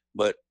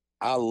 But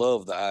I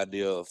love the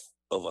idea of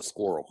a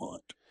squirrel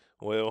hunt.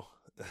 Well,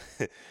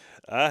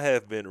 I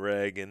have been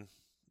ragging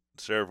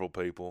several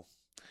people,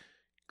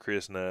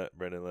 Chris Knight,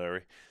 Brendan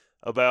Lowry,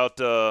 about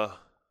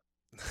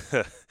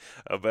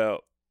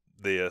about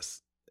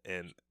this,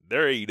 and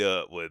they're eat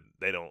up with,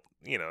 they don't,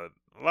 a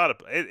lot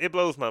of, it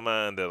blows my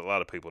mind that a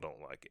lot of people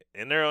don't like it.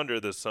 And they're under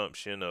the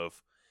assumption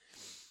of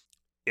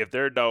if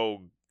their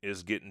dog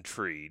is getting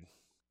treed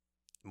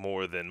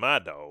more than my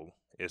dog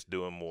is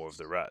doing more of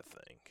the right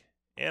thing.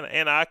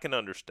 And I can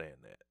understand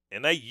that.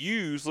 And they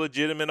use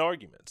legitimate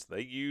arguments.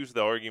 They use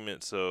the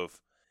arguments of,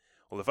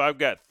 well, if I've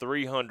got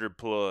 300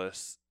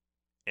 plus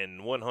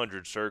and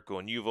 100 circle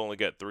and you've only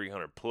got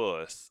 300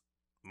 plus,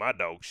 my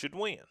dog should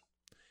win.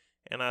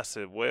 And I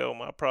said, well,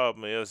 my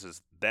problem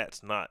is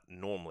that's not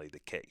normally the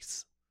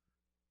case.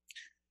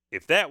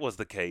 If that was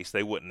the case,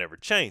 they wouldn't ever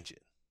change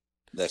it.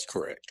 That's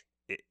correct.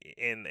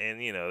 And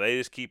they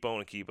just keep on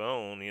and keep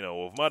on.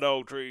 If my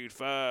dog trees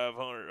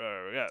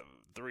 500, got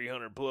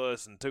 300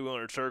 plus and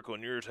 200 circle,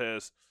 and yours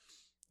has,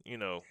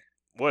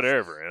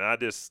 whatever.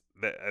 And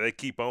they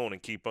keep on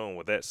and keep on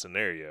with that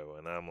scenario.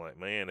 And I'm like,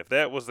 man, if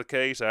that was the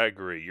case, I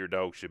agree. Your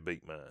dog should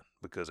beat mine,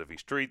 because if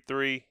he's treed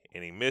 3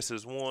 and he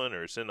misses 1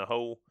 or it's in the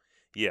hole,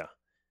 yeah,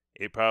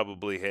 it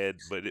probably had,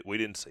 but we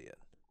didn't see it.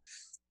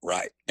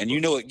 Right. And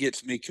it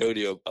gets me,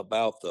 Cody,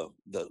 about the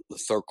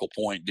circle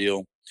point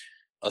deal,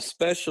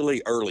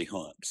 especially early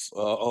hunts.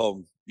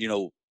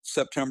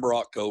 September,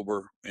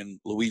 October in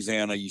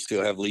Louisiana, you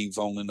still have leaves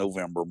on in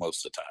November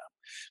most of the time.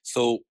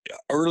 So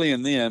early,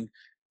 and then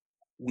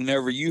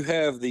whenever you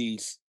have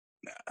these,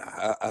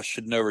 I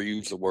should never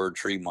use the word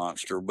tree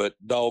monster, but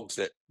dogs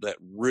that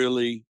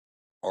really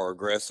are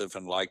aggressive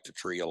and like to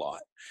tree a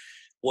lot.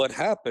 What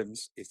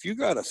happens if you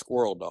got a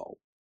squirrel dog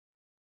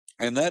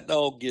and that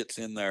dog gets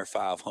in there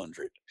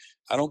 500?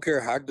 I don't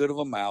care how good of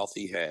a mouth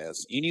he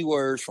has,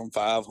 anywhere from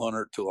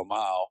 500 to a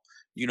mile.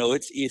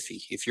 It's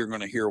iffy if you're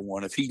going to hear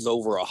one. If he's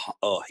over a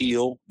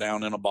hill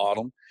down in a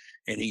bottom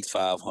and he's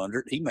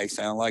 500, he may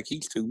sound like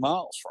he's 2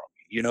 miles from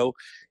you,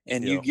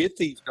 and Yeah. you get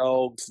these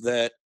dogs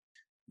that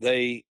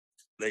they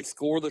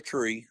score the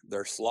tree.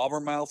 They're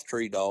slobbermouth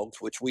tree dogs,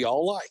 which we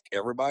all like.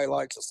 Everybody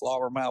likes a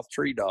slobbermouth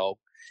tree dog.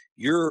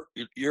 You're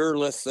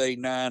let's say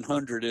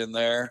 900 in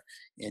there,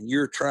 and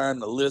you're trying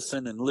to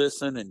listen,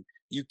 and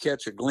you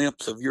catch a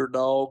glimpse of your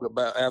dog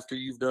about after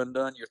you've done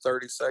your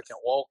 30-second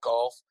walk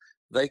off.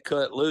 They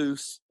cut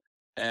loose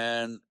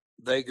and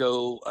they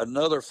go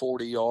another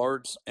 40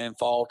 yards and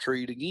fall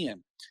treed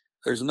again.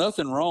 There's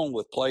nothing wrong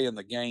with playing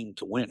the game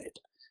to win it,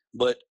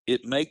 but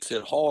it makes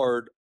it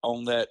hard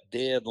on that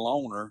dead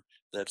loner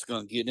that's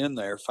going to get in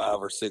there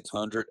 500 or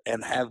 600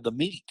 and have the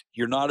meat.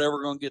 You're not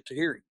ever going to get to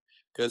hear him,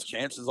 because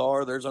chances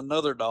are there's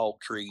another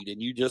dog treed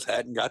and you just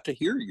hadn't got to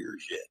hear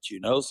yours yet.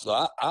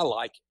 So I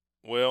like it.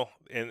 Well,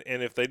 and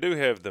if they do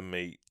have the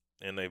meat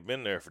and they've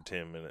been there for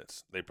 10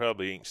 minutes, they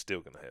probably ain't still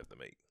going to have the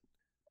meat.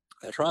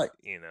 That's right.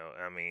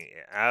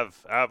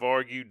 I've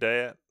argued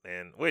that,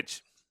 and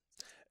which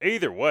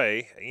either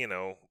way,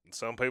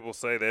 some people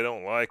say they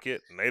don't like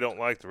it and they don't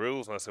like the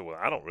rules. And I said, well,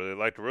 I don't really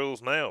like the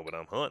rules now, but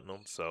I'm hunting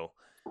them. So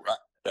Right.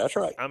 That's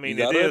right.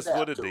 It is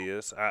what it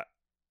is.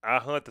 I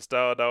hunt the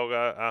style of dog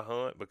I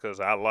hunt because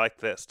I like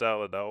that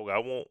style of dog.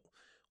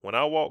 When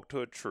I walk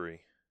to a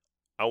tree,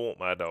 I want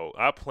my dog.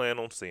 I plan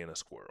on seeing a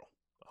squirrel.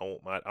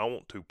 I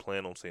want to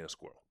plan on seeing a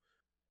squirrel.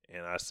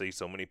 And I see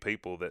so many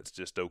people that's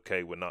just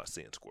okay with not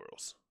seeing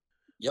squirrels.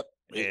 Yep.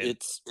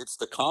 It's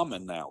the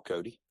common now,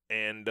 Cody.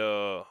 And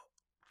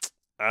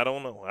I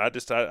don't know.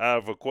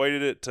 I've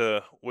equated it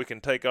to, we can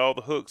take all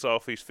the hooks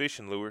off these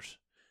fishing lures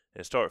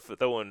and start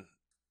throwing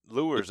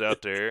lures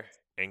out there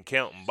and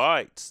counting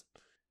bites.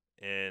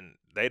 And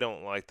they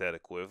don't like that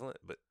equivalent,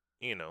 but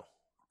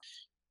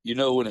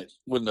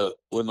when the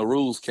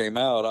rules came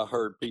out, I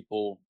heard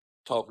people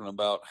talking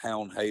about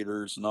hound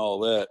haters and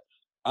all that.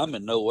 I'm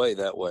in no way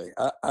that way.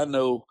 I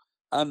know.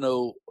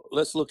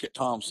 Let's look at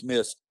Tom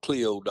Smith's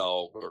Cleo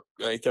dog, or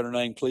ain't that her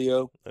name,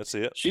 Cleo? That's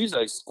it. She's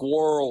a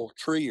squirrel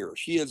treer.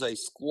 She is a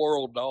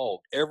squirrel dog.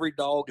 Every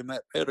dog in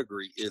that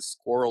pedigree is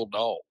squirrel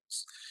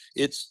dogs.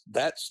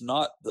 That's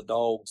not the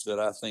dogs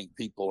that I think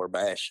people are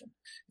bashing.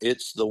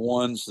 It's the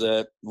ones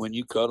that when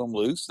you cut them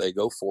loose, they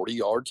go 40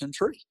 yards in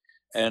tree.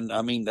 And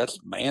that's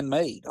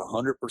man-made,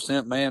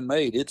 100%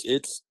 man-made.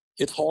 It's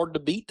hard to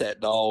beat that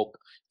dog.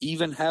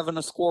 Even having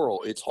a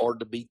squirrel, it's hard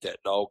to beat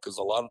that dog, because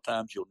a lot of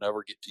times you'll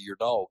never get to your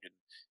dog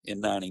in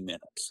 90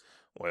 minutes.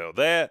 Well,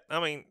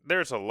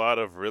 there's a lot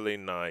of really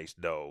nice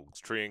dogs,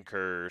 tree and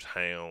curs,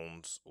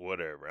 hounds,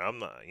 whatever. I'm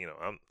not,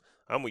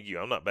 I'm with you.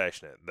 I'm not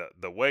bashing it.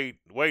 The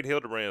Wade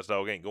Hildebrand's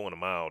dog ain't going a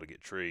mile to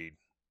get treed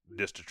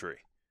just a tree.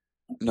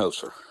 No,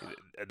 sir.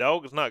 A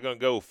dog is not going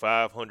to go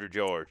 500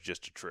 yards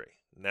just a tree.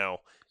 Now,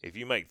 if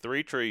you make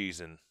 3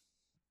 trees in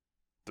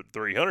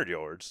 300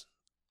 yards,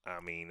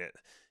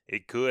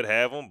 it could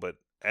have them, but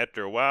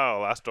after a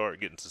while, I start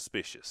getting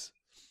suspicious.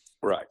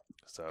 Right.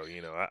 So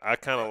I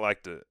kind of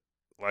like to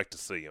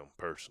see them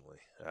personally.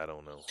 I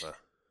don't know.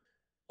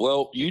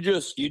 Well, you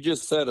just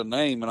said a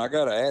name, and I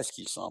got to ask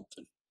you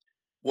something.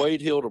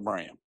 Wade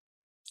Hildebrand.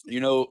 We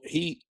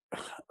didn't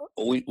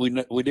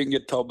get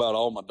to talk about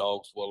all my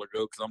dogs a while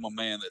ago, because I'm a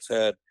man that's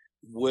had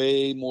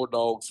way more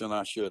dogs than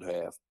I should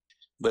have.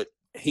 But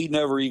he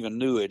never even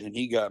knew it, and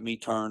he got me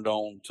turned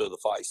on to the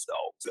Feist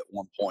dogs at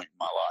one point in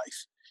my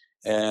life.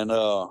 And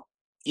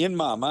in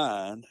my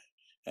mind,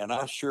 and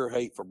I sure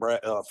hate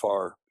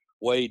for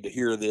Wade to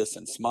hear this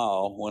and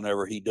smile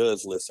whenever he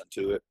does listen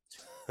to it.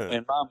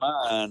 In my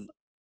mind,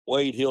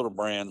 Wade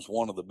Hildebrand's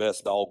one of the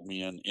best dog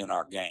men in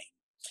our game.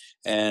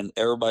 And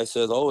everybody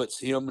says, "Oh, it's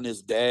him and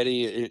his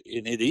daddy,"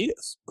 and it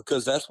is,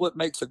 because that's what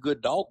makes a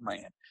good dog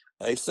man.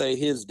 They say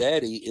his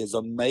daddy is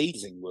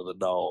amazing with a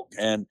dog,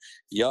 and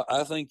yeah,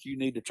 I think you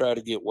need to try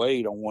to get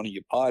Wade on one of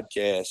your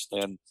podcasts,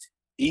 and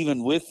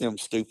even with them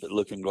stupid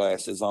looking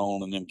glasses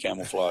on and them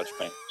camouflage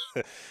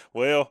pants.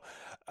 Well,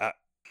 I,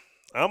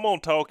 I'm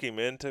gonna talk him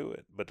into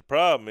it, but the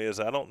problem is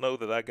I don't know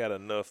that I got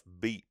enough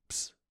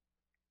beeps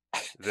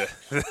that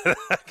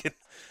I can.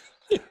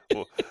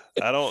 Well,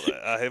 I don't.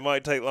 It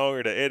might take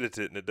longer to edit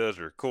it than it does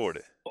to record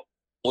it.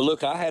 Well,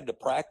 look, I had to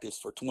practice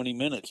for 20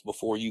 minutes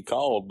before you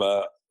called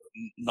by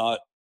not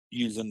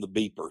using the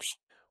beepers,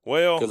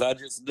 Well, because I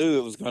just knew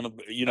it was going to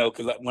be,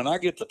 because when I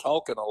get to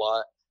talking a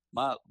lot,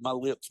 my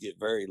lips get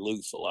very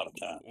loose a lot of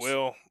times.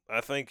 well,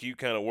 I think you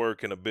kind of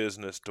work in a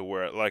business to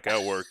where, like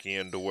I work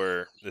in, to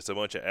where it's a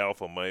bunch of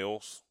alpha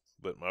males.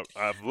 But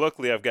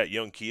luckily I've got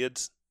young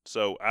kids,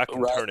 so I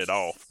can Right. turn it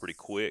off pretty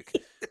quick.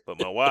 But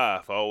my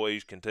wife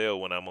always can tell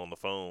when I'm on the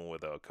phone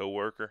with a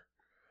coworker,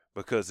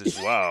 because it's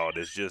wild.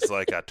 It's just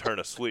like I turn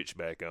a switch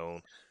back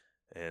on,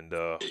 and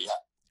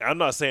I'm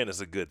not saying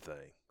it's a good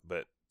thing,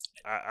 but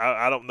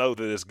I don't know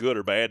that it's good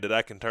or bad that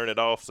I can turn it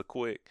off so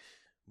quick.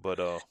 But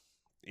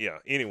yeah.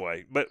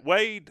 Anyway, but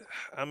Wade,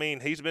 I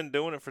mean, he's been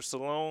doing it for so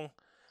long,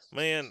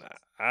 man.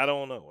 I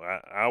don't know.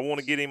 I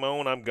want to get him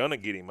on. I'm gonna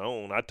get him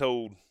on. I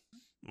told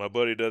my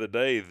buddy the other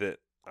day that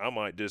I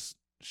might just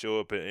show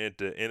up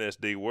into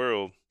NSD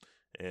World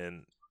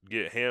and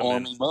get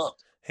Arm him up.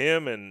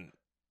 him and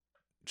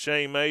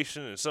Shane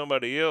Mason and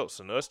somebody else,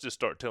 and us just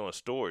start telling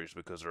stories,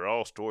 because they're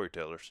all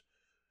storytellers.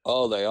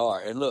 Oh, they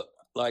are. And look,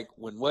 like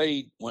when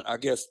I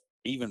guess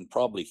even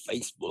probably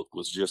Facebook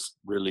was just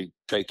really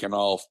taking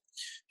off.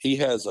 He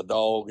has a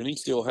dog, and he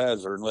still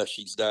has her, unless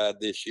she's died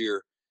this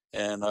year.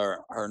 And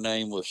her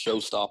name was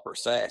Showstopper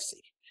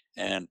Sassy.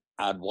 And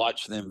I'd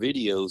watch them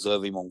videos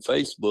of him on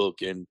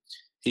Facebook, and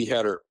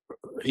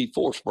he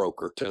force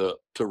broke her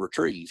to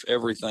retrieve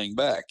everything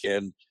back.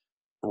 And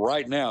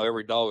right now,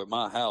 every dog at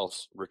my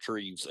house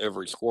retrieves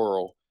every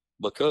squirrel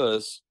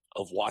because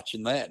of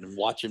watching that and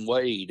watching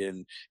Wade.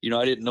 And,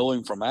 I didn't know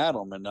him from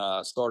Adam, and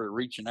I started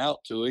reaching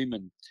out to him,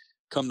 and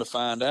come to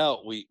find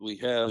out we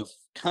have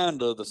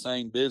kind of the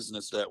same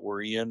business that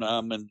we're in.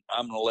 I'm an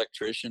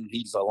electrician.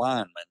 He's a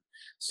lineman.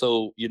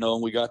 So,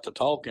 we got to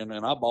talking,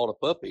 and I bought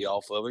a puppy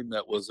off of him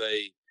that was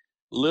a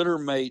litter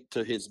mate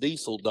to his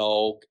diesel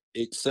dog,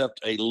 except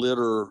a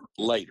litter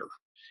later.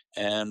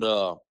 And,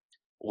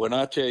 when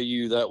I tell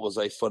you that was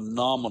a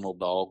phenomenal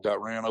dog that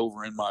ran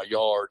over in my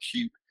yard,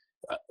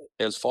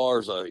 as far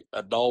as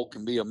a dog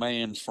can be a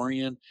man's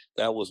friend,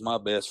 that was my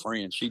best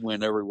friend. She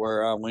went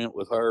everywhere I went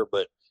with her,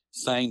 but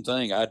same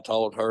thing. I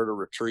taught her to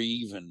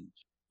retrieve, and,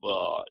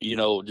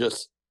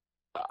 just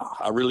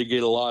I really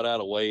get a lot out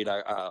of Wade.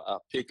 I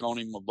pick on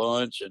him a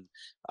bunch, and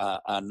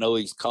I know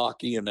he's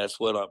cocky, and that's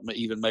what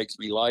even makes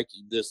me like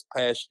him. This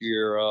past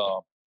year, I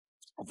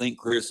think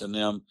Chris and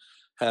them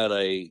had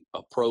a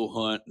pro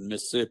hunt in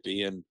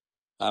Mississippi, and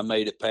I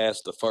made it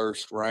past the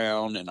first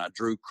round, and I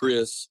drew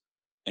Chris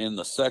in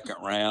the second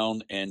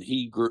round, and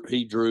he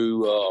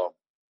drew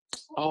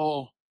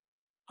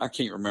I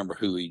can't remember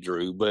who he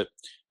drew, but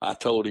I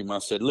told him, I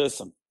said,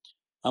 "Listen,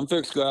 I'm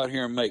fixed to go out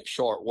here and make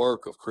short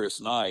work of Chris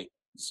Knight.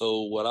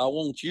 So what I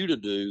want you to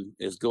do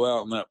is go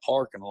out in that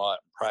parking lot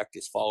and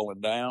practice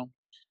falling down,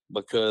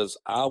 because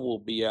I will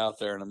be out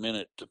there in a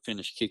minute to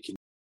finish kicking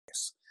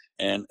ass."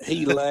 And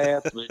he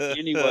laughed. But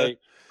anyway,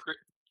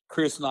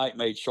 Chris Knight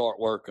made short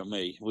work of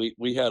me.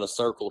 We had a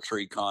circle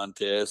tree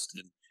contest,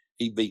 and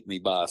he beat me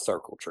by a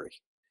circle tree.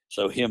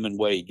 So him and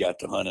Wade got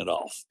to hunt it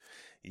off.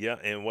 Yeah,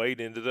 and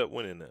Wade ended up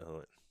winning that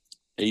hunt.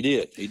 He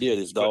did.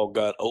 His dog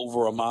got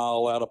over a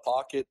mile out of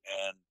pocket,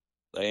 and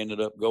they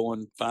ended up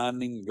going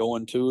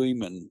to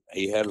him, and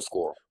he had a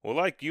squirrel. Well,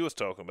 like you was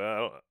talking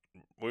about,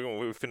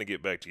 we're finna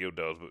get back to your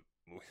dogs,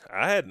 but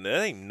I didn't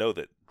even know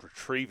that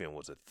retrieving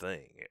was a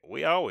thing.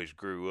 We always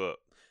grew up,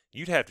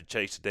 you'd have to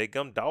chase the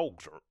daggum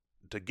dogs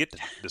to get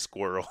the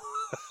squirrel.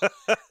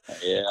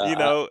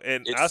 Yeah,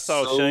 and I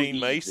saw so Shane easy.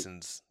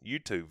 Mason's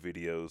YouTube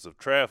videos of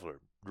Traveler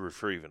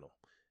retrieving them.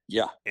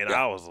 Yeah, and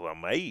I was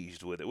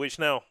amazed with it. Which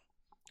now,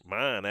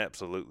 mine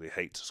absolutely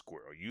hates a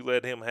squirrel. You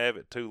let him have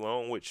it too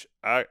long, which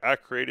I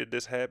created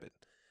this habit.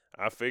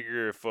 I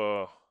figure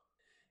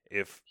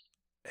if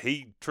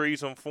he trees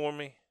them for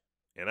me,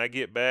 and I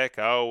get back,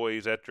 I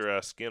always, after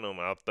I skin them,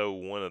 I'll throw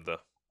one of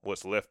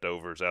what's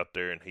leftovers out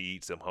there, and he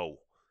eats them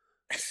whole.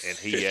 And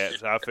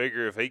I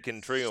figure if he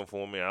can tree them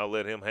for me, I'll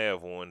let him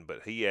have one,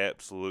 but he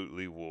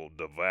absolutely will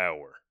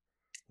devour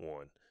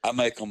one. I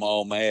make them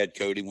all mad,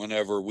 Cody.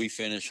 Whenever we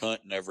finish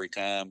hunting, every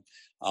time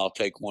I'll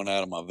take one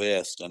out of my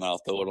vest and I'll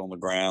throw it on the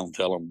ground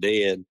until I'm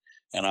dead,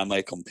 and I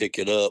make them pick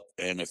it up.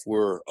 And if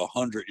we're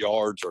 100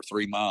 yards or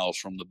 3 miles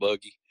from the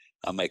buggy,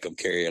 I make them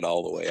carry it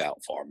all the way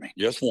out for me.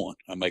 Just one.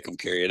 I make them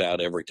carry it out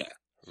every time.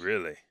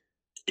 Really?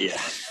 Yeah.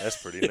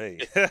 That's pretty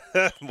neat.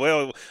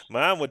 Well,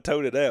 mine would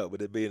tote it out, but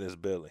it'd be in his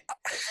belly.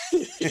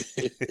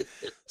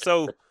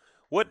 So,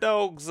 what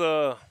dogs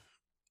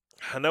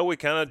I know we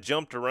kind of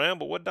jumped around,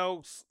 but what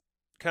dogs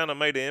kind of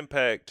made an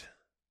impact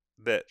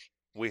that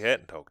we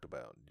hadn't talked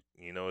about?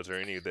 You know, is there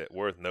any that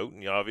worth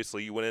noting?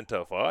 Obviously, you went into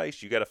a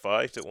feist. You got a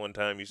feist at one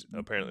time.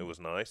 Apparently was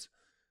nice.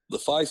 The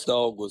feist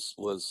dog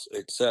was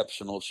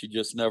exceptional. She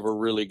just never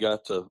really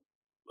got to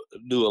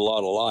do a lot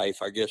of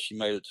life. I guess she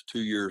made it to 2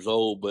 years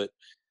old, but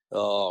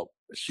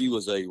she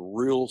was a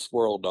real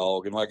squirrel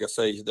dog. And like I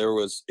say, there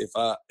was, if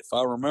I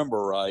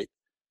remember right,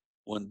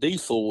 when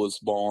Diesel was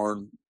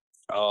born,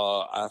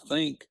 I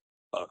think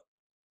a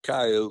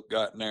coyote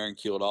got in there and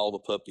killed all the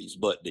puppies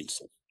but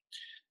Diesel.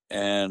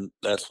 And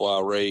that's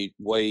why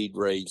Wade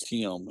raised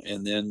him.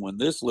 And then when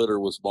this litter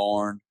was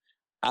born,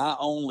 I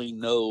only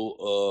know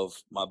of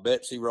my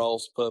Betsy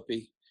Ross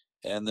puppy,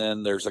 and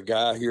then there's a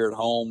guy here at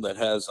home that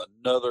has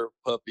another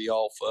puppy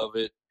off of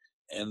it,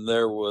 and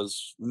there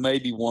was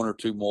maybe one or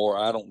two more.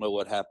 I don't know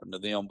what happened to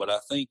them, but I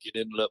think it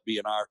ended up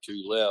being our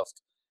two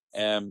left.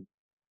 And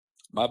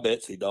my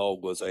Betsy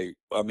dog was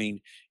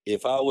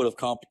if I would have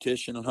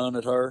competition and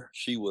hunted her,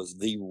 she was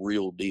the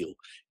real deal.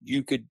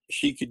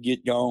 She could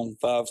get gone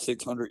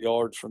 500-600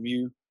 yards from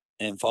you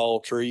and fall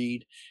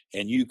treed,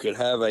 and you could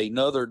have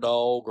another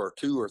dog or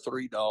two or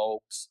three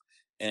dogs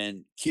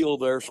and kill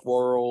their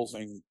squirrels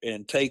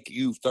and take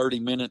you 30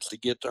 minutes to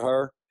get to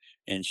her.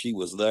 And she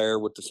was there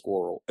with the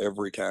squirrel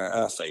every time.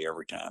 I say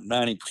every time,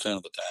 90%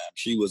 of the time.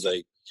 She was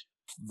a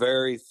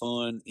very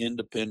fun,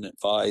 independent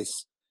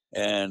vice,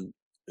 and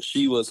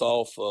she was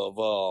off of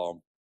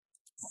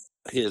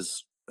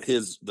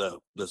the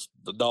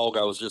dog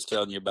I was just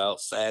telling you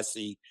about,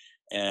 Sassy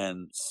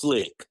and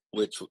Slick,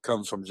 which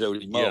comes from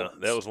Jody Mullins.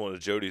 Yeah, that was one of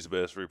Jody's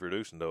best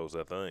reproducing dogs,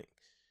 I think.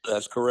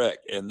 That's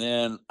correct. And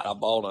then I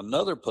bought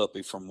another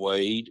puppy from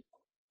Wade.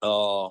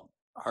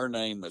 Her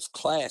name is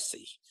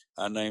Classy.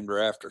 I named her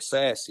after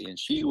Sassy, and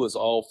she was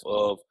off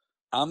of,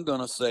 I'm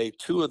going to say,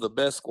 two of the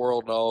best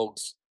squirrel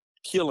dogs,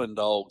 killing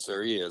dogs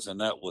there is,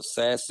 and that was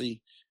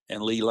Sassy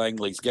and Lee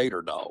Langley's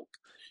Gator dog.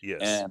 Yes.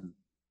 And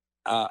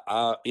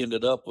I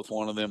ended up with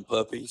one of them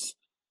puppies.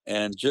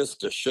 And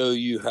just to show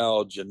you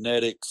how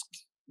genetics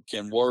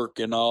can work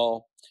and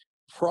all,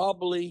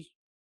 probably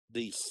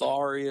the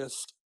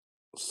sorriest,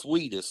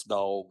 sweetest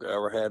dog I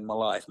ever had in my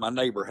life. My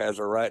neighbor has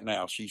her right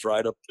now. She's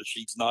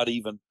she's not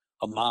even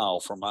a mile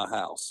from my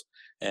house.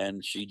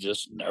 And she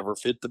just never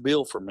fit the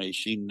bill for me.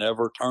 She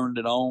never turned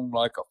it on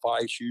like a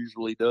feist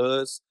usually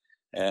does.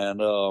 And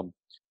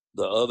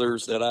the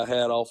others that I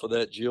had off of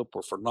that Jip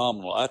were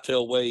phenomenal. I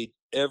tell Wade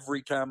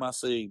every time I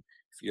see him,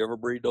 if you ever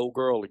breed old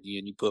girl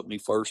again, you put me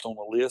first on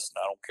the list,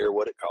 and I don't care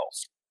what it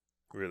costs.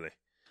 Really?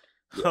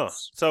 Yes. Huh.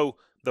 So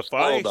the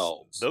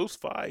dogs. those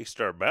feists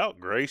are about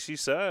Gracie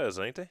size,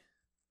 ain't they?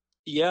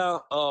 Yeah.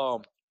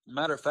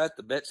 Matter of fact,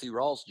 the Betsy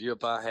Ross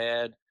Jip I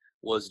had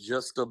was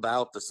just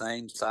about the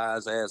same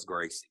size as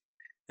Gracie.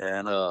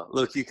 And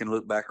look, you can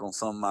look back on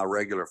some of my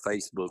regular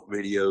Facebook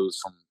videos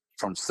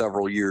from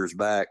several years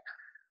back.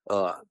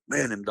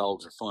 Man, them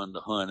dogs are fun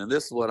to hunt. And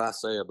this is what I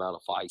say about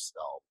a feist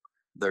dog.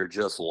 They're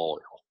just loyal.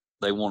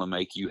 They want to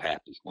make you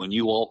happy. When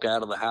you walk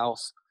out of the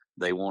house,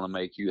 they want to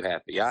make you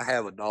happy. I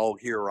have a dog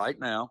here right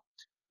now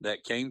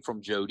that came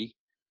from Jody,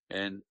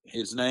 and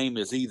his name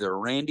is either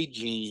Randy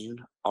Jean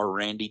or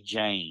Randy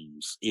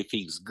James. If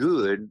he's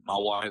good, my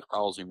wife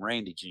calls him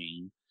Randy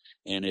Jean.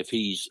 And if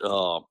he's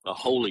a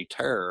holy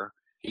terror,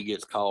 he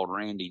gets called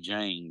Randy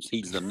James.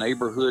 He's the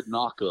neighborhood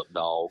knock-up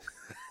dog.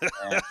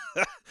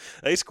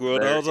 They squirrel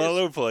dogs all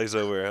over the place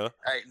over here, huh?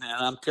 Hey, now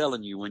I'm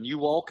telling you, when you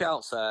walk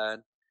outside,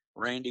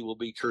 Randy will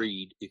be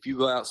treed. If you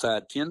go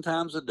outside 10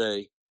 times a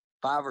day,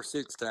 5 or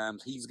 6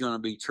 times, he's going to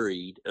be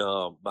treed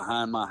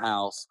behind my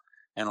house.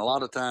 And a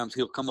lot of times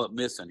he'll come up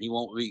missing.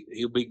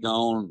 He'll be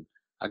gone.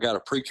 I got a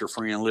preacher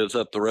friend lives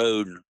up the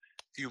road, and a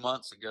few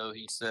months ago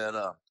he said,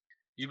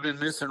 "You've been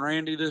missing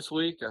Randy this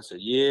week?" I said,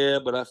 "Yeah,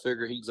 but I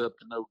figure he's up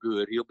to no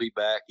good. He'll be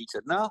back." He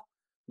said,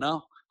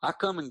 No, I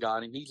come and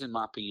got him. He's in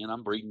my pen.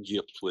 I'm breeding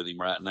Jips with him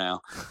right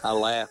now. I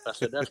laughed. I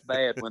said, "That's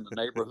bad when the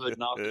neighborhood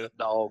knock-up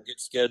dog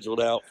gets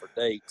scheduled out for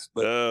dates."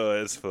 But, oh,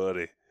 that's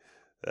funny.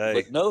 Hey.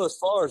 But no, as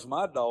far as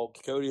my dogs,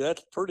 Cody,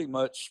 that's pretty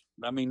much,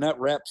 that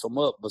wraps them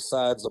up,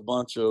 besides a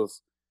bunch of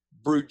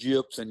brood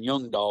Jips and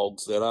young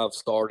dogs that I've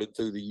started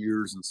through the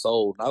years and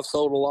sold. I've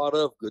sold a lot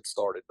of good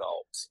started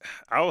dogs.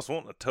 I was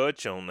wanting to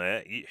touch on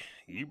that.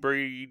 You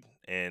breed,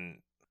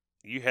 and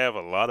you have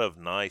a lot of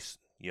nice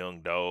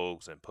young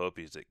dogs and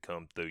puppies that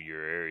come through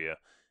your area.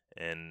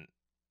 And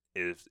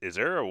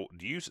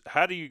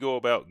how do you go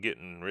about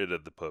getting rid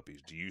of the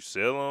puppies? Do you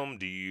sell them?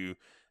 Do you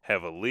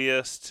have a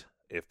list?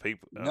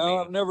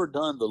 I've never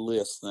done the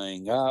list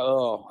thing.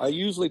 I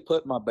usually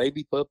put my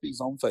baby puppies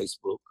on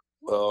Facebook,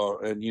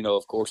 and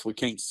of course we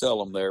can't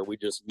sell them there. We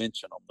just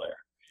mention them there.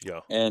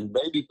 Yeah. And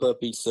baby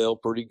puppies sell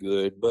pretty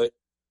good, but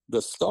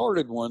the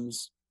started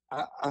ones,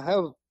 I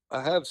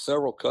have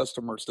several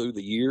customers through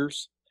the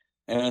years,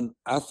 and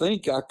I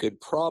think I could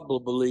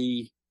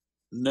probably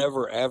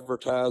never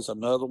advertise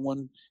another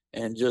one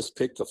and just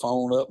pick the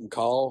phone up and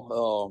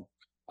call.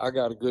 I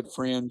got a good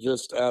friend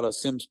just out of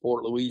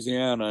Simsport,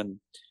 Louisiana, and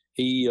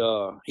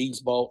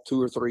he's bought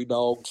 2 or 3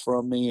 dogs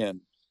from me,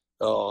 and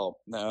Now,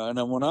 and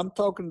then when I'm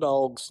talking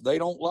dogs, they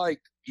don't like,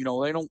 they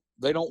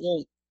don't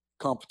want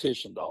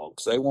competition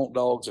dogs. They want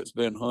dogs that's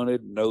been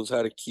hunted and knows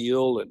how to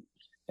kill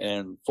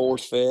and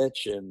force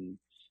fetch and,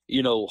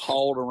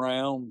 hauled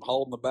around,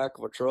 hauled in the back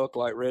of a truck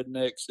like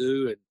rednecks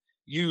do and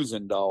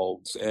using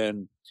dogs.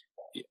 And,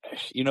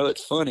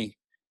 it's funny.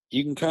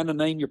 You can kind of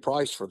name your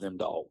price for them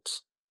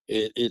dogs.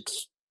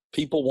 It's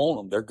people want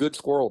them. They're good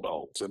squirrel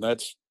dogs. And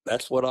that's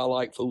what I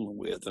like fooling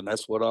with. And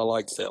that's what I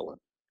like selling.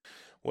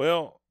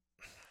 Well,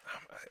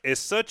 it's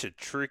such a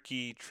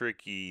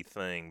tricky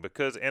thing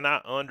because, and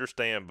I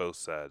understand both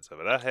sides of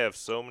it. I have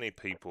so many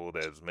people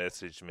that have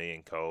messaged me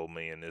and called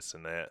me and this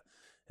and that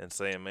and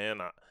saying, man,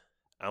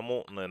 I'm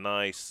wanting a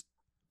nice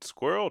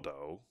squirrel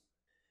dog,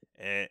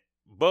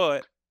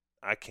 but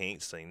I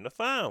can't seem to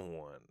find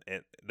one.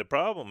 And the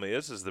problem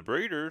is the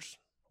breeders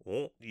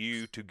want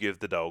you to give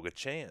the dog a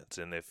chance.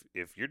 And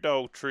if your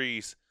dog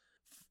trees,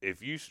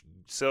 if you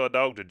sell a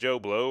dog to Joe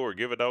Blow or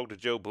give a dog to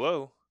Joe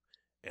Blow,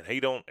 and he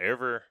don't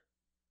ever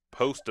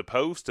post a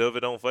post of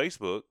it on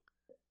Facebook,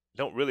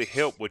 don't really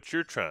help what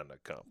you're trying to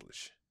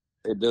accomplish.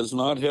 It does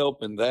not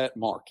help in that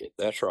market.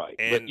 That's right.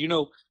 And,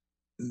 but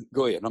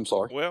go ahead. I'm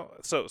sorry. Well,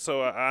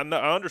 so I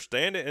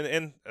understand it,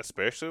 and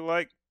especially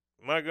like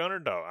my gunner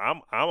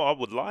dog, I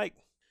would like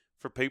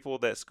for people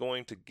that's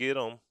going to give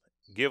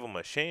them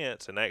a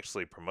chance and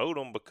actually promote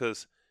them,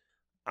 because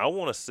I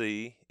want to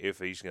see if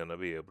he's going to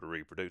be able to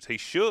reproduce. He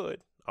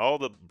should. All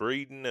the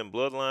breeding and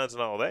bloodlines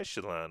and all that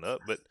should line up,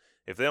 but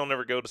if they'll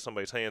never go to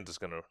somebody's hands, it's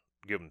going to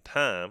give them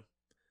time.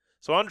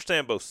 So I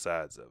understand both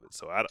sides of it.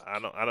 So I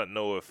don't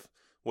know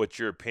what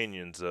your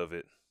opinions of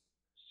it.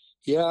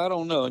 Yeah, I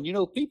don't know. And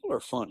people are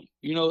funny.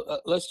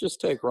 Let's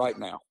just take right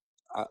now.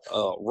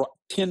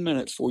 10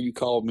 minutes before you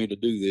called me to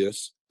do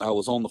this, I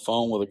was on the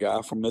phone with a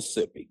guy from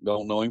Mississippi.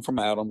 Don't know him from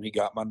Adam. He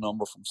got my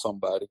number from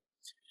somebody.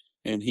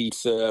 And he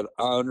said,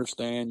 I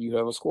understand you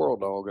have a squirrel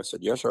dog. I said,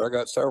 yes, sir. I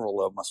got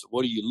several of them. I said,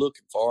 what are you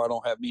looking for? I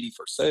don't have many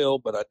for sale,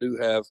 but I do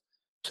have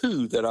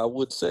 2 that I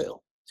would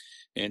sell.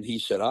 And he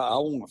said, I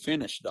want a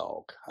finished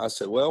dog. I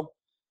said, well,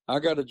 I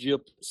got a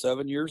Gyp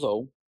 7 years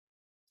old.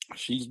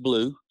 She's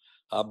blue.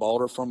 I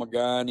bought her from a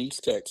guy in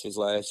East Texas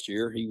last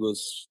year. He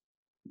was,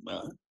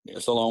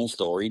 it's a long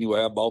story.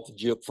 Anyway, I bought the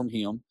Gyp from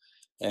him.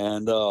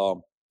 And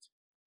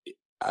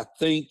I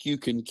think you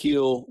can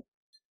kill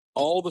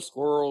all the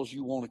squirrels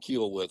you want to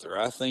kill with her.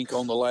 I think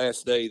on the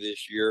last day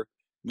this year,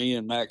 me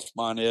and Max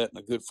Bonnet and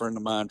a good friend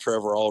of mine,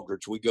 Trevor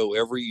Aldridge, we go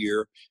every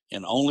year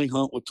and only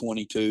hunt with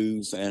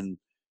 22s, and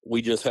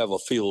we just have a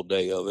field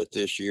day of it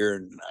this year.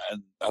 And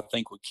I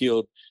think we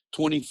killed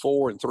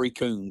 24 and 3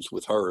 coons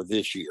with her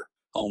this year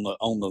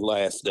on the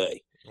last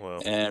day. Wow.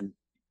 And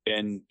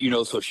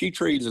so she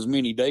treats as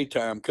many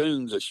daytime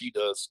coons as she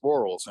does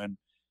squirrels. And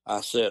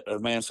I said, the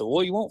man said,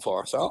 what do you want for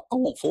her? I said, I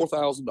want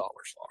 $4,000 for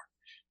her.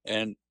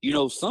 And,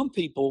 some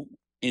people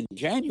in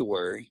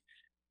January,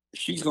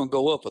 she's going to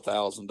go up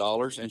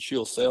 $1,000 and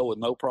she'll sell with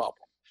no problem.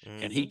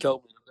 Mm-hmm. And he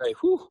told me today,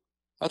 whew,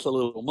 that's a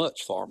little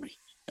much for me.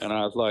 And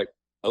I was like,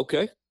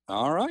 okay,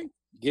 all right,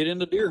 get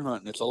into deer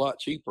hunting. It's a lot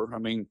cheaper. I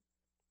mean,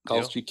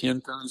 costs you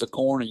 10 tons of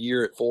corn a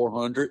year at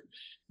 $400.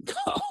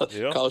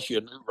 Costs you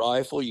a new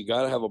rifle. You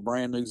got to have a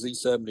brand new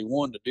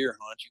Z71 to deer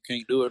hunt. You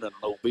can't do it in an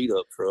old beat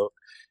up truck.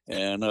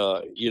 And,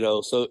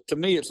 so to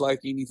me, it's like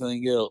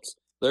anything else.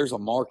 There's a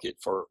market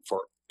for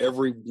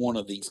every one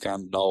of these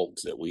kind of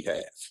dogs that we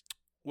have.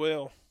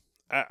 Well,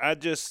 I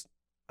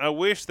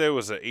wish there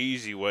was an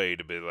easy way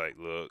to be like,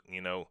 look,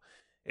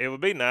 it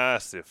would be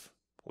nice if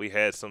we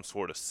had some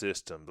sort of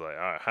system, like,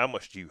 all right, how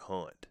much do you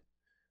hunt?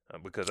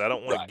 Because I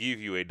don't want to give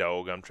you a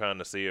dog. I'm trying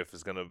to see if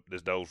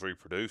this dog's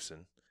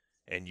reproducing,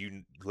 and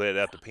you let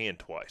out the pen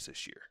twice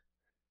this year.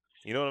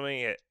 You know what I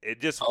mean?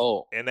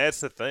 And that's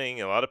the thing.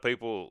 A lot of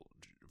people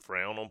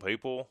frown on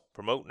people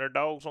promoting their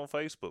dogs on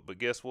Facebook, but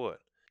guess what?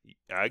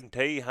 I can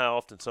tell you how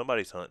often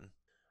somebody's hunting.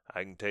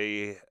 I can tell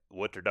you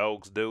what their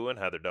dog's doing,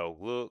 how their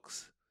dog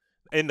looks.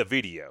 In the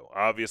video,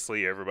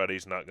 obviously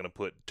everybody's not going to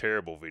put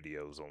terrible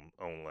videos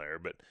on there,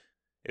 but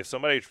if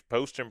somebody's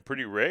posting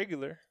pretty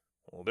regular,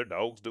 well, their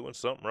dog's doing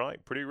something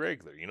right pretty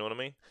regular. You know what I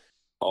mean?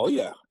 Oh,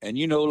 yeah. And,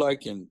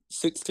 like in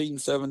 16,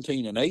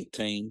 17, and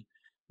 18,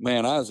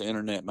 man, I was an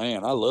internet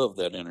man. I love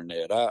that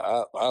internet.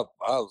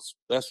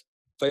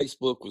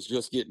 Facebook was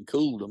just getting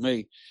cool to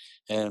me.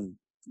 And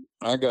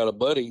I got a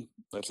buddy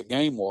that's a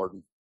game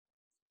warden.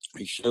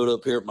 He showed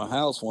up here at my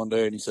house one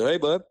day and he said, hey,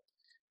 bud,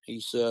 he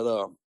said,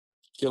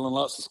 killing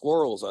lots of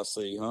squirrels, I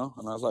see, huh?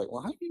 And I was like,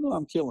 well, how do you know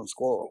I'm killing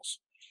squirrels?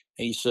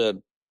 He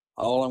said,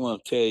 all I'm going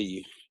to tell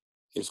you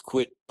is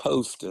quit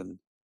posting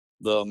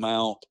the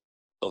amount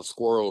of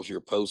squirrels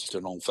you're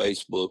posting on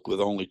Facebook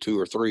with only 2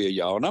 or 3 of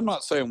y'all. And I'm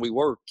not saying we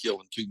were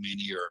killing too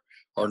many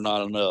or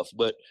not enough,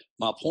 but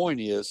my point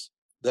is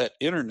that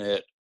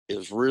internet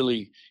is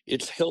really,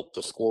 it's helped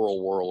the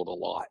squirrel world a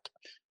lot.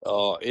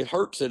 It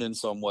hurts it in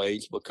some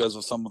ways because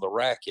of some of the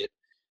racket,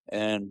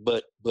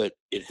 but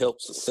it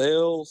helps the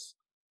sales.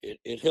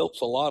 It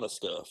helps a lot of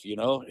stuff,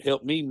 It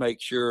helped me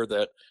make sure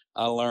that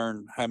I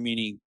learned how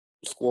many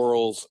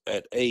squirrels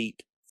at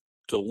 8,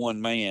 to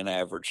one man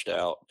averaged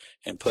out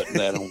and putting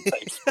that on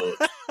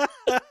Facebook.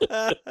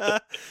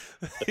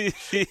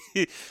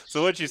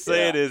 So what you're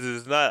saying is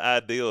it's not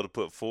ideal to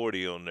put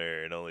 40 on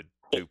there and only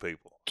 2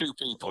 people. 2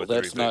 people. Or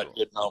That's 3 not people.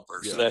 good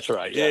numbers. Yeah. That's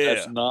right. Yeah,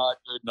 that's not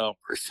good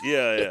numbers.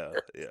 Yeah.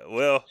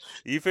 Well,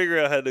 you figure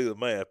out how to do the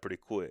math pretty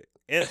quick.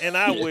 And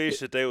I wish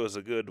that there was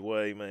a good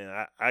way,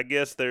 man. I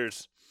guess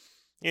there's,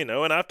 and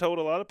I've told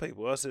a lot of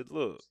people, I said,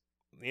 look,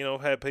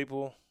 I've had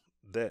people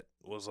that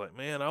was like,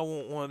 man, I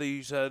want one of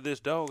these out of this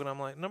dog. And I'm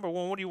like, number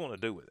one, what do you want to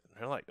do with it?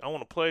 And they're like, I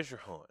want to pleasure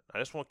hunt. I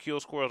just want to kill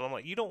squirrels. I'm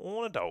like, you don't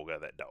want a dog out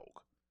of that dog.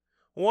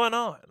 Why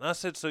not? And I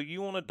said, so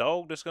you want a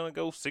dog that's going to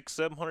go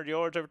 600-700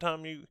 yards every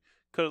time you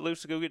cut it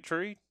loose to go get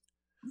treed?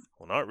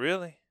 Well, not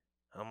really.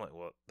 I'm like,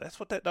 well, that's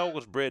what that dog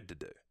was bred to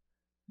do.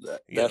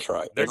 That's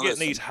right. They're getting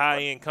these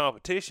high-end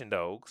competition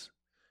dogs,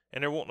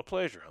 and they're wanting to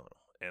pleasure hunt them.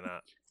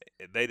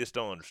 And they just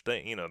don't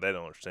understand, they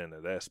don't understand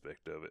that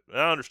aspect of it.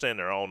 And I understand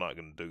they're all not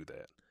going to do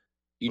that.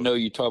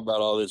 You talk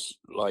about all this,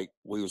 like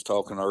we was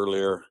talking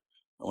earlier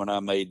when I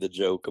made the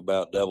joke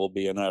about Devil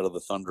being out of the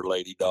Thunder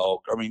Lady dog.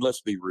 I mean, let's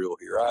be real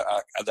here.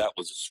 I that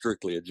was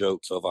strictly a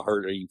joke. So if I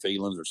hurt any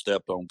feelings or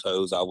stepped on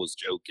toes, I was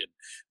joking.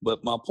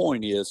 But my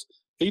point is,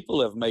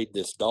 people have made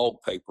this dog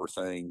paper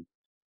thing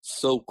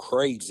so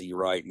crazy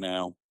right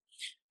now.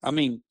 I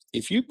mean,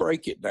 if you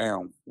break it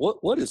down,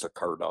 what is a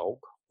cur dog?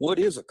 What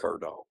is a cur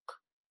dog?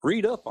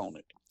 Read up on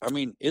it. I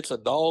mean, it's a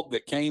dog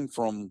that came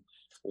from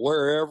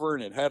wherever,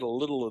 and it had a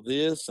little of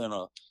this and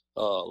a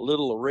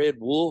little of red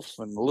wolf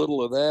and a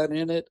little of that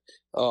in it.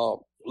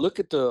 Look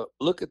at the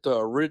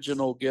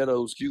original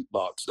Ghetto's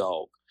jukebox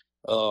dog.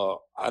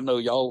 I know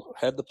y'all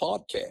had the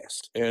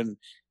podcast, and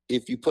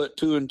if you put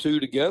 2 and 2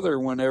 together,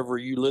 whenever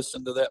you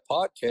listen to that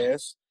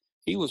podcast,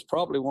 he was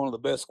probably one of the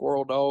best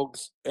squirrel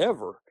dogs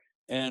ever.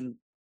 And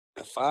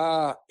if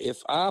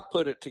I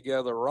put it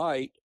together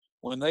right,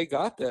 when they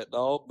got that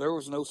dog, there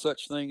was no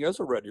such thing as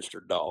a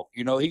registered dog.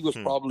 He was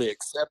probably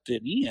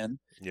accepted in,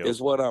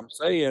 is what I'm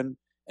saying.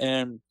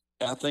 And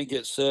I think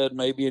it said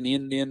maybe an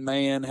Indian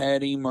man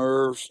had him,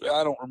 or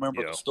I don't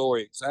remember the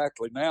story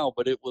exactly now,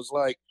 but it was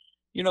like,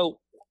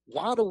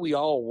 why do we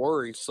all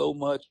worry so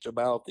much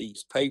about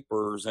these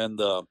papers and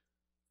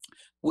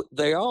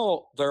they're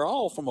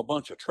all from a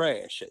bunch of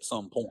trash at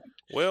some point.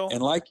 Well,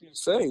 and like you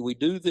say, we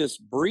do this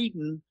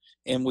breeding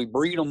and we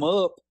breed them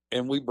up.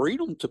 And we breed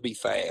them to be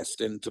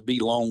fast and to be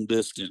long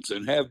distance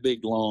and have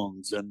big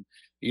lungs. And,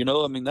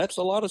 that's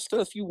a lot of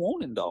stuff you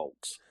want in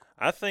dogs.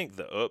 I think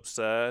the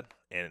upside,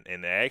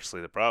 and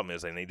actually the problem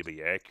is they need to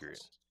be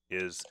accurate,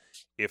 is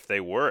if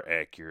they were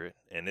accurate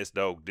and this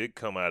dog did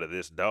come out of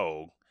this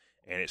dog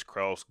and it's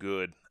crossed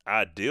good,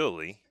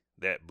 ideally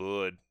that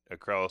blood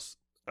across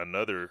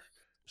another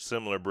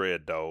similar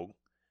bred dog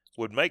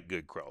would make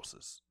good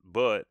crosses.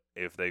 But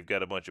if they've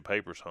got a bunch of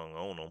papers hung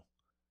on them,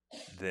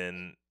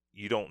 then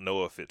you don't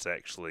know if it's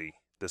actually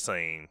the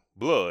same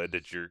blood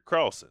that you're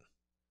crossing.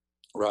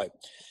 Right.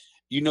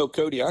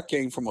 Cody, I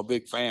came from a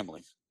big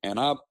family, and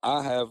I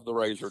have the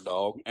Razor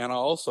dog, and I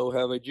also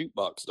have a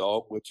jukebox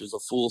dog, which is a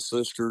full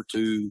sister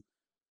to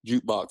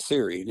Jukebox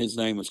Siri, and his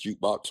name is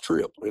Jukebox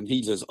Trip, and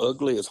he's as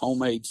ugly as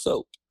homemade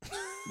soap.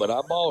 But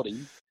I bought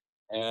him,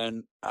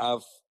 and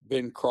I've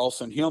been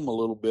crossing him a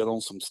little bit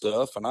on some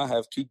stuff, and I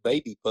have 2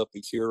 baby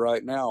puppies here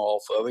right now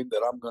off of him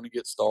that I'm going to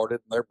get started,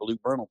 and they're blue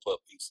brindle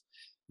puppies.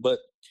 But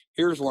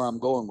here's where I'm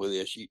going with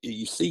this.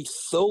 You see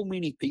so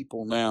many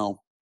people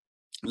now.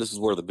 This is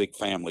where the big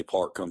family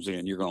part comes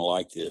in. You're going to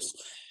like this.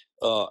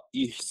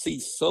 You see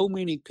so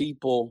many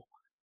people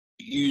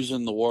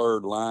using the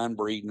word line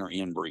breeding or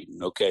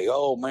inbreeding. Okay.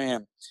 Oh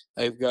man,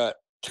 they've got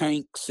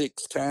Tank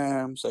 6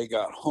 times. They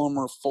got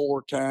Hummer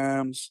 4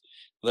 times.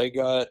 They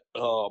got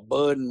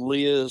Bud and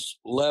Liz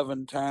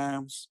 11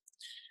 times.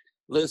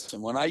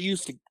 Listen, when I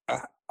used to,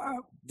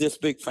 this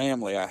big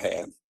family I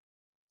had,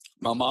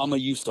 my mama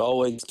used to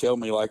always tell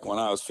me, like when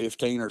I was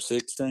 15 or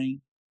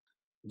 16,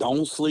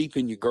 don't sleep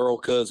in your girl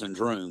cousin's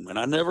room. And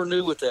I never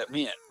knew what that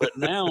meant. But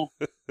now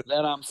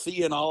that I'm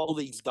seeing all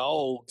these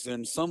dogs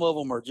and some of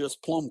them are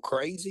just plumb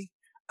crazy,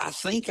 I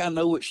think I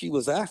know what she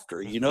was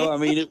after.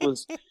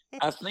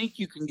 I think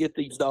you can get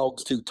these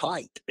dogs too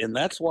tight. And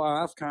that's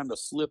why I've kind of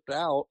slipped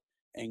out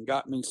and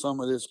got me some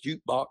of this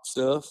jukebox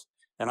stuff.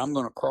 And I'm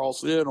going to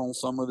cross it on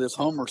some of this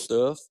Hummer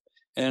stuff.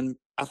 And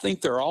I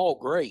think they're all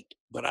great.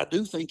 But I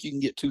do think you can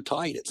get too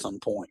tight at some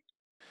point.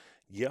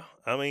 Yeah,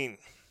 I mean,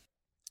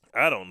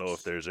 I don't know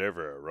if there's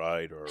ever a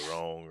right or a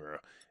wrong, or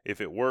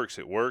if it works,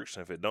 it works,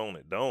 and if it don't,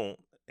 it don't.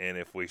 And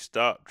if we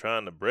stop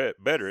trying to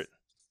better it,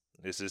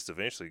 it's just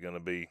eventually going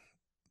to be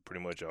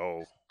pretty much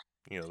all,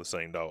 the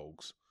same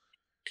dogs.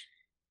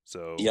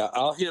 So yeah,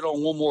 I'll hit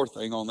on one more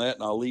thing on that,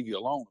 and I'll leave you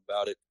alone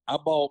about it. I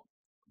bought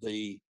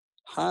the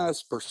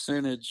highest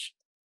percentage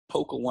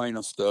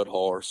Pocawina stud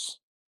horse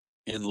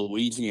in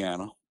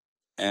Louisiana.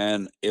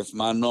 And if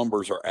my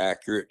numbers are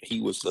accurate,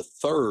 he was the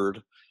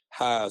 3rd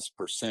highest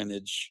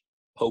percentage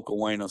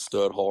Pocawina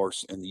stud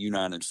horse in the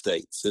United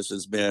States. This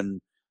has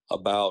been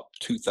about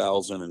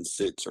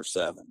 2006 or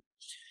 7.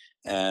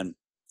 And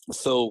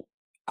so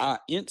I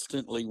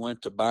instantly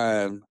went to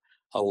buying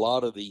a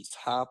lot of these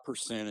high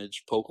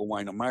percentage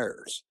Pocawina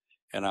mares,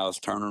 and I was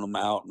turning them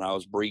out and I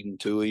was breeding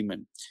to him.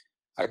 And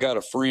I got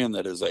a friend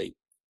that is a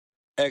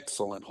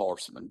excellent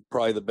horseman,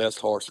 probably the best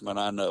horseman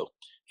I know.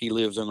 He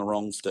lives in the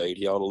wrong state.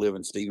 He ought to live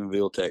in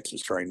Stephenville,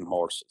 Texas, training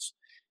horses.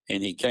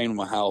 And he came to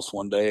my house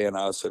one day, and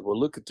I said, "Well,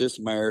 look at this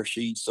mare.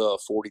 She's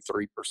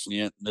 43%,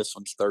 and this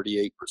one's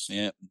 38%.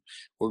 And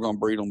we're going to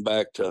breed them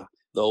back to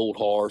the old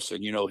horse,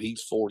 and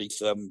he's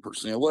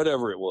 47%,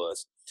 whatever it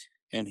was."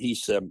 And he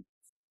said,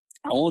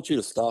 "I want you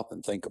to stop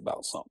and think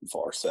about something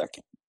for a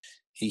second."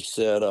 He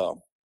said,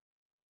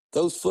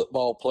 "Those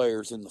football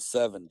players in the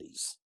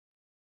 '70s,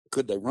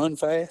 could they run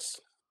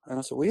fast?" And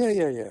I said, "Well,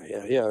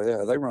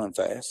 yeah, they run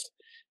fast."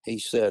 He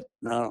said,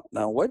 "Now,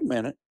 wait a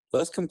minute.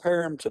 Let's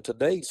compare them to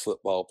today's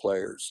football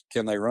players.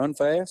 Can they run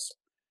fast?"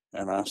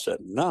 And I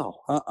said,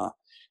 "No,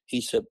 He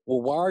said,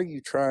 "Well, why are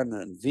you trying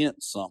to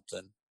invent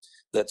something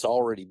that's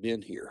already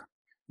been here?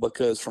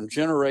 Because from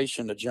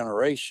generation to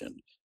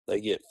generation,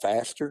 they get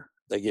faster,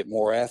 they get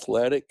more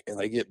athletic, and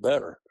they get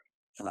better."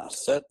 And I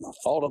sat and I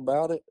thought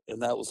about it,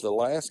 and that was the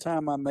last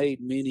time I made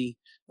many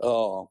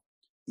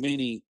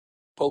Pocawina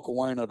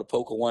to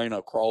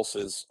Pocawina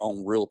crosses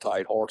on real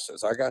tight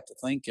horses. I got to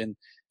thinking,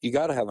 you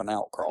got to have an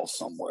outcross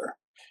somewhere,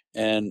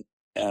 and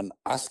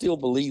I still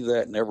believe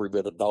that in every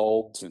bit of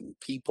dogs and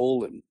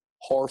people and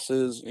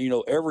horses.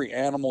 Every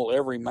animal,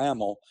 every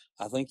mammal.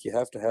 I think you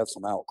have to have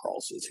some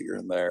outcrosses here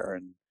and there,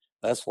 and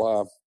that's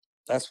why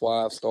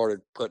I've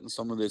started putting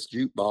some of this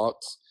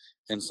jukebox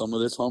and some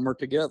of this Hummer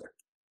together.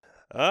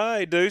 All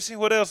right, Ducie,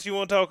 what else you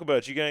want to talk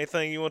about? You got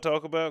anything you want to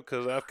talk about?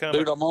 Because I've kind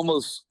Dude, of.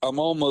 I'm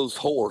almost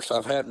hoarse.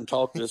 I hadn't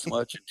talked this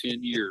much in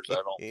 10 years, I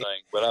don't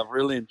think, but I've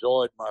really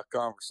enjoyed my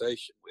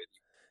conversation with you.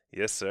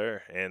 Yes,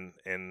 sir. And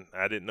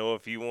I didn't know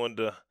if you wanted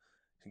to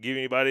give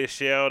anybody a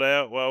shout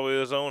out while we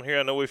was on here.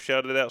 I know we've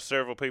shouted out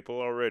several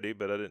people already,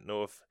 but I didn't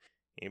know if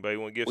anybody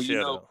want to give Well, a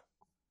shout out.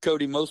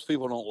 Cody, most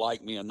people don't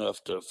like me enough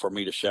for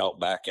me to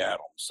shout back at them.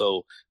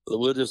 So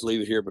we'll just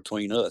leave it here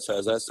between us.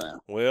 How's that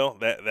sound? Well,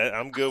 that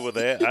I'm good with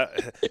that.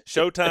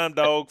 Showtime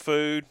dog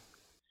food.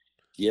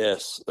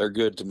 Yes, they're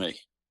good to me.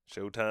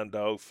 Showtime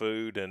dog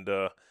food, and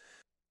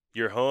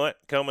your hunt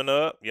coming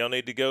up. Y'all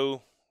need to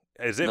go.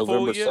 Is it full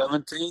November yet?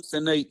 17th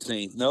and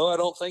 18th. No, I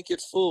don't think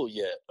it's full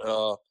yet.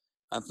 I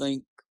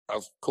think,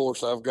 of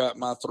course, I've got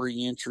my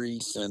 3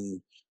 entries,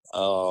 and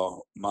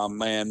my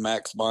man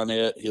Max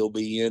Bonnet, he'll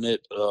be in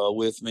it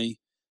with me,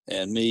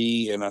 and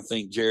I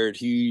think Jared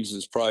Hughes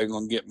is probably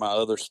going to get my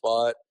other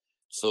spot.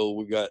 So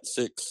we got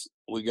 6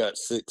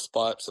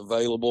 spots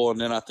available, and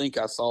then I think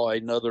I saw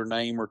another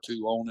name or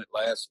two on it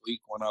last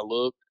week when I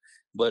looked.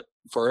 But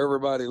for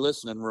everybody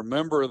listening,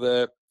 remember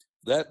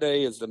that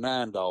day is the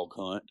 9-dog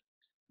hunt.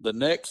 The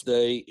next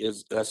day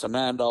that's a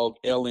 9-dog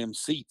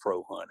LMC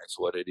pro hunt. Is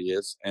what it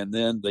is, and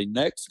then the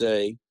next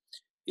day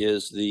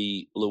is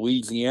the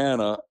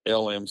Louisiana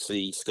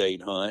LMC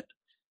state hunt.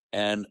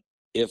 And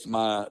if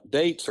my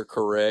dates are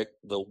correct,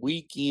 the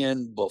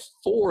weekend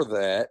before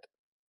that,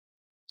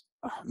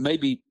 it may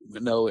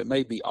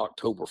be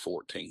October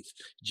 14th.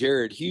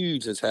 Jared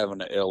Hughes is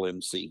having an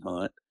LMC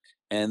hunt.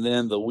 And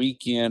then the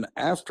weekend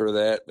after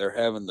that, they're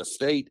having the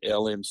state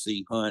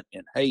LMC hunt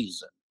in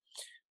Hazen.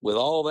 With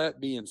all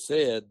that being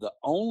said, the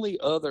only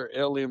other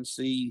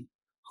LMC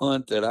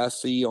hunt that I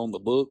see on the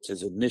books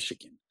is in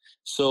Michigan.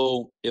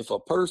 So if a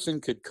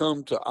person could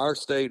come to our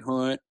state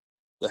hunt,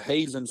 the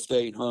Hazen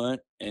state hunt,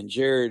 and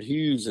Jared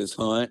Hughes's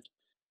hunt,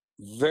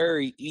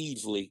 very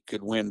easily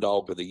could win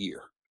Dog of the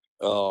Year.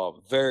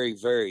 Very,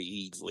 very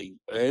easily.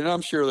 And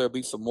I'm sure there'll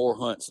be some more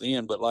hunts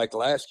then. But like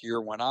last year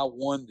when I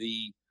won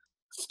the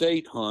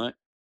state hunt,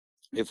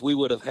 if we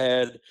would have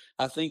had,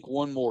 I think,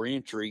 one more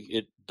entry,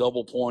 it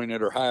double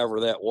pointed or however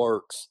that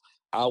works,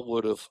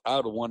 I'd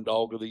have won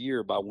Dog of the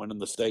Year by winning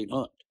the state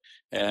hunt.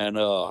 And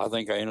I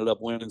think I ended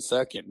up winning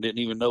second. Didn't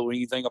even know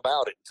anything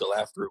about it until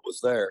after it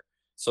was there.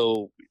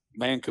 So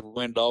man could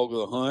win Dog of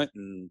the Hunt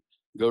and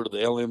go to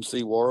the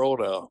LMC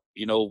world.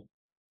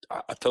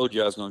 I told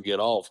you I was going to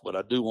get off, but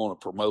I do want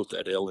to promote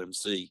that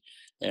LMC.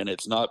 And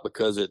it's not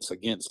because it's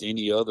against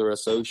any other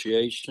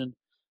association.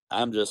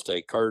 I'm just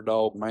a cur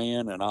dog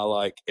man, and I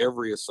like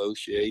every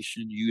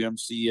association,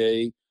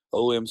 UMCA,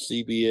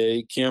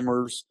 OMCBA,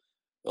 Kimmers,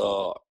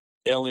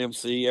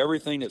 LMC,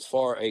 everything that's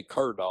for a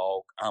cur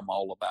dog, I'm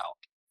all about.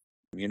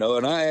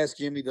 And I asked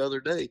Jimmy the other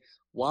day,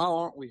 why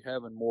aren't we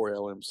having more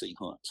LMC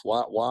hunts?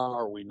 Why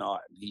are we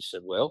not? And he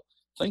said, well,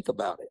 think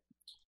about it.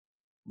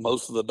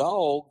 Most of the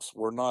dogs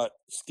were not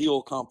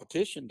skill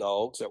competition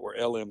dogs that were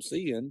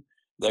LMCing.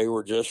 They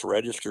were just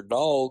registered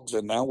dogs,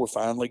 and now we're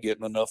finally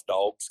getting enough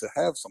dogs to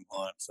have some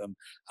hunts. And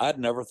I'd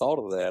never thought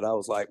of that. I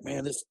was like,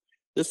 man,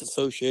 this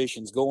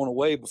association's going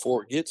away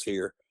before it gets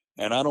here.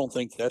 And I don't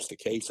think that's the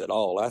case at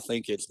all. I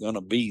think it's going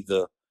to be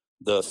the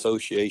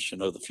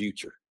association of the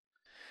future.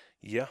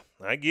 Yeah,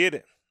 I get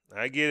it.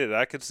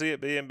 I could see it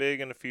being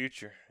big in the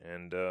future,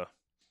 and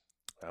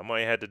I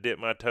might have to dip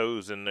my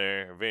toes in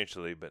there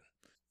eventually, but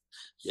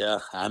yeah,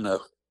 I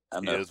know.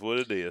 it is what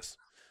it is.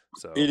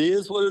 So it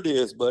is what it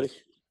is, buddy.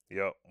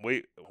 Yep.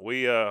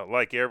 We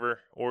like every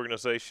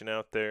organization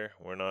out there,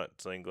 we're not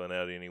singling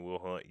out any. We'll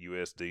hunt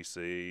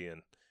USDC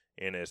and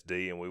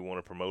NSD, and we want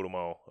to promote them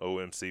all.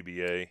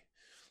 OMCBA.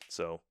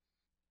 So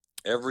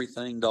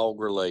Everything dog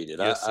related.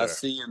 yes, I sir.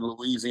 see in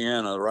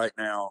Louisiana right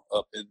now,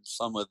 up in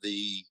some of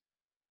the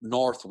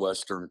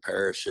northwestern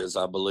parishes,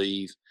 I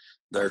believe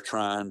they're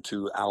trying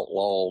to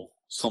outlaw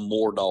some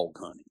more dog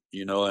hunting.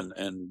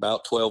 And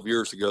about 12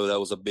 years ago, that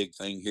was a big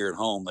thing here at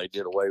home. They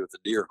did away with the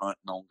deer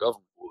hunting on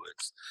government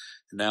woods.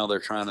 And now they're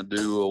trying to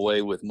do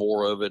away with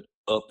more of it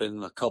up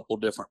in a couple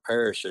different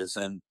parishes.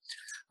 And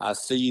I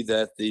see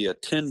that the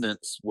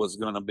attendance was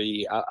going to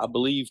be, I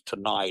believe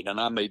tonight,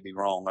 and I may be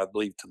wrong. I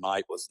believe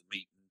tonight was the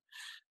meeting.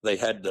 They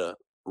had to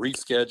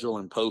reschedule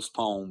and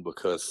postpone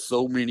because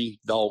so many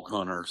dog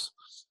hunters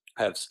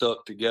have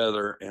stuck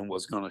together and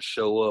was going to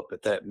show up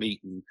at that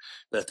meeting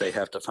that they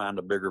have to find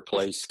a bigger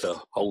place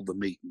to hold the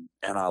meeting.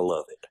 And I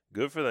love it.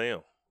 Good for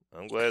them.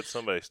 I'm glad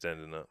somebody's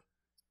standing up.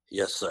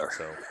 Yes, sir.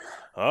 So,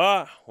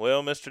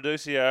 well, Mr.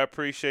 Ducie, I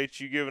appreciate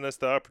you giving us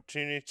the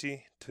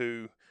opportunity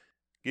to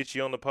get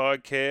you on the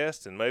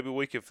podcast, and maybe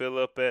we could fill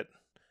up that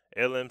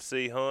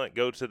LMC hunt,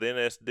 go to the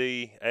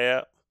NSD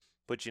app,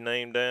 put your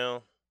name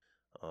down.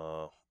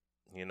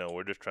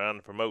 We're just trying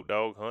to promote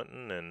dog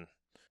hunting, and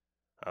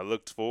I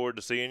look forward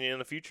to seeing you in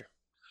the future.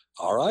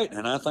 All right.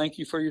 And I thank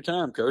you for your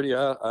time, Cody.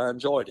 I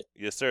enjoyed it.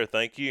 Yes, sir.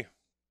 Thank you.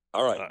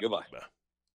 All right. Goodbye. Bye.